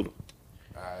pair with Luda?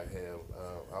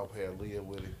 I'll pair Leah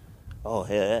with it. Oh,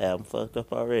 hell, that album fucked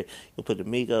up already. You put the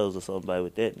Migos or somebody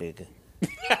with that nigga.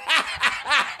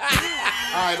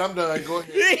 All right, I'm done. Go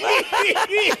ahead.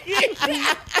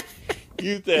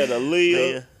 You said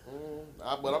Aaliyah, Yeah.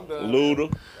 But I'm done.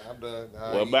 Luda. I'm done.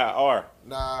 What about R?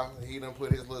 Nah, he done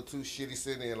put his little 2 shitty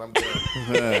cent in. I'm done.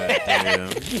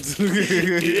 Damn.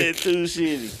 He did too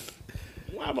shitty.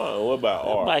 What about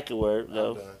R? Might could work I'm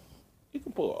though. done. You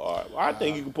can pull R. I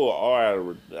think you can pull R out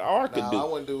of R. Could Nah, I do.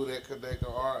 wouldn't do that because they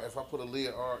go R. If I put a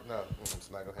lid R, no, it's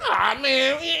not gonna happen. Ah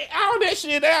man, all that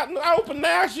shit out in the open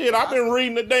now. Shit, I've been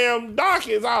reading the damn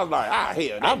dockets. I was like,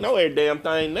 hell, I know every damn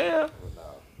thing now.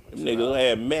 Them niggas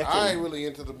had matching. I ain't really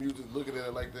into the music, looking at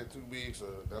it like that too big, so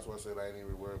that's why I said I ain't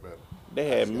even worried about it. They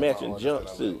had I matching just got my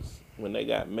artist that I jumpsuits when they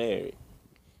got married.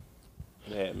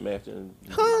 They had matching.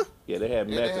 Yeah, they had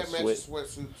Yeah, they had matching matching sweat.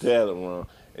 sweatsuits. Tell them wrong.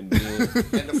 And then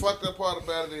And the fucked up part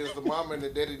about it is the mama and the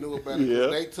daddy knew about it. 'Cause Yeah.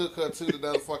 they took her to the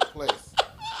other fucking place.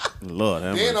 Lord,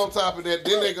 have Then mercy. on top of that,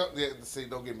 then they go. Yeah, see,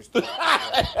 don't get me started.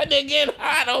 they getting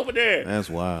hot over there. That's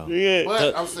wild. Yeah.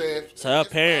 But I'm saying, So her it's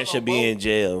parents not should be on in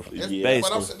jail. both. It's- Yeah.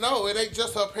 But I'm Basically. saying, no, it ain't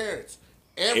just her parents.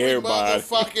 Every Everybody.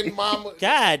 motherfucking mama,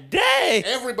 God dang.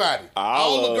 everybody, All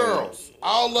all the of girls,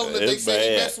 all of them that they It's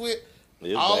say he bad. messed with,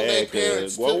 It's all bad, their 'cause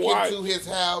parents boy, took why- him to his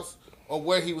house or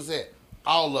where he was at.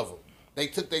 All of them. They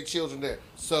took their children there.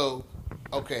 So,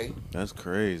 okay. That's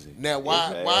crazy. Now,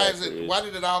 why It's is it? bad. Why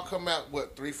did it all come out?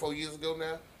 What 3-4 years ago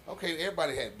now? Okay,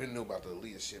 everybody had been knew about the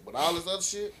Aaliyah shit, but all this other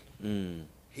shit,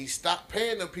 he stopped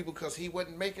paying them people because he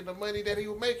wasn't making the money that he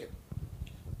was making.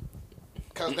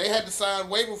 Because they had to sign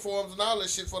waiver forms and all that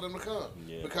shit for them to come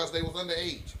because they was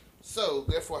underage. So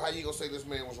therefore, how you gonna say this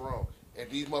man was wrong? And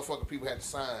these motherfucking people had to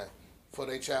sign for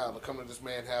their child to come to this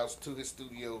man's house, to his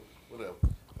studio, whatever.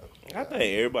 I think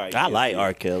everybody. I like guilty.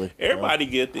 R. Kelly. Everybody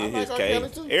guilty in I his like R. Kelly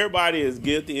case. too. Everybody is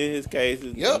guilty in his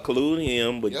cases, Yep. including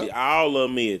him. But Yep. all of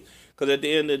them is because at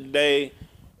the end of the day,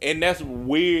 and that's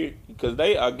weird because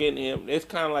they are getting him. It's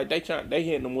kind of like they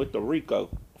hitting him with the RICO.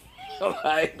 I'm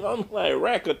like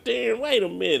racketeering. Wait a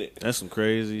minute. That's some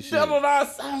crazy shit. That's what I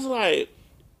was like.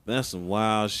 That's some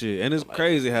wild shit. And it's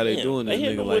crazy how they damn, doing they this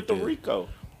hitting nigga him like with the that. RICO.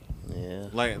 Yeah.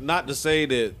 Like, not to say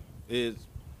that it's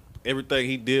everything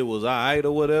he did was alright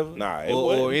or whatever. Nah, it or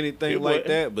wasn't. anything It like wasn't.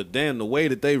 that. But damn, the way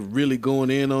that they really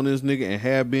going in on this nigga and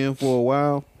have been for a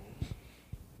while,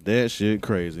 that shit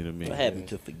crazy to me. What happened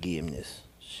to forgiveness?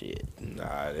 Shit.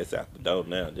 Nah, that's out the door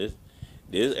now. This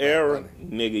era,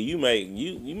 nigga, you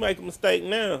make a mistake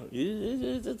now.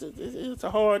 It's a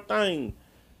hard thing.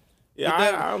 Yeah, But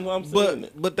that- I'm saying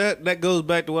it. But that goes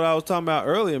back to what I was talking about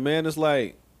earlier, man. It's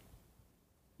like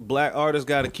black artists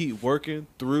got to keep working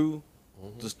through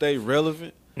to stay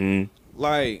relevant.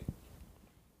 Like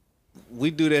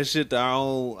we do that shit to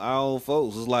our own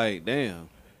folks. It's like, damn.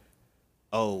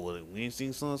 Oh, well, we ain't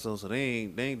seen so they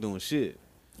ain't doing shit.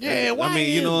 Yeah, why I mean,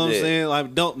 you is know what I'm that? saying?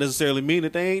 Like, don't necessarily mean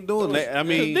that they ain't doing that. I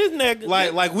mean, this nigga,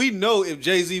 like we know if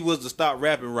Jay-Z was to stop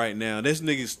rapping right now, this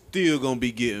nigga's still gonna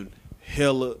be getting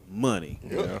hella money.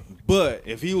 Yeah. But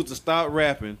if he was to stop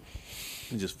rapping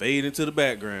and just fade into the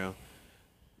background,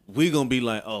 we gonna be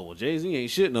like, oh well, Jay-Z ain't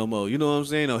shit no more. You know what I'm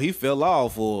saying? Or he fell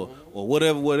off or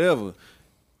whatever.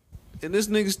 And this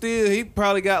nigga still, he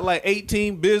probably got like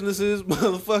 18 businesses,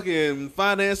 motherfucking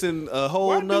financing a Why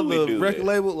whole do we nother do record that?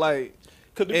 label. Like,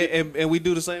 'Cause the- and we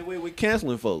do the same way with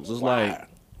canceling folks. It's why? like,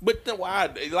 But then why?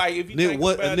 Like if you nigga, think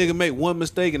what a about nigga it, make one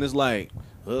mistake and it's like,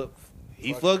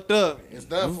 he fucked up. It's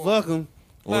done for Fuck him.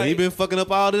 Well, he Like- been fucking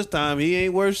up all this time. He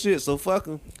ain't worth shit, so fuck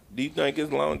him. do you think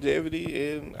it's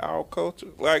longevity in our culture?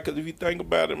 Like, cause if you think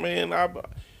about it, man,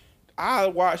 I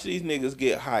watch these niggas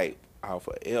get hyped off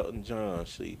of Elton John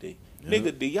CD.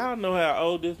 Nigga, do y'all know how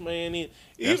old this man is?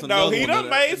 Even though he done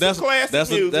made some classic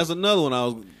music, That's another one I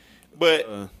was.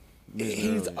 but He's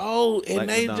he's old, and Like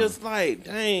they Madonna. just like,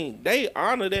 dang, they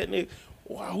honor that nigga.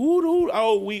 Wow, who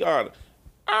old we honor?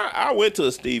 I went to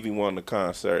a Stevie Wonder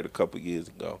concert a couple years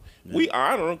ago. We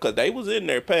honor them because they was in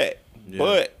their pack,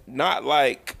 but not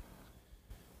like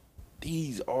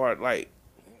these are like.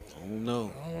 I don't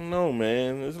know. I don't know,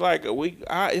 man. It's like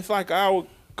it's like our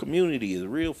community is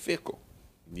real fickle.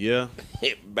 Yeah.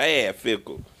 Bad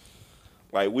fickle.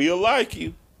 Like we'll like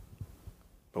you,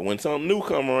 but when something new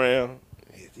come around,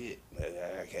 it's it.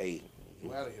 Like, hey,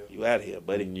 You out of here. you out of here,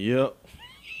 buddy. Yep.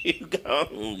 You gone.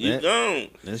 You That- gone.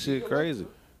 That shit crazy.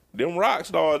 Them rock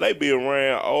stars, they be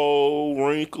around old,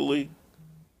 wrinkly.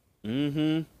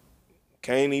 Mm-hmm.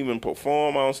 Can't even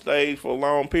perform on stage for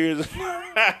long periods of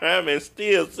time and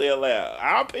still sell out.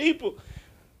 Our people,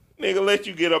 nigga, let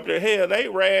you get up there. Hell, they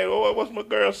rag. Oh, what's my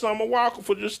girl Summer Walker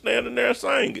for just standing there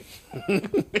singing?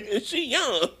 And she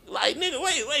young. Like, nigga,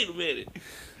 wait a minute.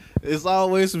 It's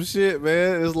always some shit,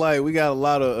 man. It's like we got a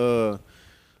lot of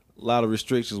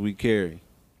restrictions we carry.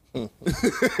 Right. For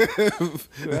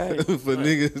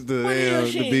niggas to, Why the hell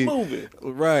to she be ain't moving?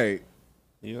 right.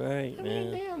 You right, I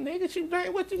mean, man. damn,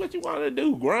 nigga, what you want to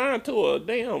do? Grind to a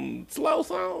damn slow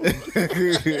song? with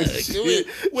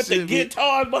the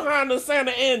guitars behind the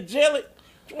Santa Angelic?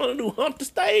 You want to do Hump the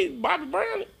Stage, Bobby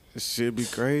Brown? This shit be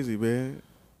crazy, man.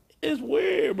 It's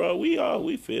weird, bro.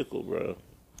 We fickle, bro.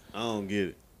 I don't get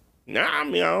it. Nah, I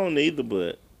mean, I don't either,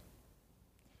 but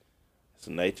it's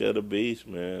the nature of the beast,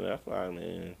 man. That's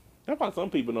why some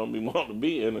people don't be wanting to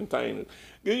be entertainers.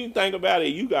 You think about it,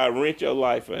 you got to rent your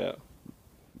life out.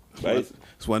 That's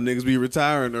why niggas be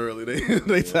retiring early.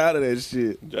 They tired of that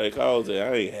shit. J. Cole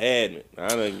said, I ain't had it. I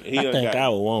think I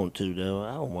would want to, though.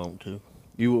 I would want to.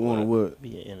 You would want to what?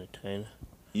 Be an entertainer.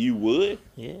 You would?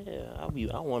 Yeah,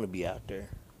 I want to be out there.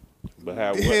 But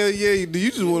how? Hell yeah, do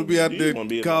you just want to be out there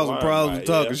causing problems and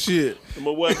talking shit?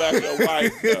 But what about your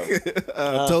wife,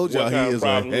 though? I told y'all he is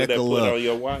a would that put on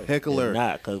your heckler. wife? Heckler.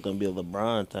 Not, because it's going to be a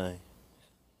LeBron thing.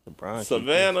 LeBron.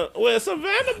 Savannah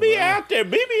be out there.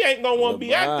 BB ain't going to want to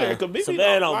be out there. Cause BB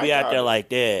Savannah don't be out there like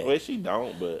that. Well, she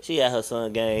don't, but. She at her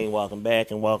son game, walking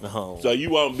back and walking home. So you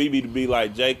want BB to be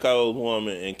like J. Cole's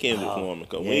woman and Kendrick's woman?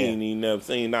 Because we ain't even never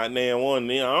seen not damn one of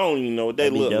them. I don't even know what they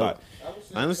look like.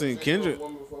 I done seen Kendrick.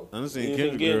 I done seen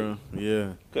Kendrick, girl.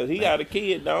 Yeah. Because he got a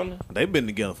kid, don't he? They been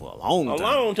together for a long time. A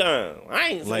long time. I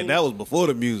ain't like seen that was before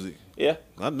the music. Yeah.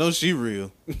 I know she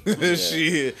real.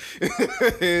 Shit.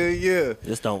 Yeah.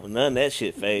 Just don't none of that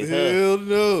shit phase her. Hell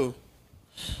no.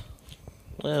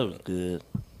 That was good.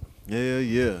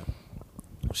 Yeah.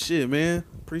 Shit, man.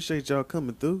 Appreciate y'all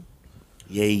coming through.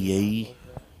 Yay.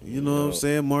 You know what I'm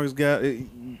saying? Mark's got it.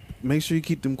 Make sure you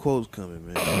keep them quotes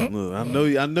coming, man. Look, I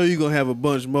know you're gonna have a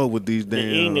bunch more with these damn. The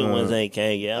evening ones ain't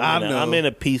came yet. I'm in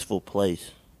a peaceful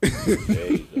place.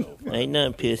 There you go. Ain't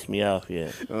nothing pissed me off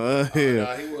yet. Yeah. Nah,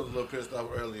 he was a little pissed off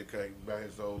earlier about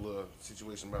his whole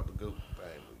situation about the goat thing.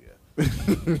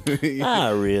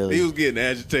 Not really. He was getting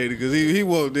agitated because he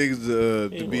want niggas to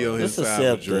be on his Just side with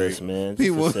accept Drake. us, man. He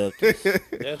Just want-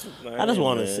 accept us. I just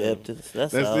want to acceptance.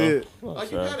 That's That's all. it. Oh,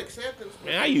 you got acceptance.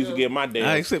 Man, I used to get my damn.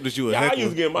 I accept that you a I heckler.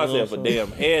 used to get myself a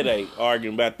damn headache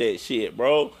arguing about that shit,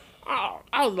 bro. I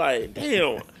was like,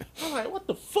 damn. I'm like, what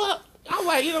the fuck? I'm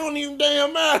like, it don't even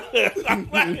damn matter. I'm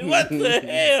like, what the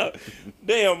hell?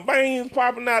 Damn veins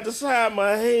popping out the side of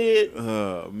my head.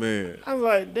 Oh man. I was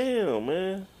like, damn,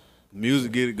 man.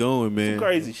 Music get it going, man. Some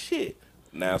crazy shit.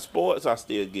 Now sports, I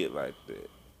still get like that.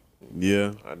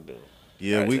 Yeah. I do.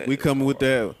 Yeah, we coming with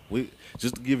that. We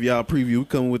just to give y'all a preview. We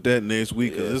coming with that next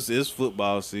week because it's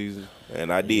football season.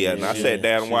 And I did. And I sat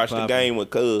down and watched the game with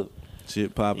Cuz.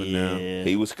 Shit popping now. Yeah.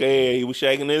 He was scared. He was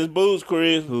shaking in his boots,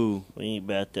 Chris. Who? We ain't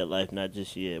about that life, not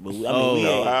just yet. But I mean, Oh. we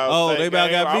ain't. Oh, they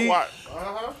about got beat?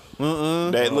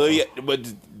 Uh-huh. That little, but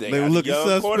they were got looking a young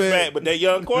suspect. quarterback. But that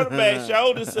young quarterback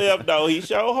showed himself though. He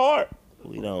showed heart.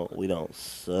 We don't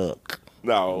suck.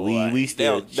 No, We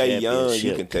still they young.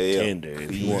 You can tell. Contender,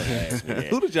 if you want to ask me that.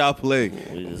 Who did y'all play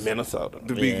We just- Minnesota.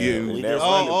 to begin? we That just-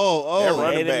 running- that Oh.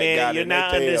 running Wait a back minute, got you're in their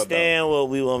not tail, understand what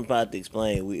we were about to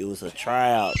explain. It was a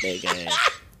tryout, that game.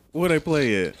 Where they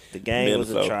play at? The game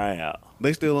was a Minnesota. tryout.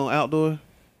 They still on outdoor?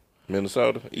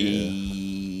 Minnesota.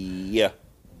 Yeah.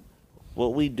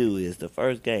 What we do is the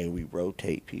first game we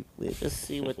rotate people. We just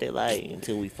see what they like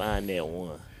until we find that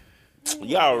one.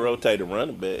 Y'all rotate the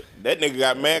running back. That nigga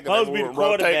got mad because Supposed to be the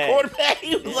rotate quarterback.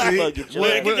 He was like, Fuck it, What-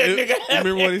 Look what- that nigga you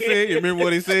remember what he said? You remember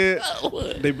what he said?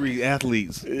 They breed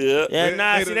athletes. yeah. Yeah, they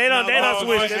done switched it up. Now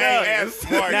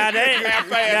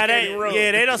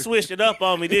they done switched it up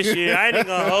on me this year. I ain't even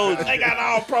gonna hold you. They got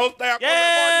all pro staff.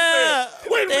 Yeah,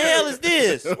 what the hell is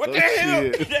this? What the hell?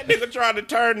 shit. That nigga tried to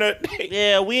turn the.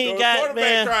 Yeah, we ain't The got quarterback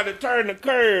man. tried to turn the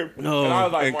curve. No, and I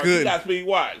was like, and Mark, you couldn't. got speed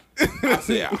watch. I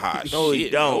said, hot shit. No, we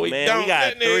don't, man. We got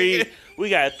That nigga- three. We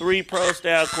got 3 pro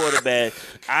style quarterbacks.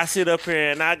 I sit up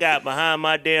here and I got behind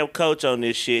my damn coach on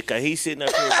this shit because he's sitting up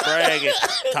here bragging,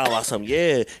 talking about something.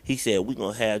 Yeah, he said we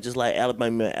gonna have just like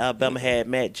Alabama. Alabama had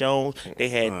Matt Jones. They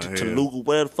had hell. Taluga,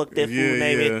 whatever the fuck that fool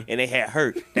name yeah. is, and they had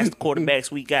Hurt. That's the quarterbacks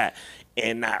we got.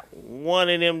 And not one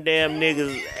of them damn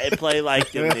niggas play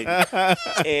like them niggas.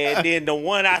 And then the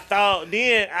one I thought,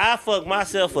 then I fucked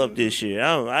myself up this year.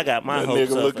 I got my That hopes nigga up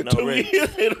for looking no 2 reason.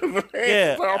 years in the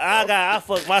Yeah, I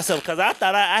fucked myself because I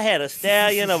thought I had a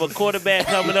stallion of a quarterback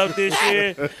coming up this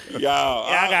year. Y'all.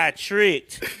 I got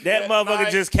tricked. That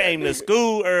motherfucker just came to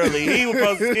school early. He was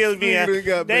supposed to still be He out.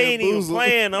 got They ain't even bamboozled.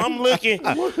 playing. I'm looking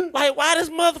like, why this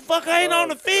motherfucker ain't on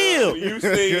the field? You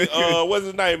see, what's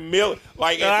his name? Mill.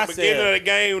 Like No, at I the beginning said- of the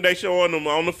game, they showing them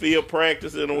on the field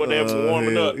practicing or whatever,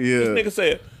 warming hell, up. yeah. This nigga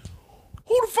said,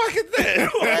 "Who the fuck is that?"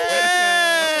 Who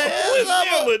is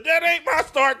Miller? That ain't my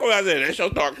start quarterback. I said, "That's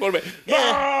your start quarterback." No.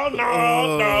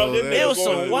 Oh, This that- nigga It was going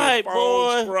some to his white phone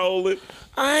boy. scrolling.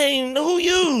 I ain't who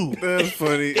you. That's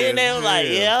funny. Then they was like,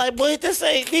 yeah, like, boy, this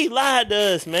ain't, he lied to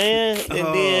us, man.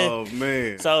 And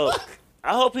man. So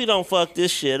I hope he don't fuck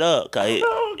this shit up. Cause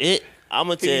I'm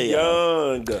gonna tell you.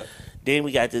 Young. Then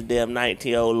we got this damn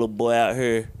 19-year-old little boy out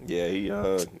here. Yeah, he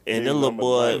young. And this little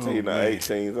boy, 19 or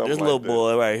 18, this little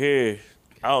boy right here,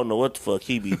 I don't know what the fuck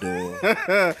he be doing.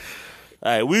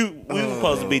 All right, we were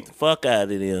supposed to beat the fuck out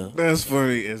of them. That's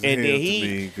funny as hell And then he- to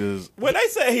me, because Well, they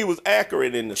said he was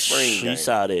accurate in the spring game. He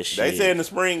saw that shit. They said in the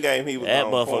spring game he was that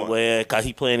on motherfucker, point. well, cause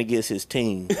he playing against his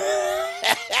team.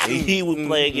 He would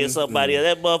play against somebody else.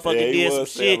 That motherfucker Yeah, he did some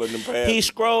was selling them shit. passes. He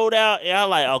scrolled out, and I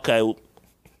like, okay.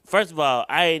 First of all,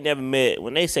 I ain't never met,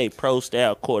 when they say pro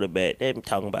style quarterback, they be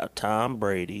talking about Tom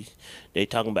Brady. They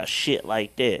talking about shit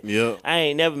like that. Yep. I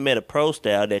ain't never met a pro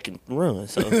style that can run.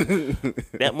 So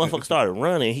that motherfucker started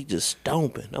running, he just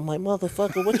stomping. I'm like,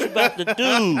 motherfucker, what you about to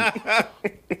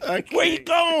do? Where you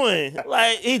going?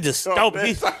 Like, he just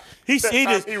stomping. He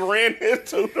just, He ran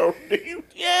into the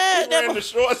yeah, He that ran the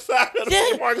short side of the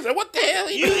Yeah. market. Said, "What the hell?"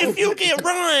 you, if you can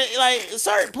run, like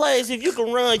certain plays, if you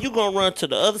can run, you gonna run to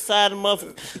the other side of the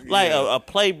motherfucker. Like a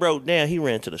play broke down, he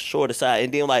ran to the shorter side,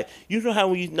 and then like you know how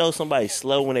when you know somebody's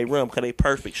slow when they run because they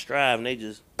perfect stride and they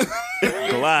just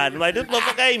glide. Like this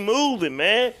motherfucker ain't moving,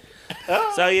 man.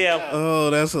 So yeah, oh,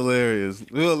 that's hilarious.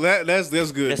 Well, that's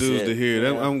good That's news it. to hear.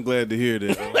 Yeah. I'm glad to hear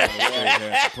that. They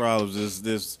had some problems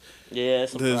this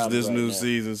it's some problems this right new now.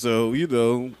 season. So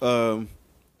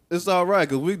it's all right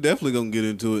because we definitely gonna get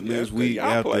into it next week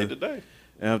Y'all played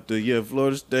after today.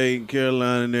 Florida State,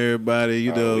 Carolina, and everybody.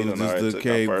 You know, we done already just the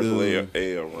took our Cape first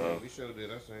Good. L run. We sure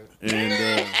did. I seen it.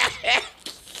 And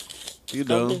you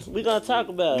know, We gonna talk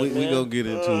about we it, man. gonna get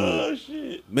into it. Oh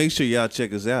shit. Make sure y'all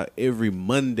check us out every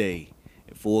Monday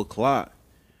at 4:00.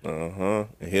 And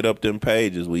hit up them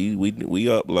pages. We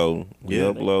upload. We Yeah.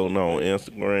 upload on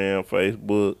Instagram,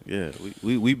 Facebook. Yeah,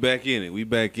 we back in it. We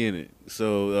back in it.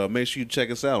 So make sure you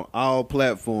check us out on all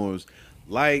platforms.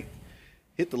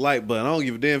 Hit the like button. I don't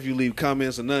give a damn if you leave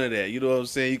comments or none of that. You know what I'm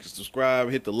saying? You can subscribe,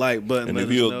 hit the like button. And let if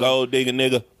us you a know. gold digger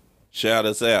nigga, shout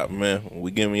us out, man.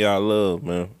 We giving y'all love,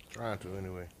 man. Trying to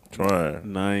anyway.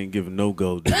 Trying. Nah, I ain't giving no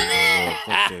gold digger. Fuck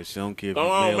that shit. I don't care if Come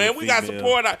you on, male man. or We got female.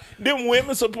 support. Them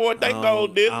women support they I don't-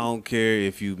 gold digger. I don't care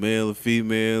if you male or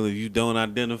female. If you don't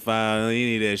identify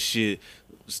any of that shit,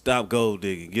 stop gold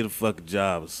digging. Get a fucking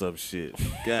job or some shit.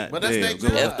 God But that's damn. their Go,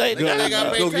 job. If they- They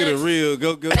gotta pay go get a taxes. real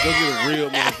go get a real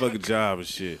motherfucking job and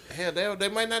shit. Hell, they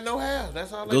might not know how.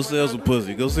 That's all. They Go might sell not some know.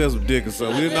 pussy. Go sell some dick or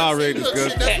something. We didn't Yeah, already see, look,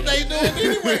 discuss. shit, that's what they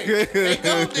doing anyway. They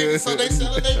gold diggers, so they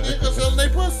selling their dick or selling their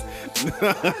pussy.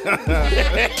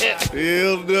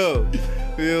 Hell no.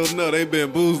 Hell no. They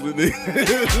been boozling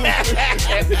niggas.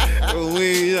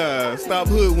 We stop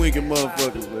hoodwinking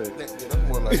motherfuckers, man. That's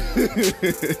more like.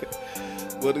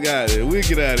 What the guy there? We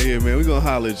get out of here, man. We gonna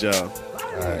holler at y'all.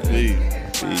 All right.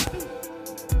 Peace. Peace.